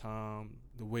person's time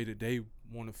the way that they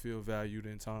want to feel valued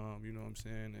in time, you know what I'm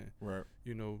saying? And,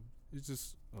 you know, it's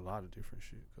just a lot of different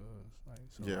shit,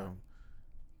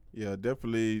 yeah,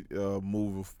 definitely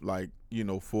move like, you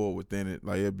know, forward within it.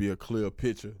 Like it'd be a clear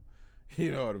picture,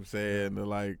 you know what I'm saying?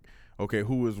 Like, okay,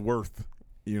 who is worth,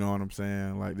 you know what I'm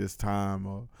saying, like this time,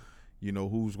 or you know,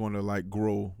 who's gonna like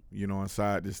grow, you know,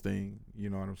 inside this thing, you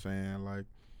know what I'm saying? Like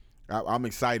I'm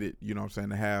excited, you know what I'm saying,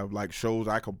 to have like shows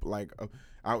I could like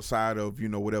outside of, you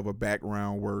know, whatever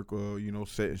background work or, you know,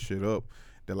 setting shit up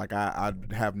that like I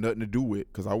have nothing to do with,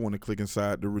 because I want to click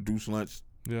inside the Reduced Lunch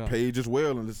page as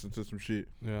well and listen to some shit.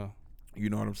 You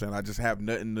know what I'm saying? I just have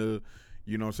nothing to,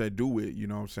 you know what I'm saying, do it, you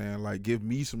know what I'm saying? Like give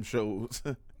me some shows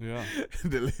to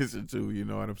listen to, you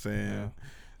know what I'm saying?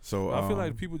 So I feel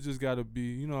like people just gotta be,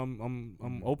 you know,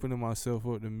 I'm opening myself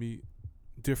up to meet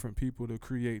different people to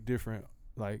create different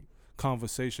like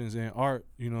conversations and art,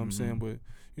 you know what I'm saying? But,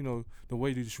 you know, the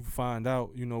way that you find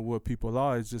out, you know, what people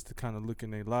are is just to kind of look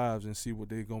in their lives and see what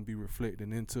they're going to be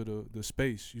reflecting into the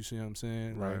space, you see what I'm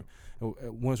saying? Right. Like,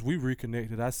 once we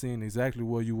reconnected, I seen exactly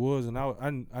where you was, and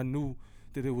I knew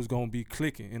that it was going to be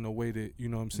clicking in a way that, you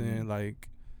know what I'm saying, like,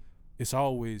 it's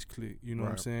always click, you know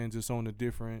what I'm saying, just on a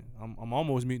different, I'm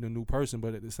almost meeting a new person,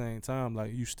 but at the same time,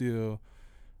 like, you still,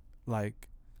 like,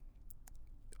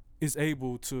 it's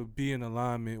able to be in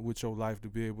alignment with your life to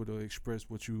be able to express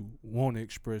what you want to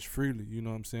express freely, you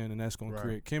know what I'm saying? And that's going to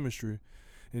create chemistry.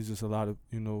 It's just a lot of,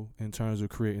 you know, in terms of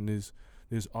creating this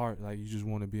art, like you just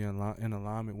want to be in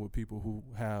alignment with people who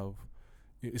have,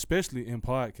 especially in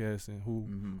podcasting, who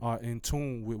are in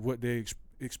tune with what they're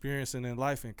experiencing in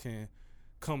life and can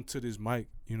come to this mic,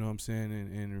 you know what I'm saying,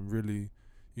 and really,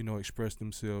 you know, express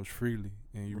themselves freely.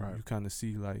 And you kind of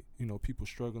see, like, you know, people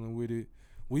struggling with it.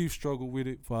 We've struggled with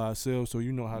it for ourselves, so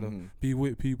you know how to be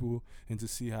with people and to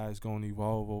see how it's going to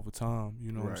evolve over time,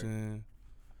 you know what I'm saying?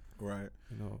 Right.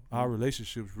 You know, our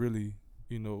relationships really,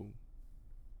 you know,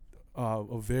 are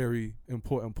a very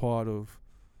important part of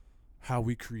how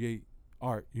we create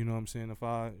art, you know what I'm saying? If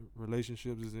our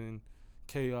relationships is in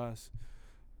chaos,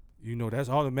 you know, that's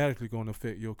automatically going to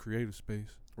affect your creative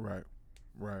space. Right.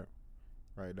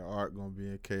 The art going to be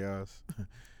in chaos.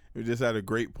 We just had a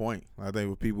great point, I think,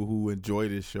 with people who enjoy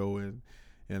this show and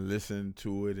listen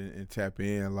to it and tap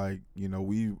in. Like, you know,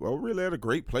 we are really at a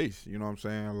great place, you know what I'm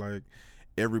saying? Like,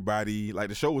 everybody, like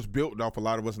the show was built off a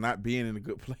lot of us not being in a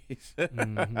good place.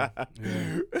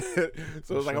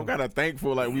 So it's like I'm kind of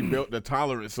thankful like we built the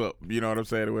tolerance up. You know what I'm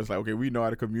saying? It was like, okay, we know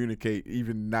how to communicate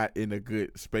even not in a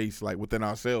good space, like within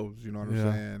ourselves. You know what I'm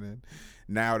saying? And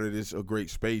now that it's a great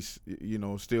space, you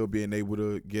know, still being able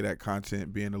to get that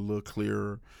content, being a little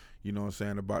clearer. You know what I'm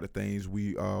saying, about the things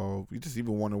we just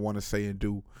even want to say and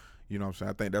do. You know what I'm saying?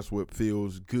 I think that's what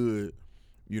feels good.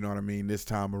 You know what I mean? This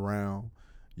time around.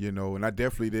 You know, and I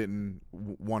definitely didn't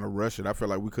want to rush it. I felt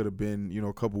like we could have been, you know,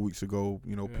 a couple weeks ago,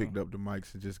 you know, picked up the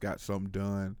mics and just got something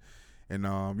done. And,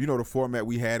 you know, the format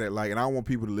we had it like, and I don't want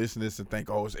people to listen to this and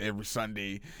think, oh, it's every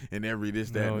Sunday and every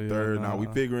this, that, and the third. No, we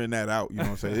figuring that out. You know what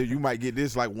I'm saying? You might get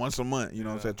this like once a month, you know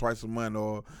what I'm saying, twice a month,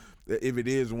 or if it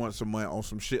is once a month on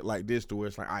some shit like this to where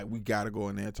it's like, all right, we got to go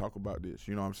in there and talk about this.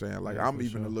 You know what I'm saying? Like, I'm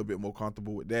even a little bit more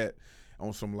comfortable with that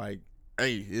on some like,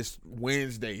 hey, it's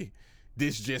Wednesday.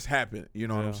 This just happened, you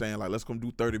know what I'm saying? Like, let's come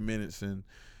do 30 minutes and,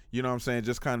 you know what I'm saying,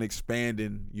 just kind of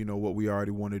expanding, you know, what we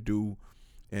already want to do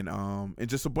and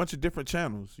just a bunch of different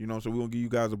channels, you know, so we're going to give you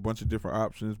guys a bunch of different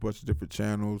options, bunch of different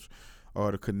channels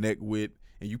to connect with,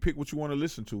 and you pick what you want to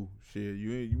listen to. Shit,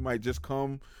 you might just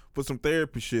come for some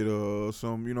therapy shit or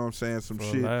some, you know what I'm saying, some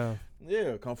shit.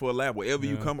 Yeah, come for a laugh. Wherever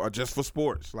you come, or just for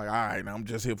sports. Like, all right, now I'm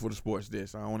just here for the sports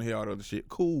this. I don't want to hear all the other shit.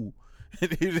 Cool.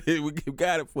 We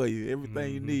got it for you.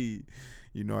 Everything you need.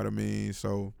 You know what I mean?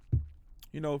 So,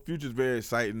 you know, future's very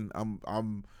exciting.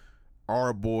 I'm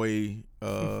our boy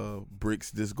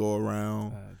Bricks this go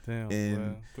around. Damn,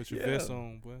 and boy. Put your vest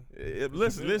on, boy.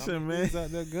 Listen, man.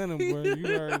 Out there gunning, boy.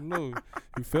 You already know.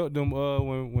 You felt them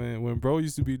when bro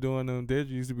used to be doing them. Deja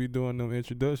used to be doing them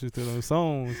introductions to them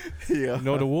songs. Yeah. You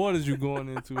know the waters you going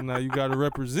into now. You got to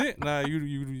represent now.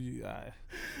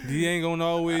 You ain't gonna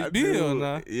always be here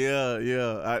now.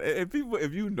 Yeah. And people,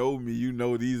 if you know me, you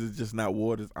know these are just not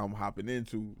waters I'm hopping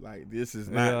into. Like, this is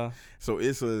not. Yeah. So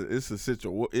it's a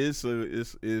situation.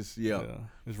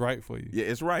 It's right for you. Yeah,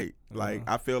 it's right. Like,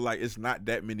 I feel like it's not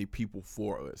that many people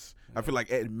for us. I feel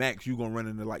like at max you gonna run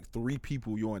into like 3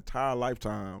 people your entire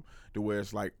lifetime to where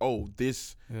it's like, oh,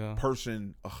 this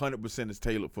person 100% is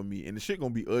tailored for me, and the shit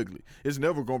gonna be ugly. It's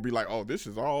never gonna be like, oh, this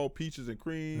is all peaches and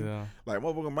cream. Yeah. Like,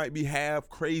 motherfucker might be half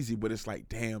crazy, but it's like,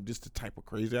 damn, this the type of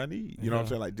crazy I need. You know what I'm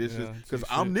saying? Like, this is because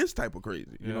I'm this type of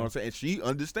crazy. You know what I'm saying? And she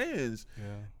understands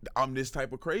I'm this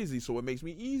type of crazy, so it makes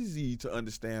me easy to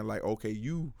understand. Like, okay,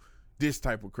 you this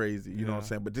type of crazy. You know what I'm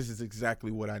saying? But this is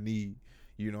exactly what I need.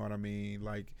 You know what I mean?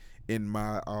 Like, in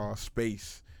my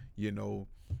space, you know.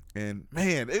 And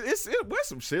man, it's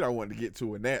some shit I wanted to get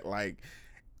to in that, like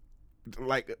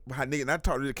how nigga. And I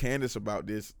talked to Candace about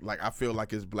this. Like, I feel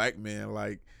like as black men,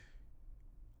 like,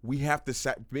 we have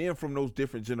to being from those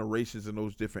different generations and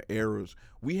those different eras,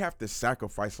 we have to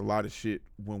sacrifice a lot of shit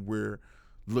when we're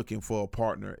looking for a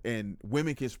partner. And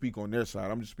women can speak on their side.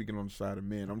 I'm just speaking on the side of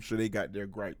men. I'm sure they got their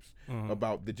gripes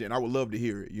about the gen. I would love to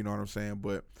hear it. You know what I'm saying?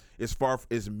 But as far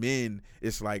as men,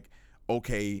 it's like,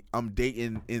 okay, I'm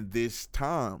dating in this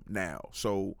time now,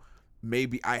 so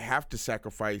maybe I have to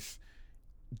sacrifice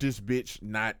this bitch.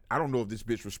 I don't know if this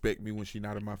bitch respect me when she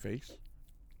not in my face.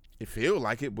 It feel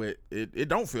like it, but it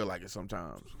don't feel like it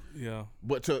sometimes. Yeah.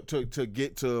 But to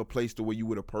get to a place to where you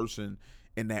with a person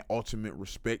and that ultimate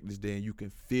respect is there and you can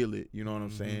feel it, you know what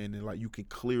I'm saying? And like, you can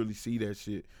clearly see that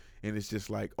shit, and it's just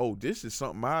like, oh, this is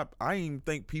something I didn't even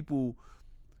think people.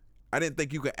 I didn't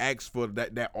think you could ask for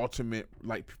that ultimate,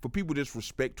 like, for people to just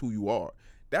respect who you are.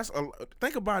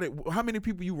 Think about it. How many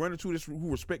people you run into who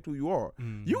respect who you are?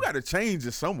 You got to change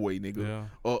in some way, nigga.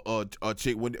 A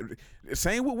chick.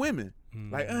 Same with women.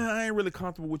 Like, I ain't really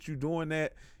comfortable with you doing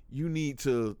that. You need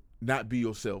to not be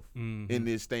yourself in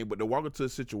this thing. But to walk into a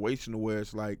situation where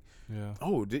it's like,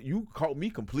 oh, you caught me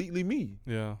completely me.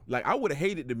 Yeah. Like, I would have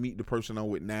hated to meet the person I'm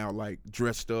with now, like,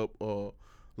 dressed up or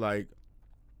like,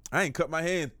 I ain't cut my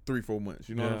hair in 3-4 months.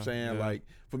 You know what I'm saying? Like,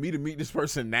 for me to meet this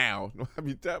person now, I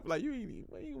be like, you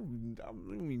don't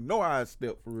even know how I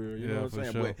step for real. You know what I'm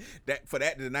saying? Sure. But for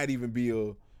that to not even be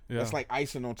that's like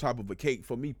icing on top of a cake.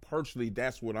 For me personally,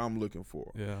 that's what I'm looking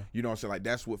for. Yeah. You know what I'm saying? Like,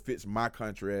 that's what fits my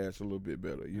country ass a little bit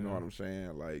better. You know what I'm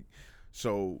saying? Like,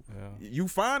 so you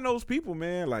find those people,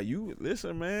 man. Like, you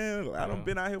listen, man. I done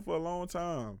been out here for a long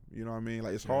time. You know what I mean?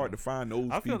 Like, it's hard to find those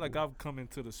people. I feel like I've come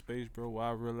into the space, bro, where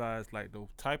I realized, like, the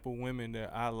type of women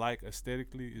that I like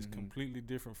aesthetically is completely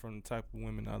different from the type of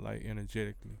women I like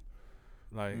energetically.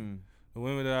 Like, the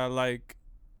women that I like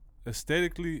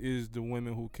aesthetically is the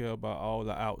women who care about all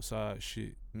the outside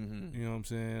shit. You know what I'm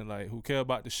saying? Like, who care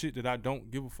about the shit that I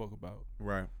don't give a fuck about.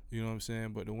 Right. You know what I'm saying?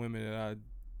 But the women that I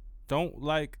don't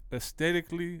like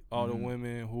aesthetically are the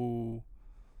women who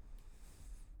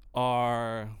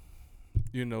are,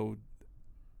 you know,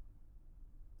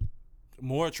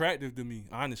 more attractive to me,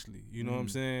 honestly. You know what I'm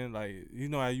Mm. saying? Like, you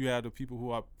know how you have the people who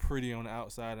are pretty on the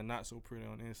outside and not so pretty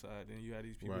on the inside. Then you have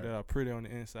these people Right. that are pretty on the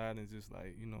inside and just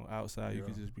like, you know, outside you Yeah.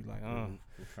 could just be like, Mhm.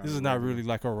 this is not really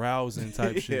like arousing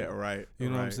type shit. Yeah, right. You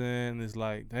know what I'm right. saying? It's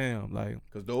like, damn, like,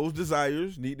 Because those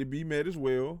desires need to be met as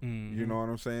well. Mhm. You know what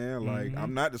I'm saying? Like, Mhm.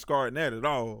 I'm not discarding that at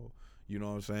all. You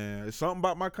know what I'm saying? It's something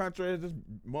about my contrast this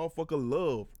motherfucker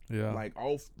love. Yeah. Like,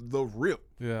 off the rip.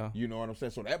 Yeah. You know what I'm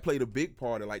saying? So that played a big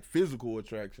part of, like, physical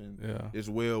attraction Yeah. as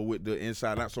well with the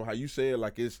inside out. So how you said,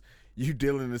 like, it's you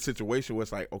dealing in a situation where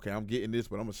it's like, okay, I'm getting this,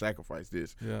 but I'm going to sacrifice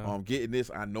this. Yeah. I'm getting this,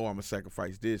 I know I'm going to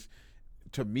sacrifice this.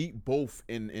 To meet both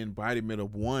in embodiment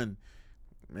of one,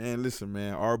 man, listen,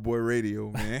 man, Our Boy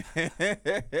Radio, man.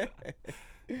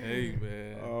 Hey,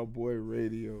 man. Our Boy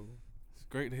Radio. It's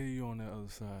great to hear you on the other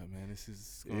side, man. This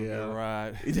is gonna be Yeah. a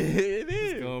ride. It is.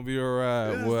 It's gonna be a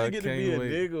ride, This boy. I nigga to can't be a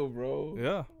wait. nigga, bro.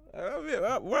 Yeah. I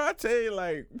mean, what I tell you,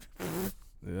 like,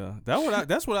 Yeah,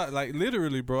 that's what I like.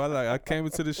 Literally, bro. I came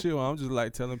into the shit. I'm just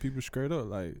like telling people straight up,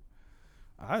 like,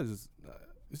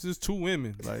 it's just 2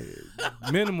 women, like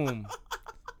minimum,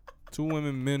 2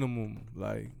 women minimum,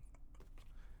 like.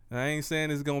 And I ain't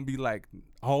saying it's gonna be like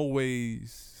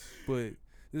always, but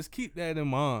just keep that in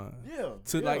mind. Yeah.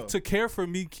 To care for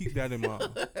me, keep that in mind.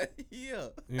 Yeah.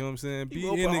 You know what I'm saying? Keep Be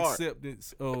open in heart.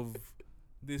 acceptance of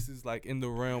this is like in the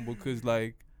realm because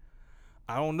like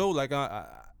I don't know, like I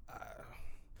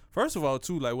first of all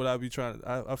too, like what I be trying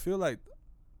I feel like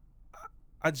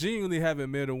I genuinely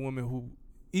haven't met a woman who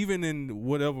even in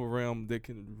whatever realm that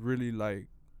can really like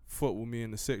fuck with me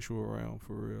in the sexual realm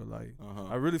for real. Like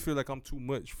I really feel like I'm too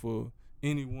much for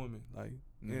any woman. Like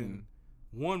in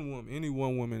any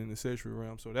one woman in the sexual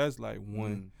realm. So that's like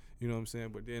one. You know what I'm saying?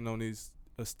 But then on this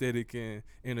aesthetic and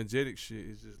energetic shit,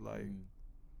 it's just like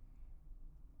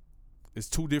it's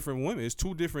 2 different women. It's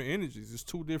 2 different energies. It's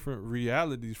 2 different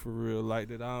realities for real. Like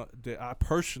that I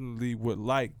personally would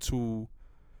like to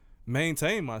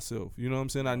maintain myself. You know what I'm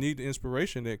saying? I need the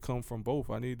inspiration that come from both.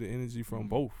 I need the energy from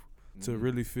both to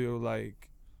really feel like,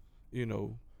 you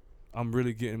know, I'm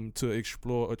really getting to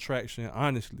explore attraction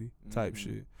honestly type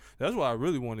shit. That's why I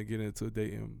really want to get into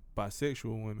dating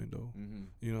bisexual women though.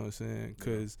 You know what I'm saying?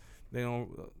 Because they don't.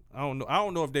 I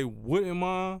don't know if they wouldn't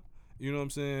mind. You know what I'm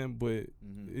saying? But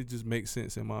it just makes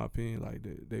sense in my opinion. Like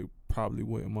they probably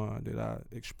wouldn't mind that I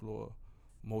explore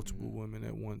multiple women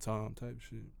at one time type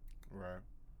shit. Right.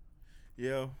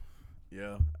 Yeah.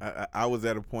 I was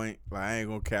at a point, like, I ain't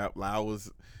gonna cap, like, I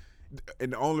was,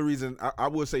 and the only reason I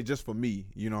would say just for me,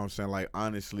 you know what I'm saying, like,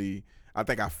 honestly, I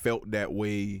think I felt that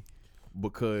way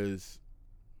because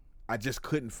I just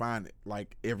couldn't find it,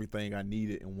 like, everything I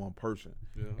needed in one person.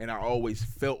 Yeah. And I always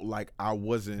felt like I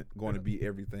wasn't going to be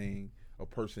everything a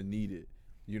person needed.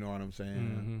 You know what I'm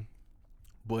saying?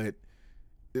 But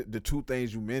the 2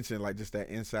 things you mentioned, like just that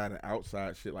inside and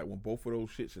outside shit, like when both of those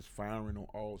shits is firing on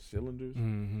all cylinders,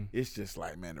 it's just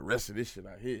like, man, the rest of this shit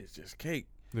out here is just cake.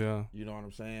 Yeah. You know what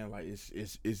I'm saying? Like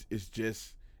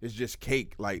it's just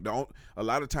cake. Like a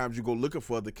lot of times you go looking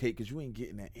for the cake because you ain't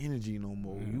getting that energy no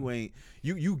more. You ain't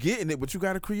you getting it, but you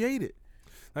got to create it.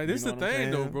 Like this You the know what I'm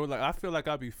thing though, saying? bro. Like I feel like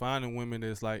I be finding women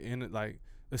that's like in it, like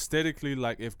aesthetically,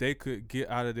 like if they could get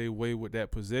out of their way with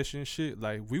that possession shit,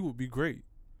 like we would be great.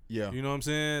 Yeah. You know what I'm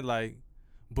saying? Like,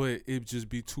 but it just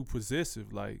be too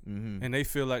possessive, like, and they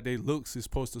feel like they looks is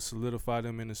supposed to solidify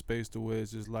them in a space to where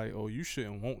it's just like, oh, you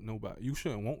shouldn't want nobody, you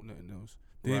shouldn't want nothing else.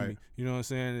 Then Right. you know what I'm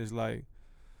saying? It's like,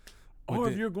 Or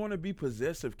if you're going to be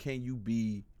possessive, can you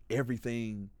be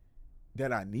everything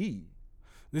that I need?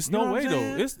 there's You know no what way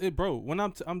I'm though. saying? Bro. When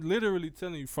I'm literally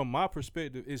telling you from my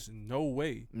perspective, it's no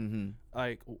way.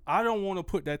 Like I don't want to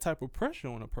put that type of pressure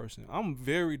on a person. I'm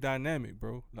very dynamic,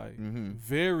 bro. Like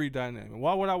very dynamic.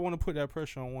 Why would I want to put that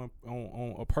pressure on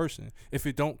on a person if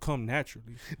it don't come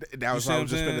naturally? That was You see what I what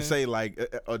was just I'm gonna saying? say.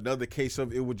 Like another case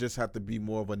of it would just have to be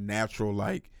more of a natural.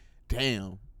 Like,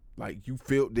 damn, like you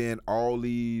filled in all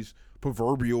these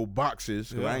proverbial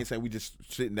boxes. 'Cause I Yeah. ain't saying we just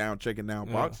sitting down checking down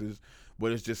Yeah. boxes,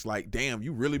 but it's just like, damn,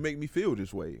 you really make me feel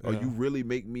this way, or Yeah. you really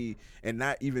make me, and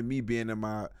not even me being in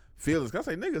my feelings. 'Cause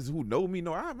I say niggas who know me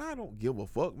know I don't give a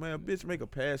fuck, man. Bitch, make a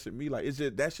pass at me. Like it's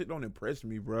just that shit don't impress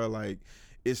me, bro. Like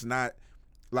it's not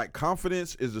like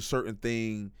confidence is a certain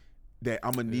thing that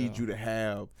I'm gonna need you to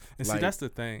have. And like, see, that's the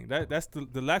thing. That's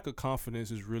the lack of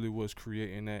confidence is really what's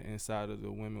creating that inside of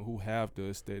the women who have the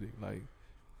aesthetic. Like,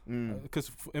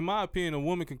 because in my opinion, a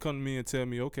woman can come to me and tell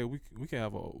me, okay, we can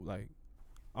have a like,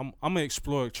 I'm gonna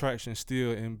explore attraction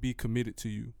still and be committed to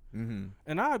you,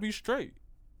 and I'll be straight.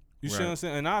 You see what I'm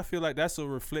saying? And I feel like that's a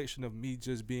reflection of me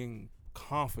just being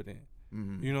confident.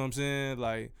 Mm-hmm. You know what I'm saying?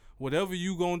 Like, whatever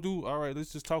you gonna do, all right,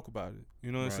 let's just talk about it.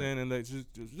 You know what I'm Right. saying? And like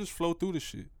just flow through the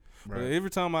shit. But Right. every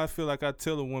time I feel like I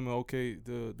tell a woman, okay,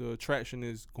 the attraction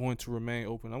is going to remain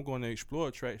open, I'm going to explore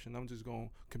attraction. I'm just going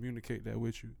to communicate that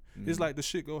with you. It's like the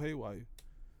shit go haywire.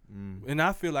 And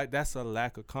I feel like that's a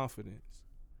lack of confidence.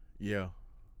 Yeah.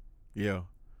 Yeah.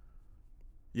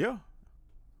 Yeah.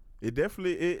 It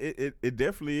definitely it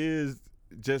definitely is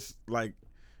just like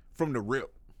from the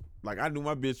rip. Like I knew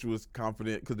my bitch was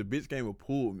confident because the bitch came and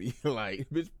pulled me. Like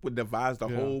bitch devised the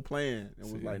whole plan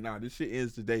and was like, nah, this shit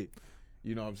ends today.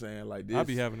 You know what I'm saying? Like this. I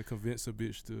be having to convince a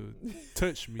bitch to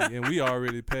touch me, and we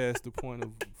already past the point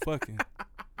of fucking.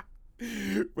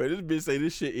 But this bitch say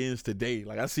this shit ends today.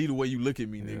 Like I see the way you look at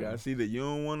me, nigga. Yeah. I see that you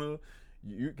don't wanna.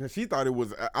 Cause she thought it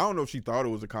was. I don't know if she thought it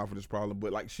was a confidence problem,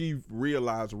 but like she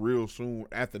realized real soon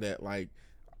after that, like.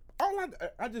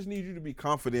 I just need you to be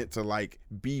confident to like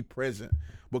be present,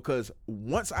 because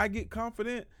once I get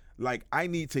confident, like I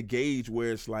need to gauge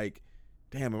where it's like,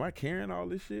 damn, am I carrying all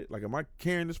this shit? Like, am I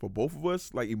carrying this for both of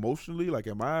us? Like emotionally, like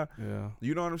am I? Yeah.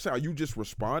 You know what I'm saying? Are you just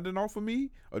responding off of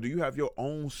me, or do you have your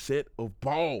own set of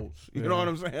balls? You know what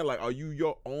I'm saying? Like, are you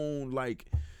your own like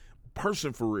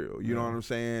person for real? You know what I'm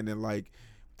saying? And like.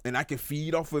 And I can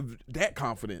feed off of that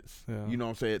confidence. Yeah. You know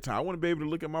what I'm saying? At time, I want to be able to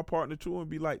look at my partner too and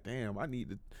be like, damn, I need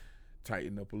to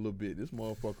tighten up a little bit. This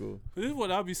motherfucker. This is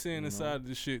what I be saying inside of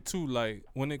this shit too. Like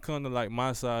when it come to like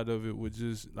my side of it, with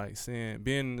just like saying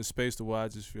being in the space to where I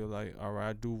just feel like, all right,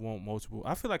 I do want multiple.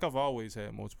 I feel like I've always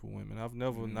had multiple women. I've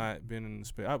never not been in the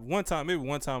space. Maybe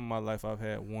one time in my life I've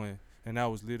had one, and that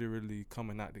was literally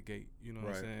coming out the gate. You know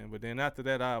what I'm saying? But then after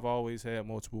that, I've always had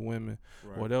multiple women,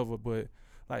 whatever. But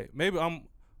like maybe I'm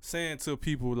saying to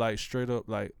people like straight up,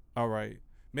 like, all right,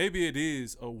 maybe it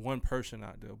is a one person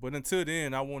out there, but until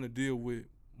then, I want to deal with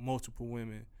multiple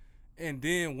women, and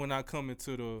then when I come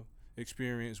into the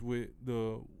experience with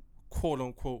the quote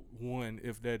unquote one,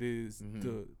 if that is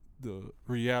the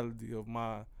reality of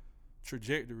my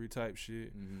trajectory type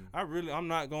shit, I'm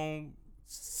not gonna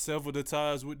sever the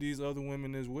ties with these other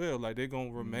women as well. Like they're gonna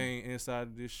remain inside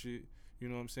of this shit. You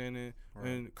know what I'm saying?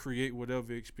 And create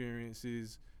whatever experience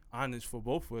is honest for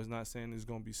both of us. Not saying it's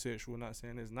gonna be sexual, not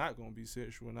saying it's not gonna be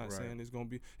sexual, not saying it's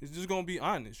just gonna be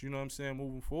honest, you know what I'm saying,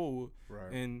 moving forward.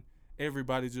 And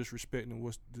everybody just respecting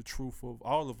what's the truth of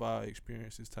all of our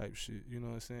experiences type shit, you know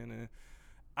what I'm saying? And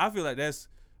I feel like that's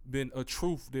been a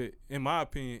truth that in my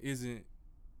opinion isn't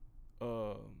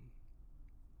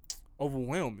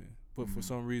overwhelming, but for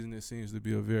some reason it seems to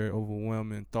be a very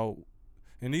overwhelming thought,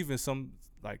 and even some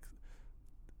like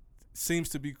seems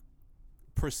to be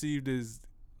perceived as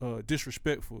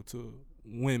disrespectful to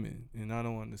women, and I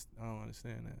don't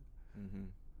understand that.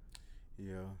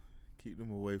 Yeah, keep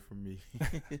them away from me.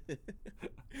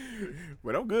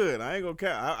 But I'm good. I ain't gonna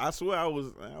care. I swear I was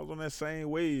on that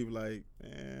same wave. Like,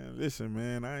 man, listen,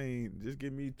 man, I ain't just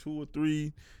give me 2 or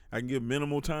 3. I can give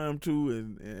minimal time to,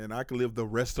 and I can live the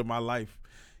rest of my life,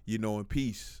 you know, in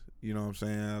peace. You know what I'm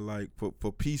saying? Like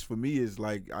for peace for me is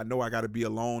like I know I got to be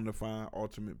alone to find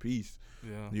ultimate peace.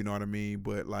 Yeah. You know what I mean?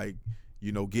 But like,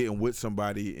 you know, getting with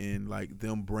somebody and like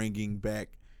them bringing back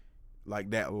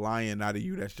like that lion out of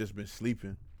you that's just been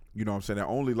sleeping. You know what I'm saying? That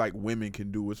only like women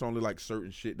can do. It's only like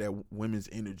certain shit that women's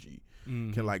energy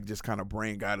can like just kind of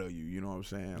bring out of you. You know what I'm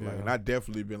saying? Like, and I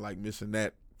definitely been like missing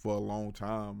that for a long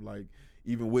time. Like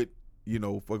even with, you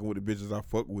know, fucking with the bitches I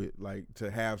fuck with, like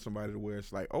to have somebody to where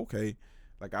it's like, okay,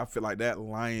 like I feel like that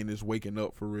lion is waking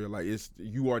up for real. Like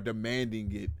you are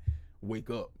demanding it wake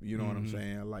up. You know what I'm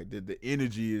saying? Like the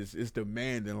energy is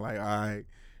demanding. Like, all right,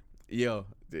 yeah.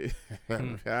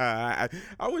 I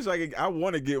wish I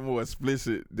want to get more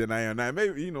explicit than I am now.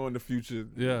 Maybe, you know, in the future.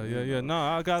 Yeah. No,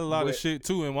 I got a lot of shit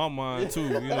too in my mind too.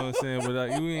 You know what I'm saying? But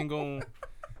like, you ain't gonna.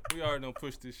 We already done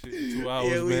pushed this shit to 2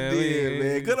 hours, yeah, we man. did,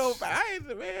 man. Good old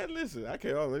man. Listen, I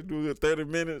can't always do it 30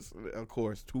 minutes. Of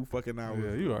course, 2 fucking hours.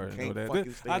 Yeah, you already know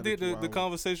that. I did the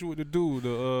conversation with the dude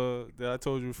that I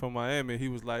told you from Miami. He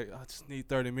was like, I just need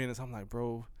 30 minutes. I'm like,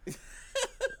 bro,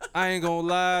 I ain't gonna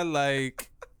lie, like,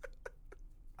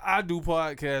 I do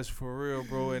podcasts for real,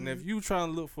 bro. And if you trying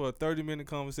to look for a 30-minute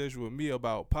conversation with me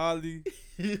about poly,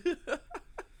 you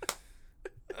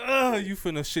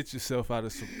finna shit yourself out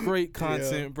of some great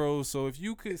content, bro. So if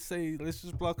you could say, let's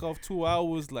just block off 2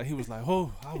 hours, like he was like,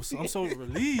 oh, I'm so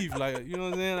relieved, like, you know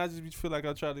what I'm saying? I just feel like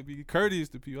I try to be courteous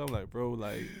to people. I'm like, bro,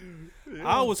 like,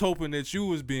 I was hoping that you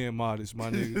was being modest,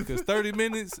 my nigga, because 30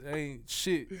 minutes ain't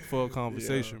shit for a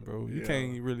conversation, bro. You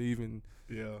can't really even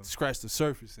scratch the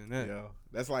surface in that. Yeah,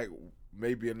 that's like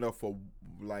maybe enough for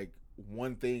like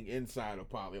one thing inside of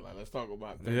poly. Like, let's talk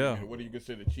about 30 Yeah. minutes. What do you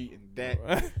consider cheating?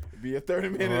 That be a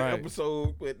 30-minute Right.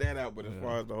 episode. Put that out. But as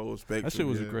far as the whole spectrum, That shit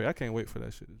was great. I can't wait for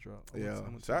that shit to drop. Yeah,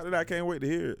 I'm shout out to that. I can't wait to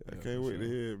hear it. I Yeah, can't for wait to sure.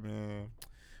 hear it, man.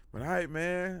 But all right,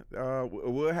 man.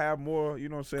 We'll have more. You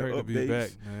know what I'm saying? Great to updates. be back,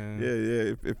 man.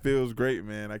 Yeah. It feels great,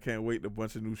 man. I can't wait. A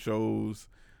bunch of new shows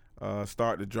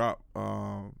start to drop.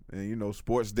 And you know,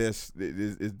 Sports Desk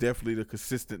is definitely the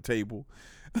consistent table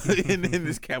in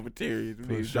this cafeteria.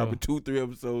 We're dropping 2-3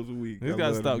 episodes a week. They I gotta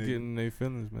love stop the nigga. getting their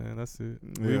feelings, man. That's it.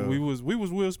 Yeah. We was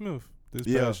Will Smith this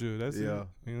Yeah. past year. That's Yeah. it.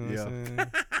 You know what Yeah. I'm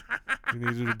saying? We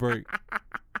needed a break.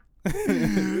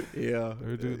 Yeah.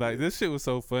 Like, this shit was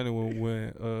so funny when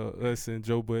us and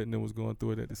Joe Budden was going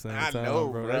through it at the same I time, know,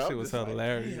 bro. bro. That I'm shit was just like,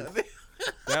 hilarious. damn.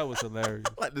 That was hilarious.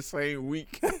 Like the same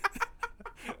week. That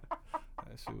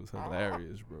shit was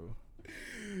hilarious, bro.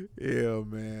 Yeah,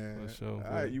 man. For sure, All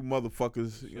bro. right, you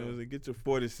motherfuckers. You know, what I'm saying? Get your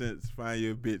 40 cents. Find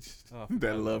your bitch Oh,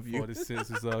 that love you. 40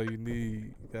 cents is all you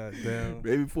need. Goddamn.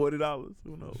 Maybe $40.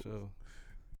 Who knows? For sure.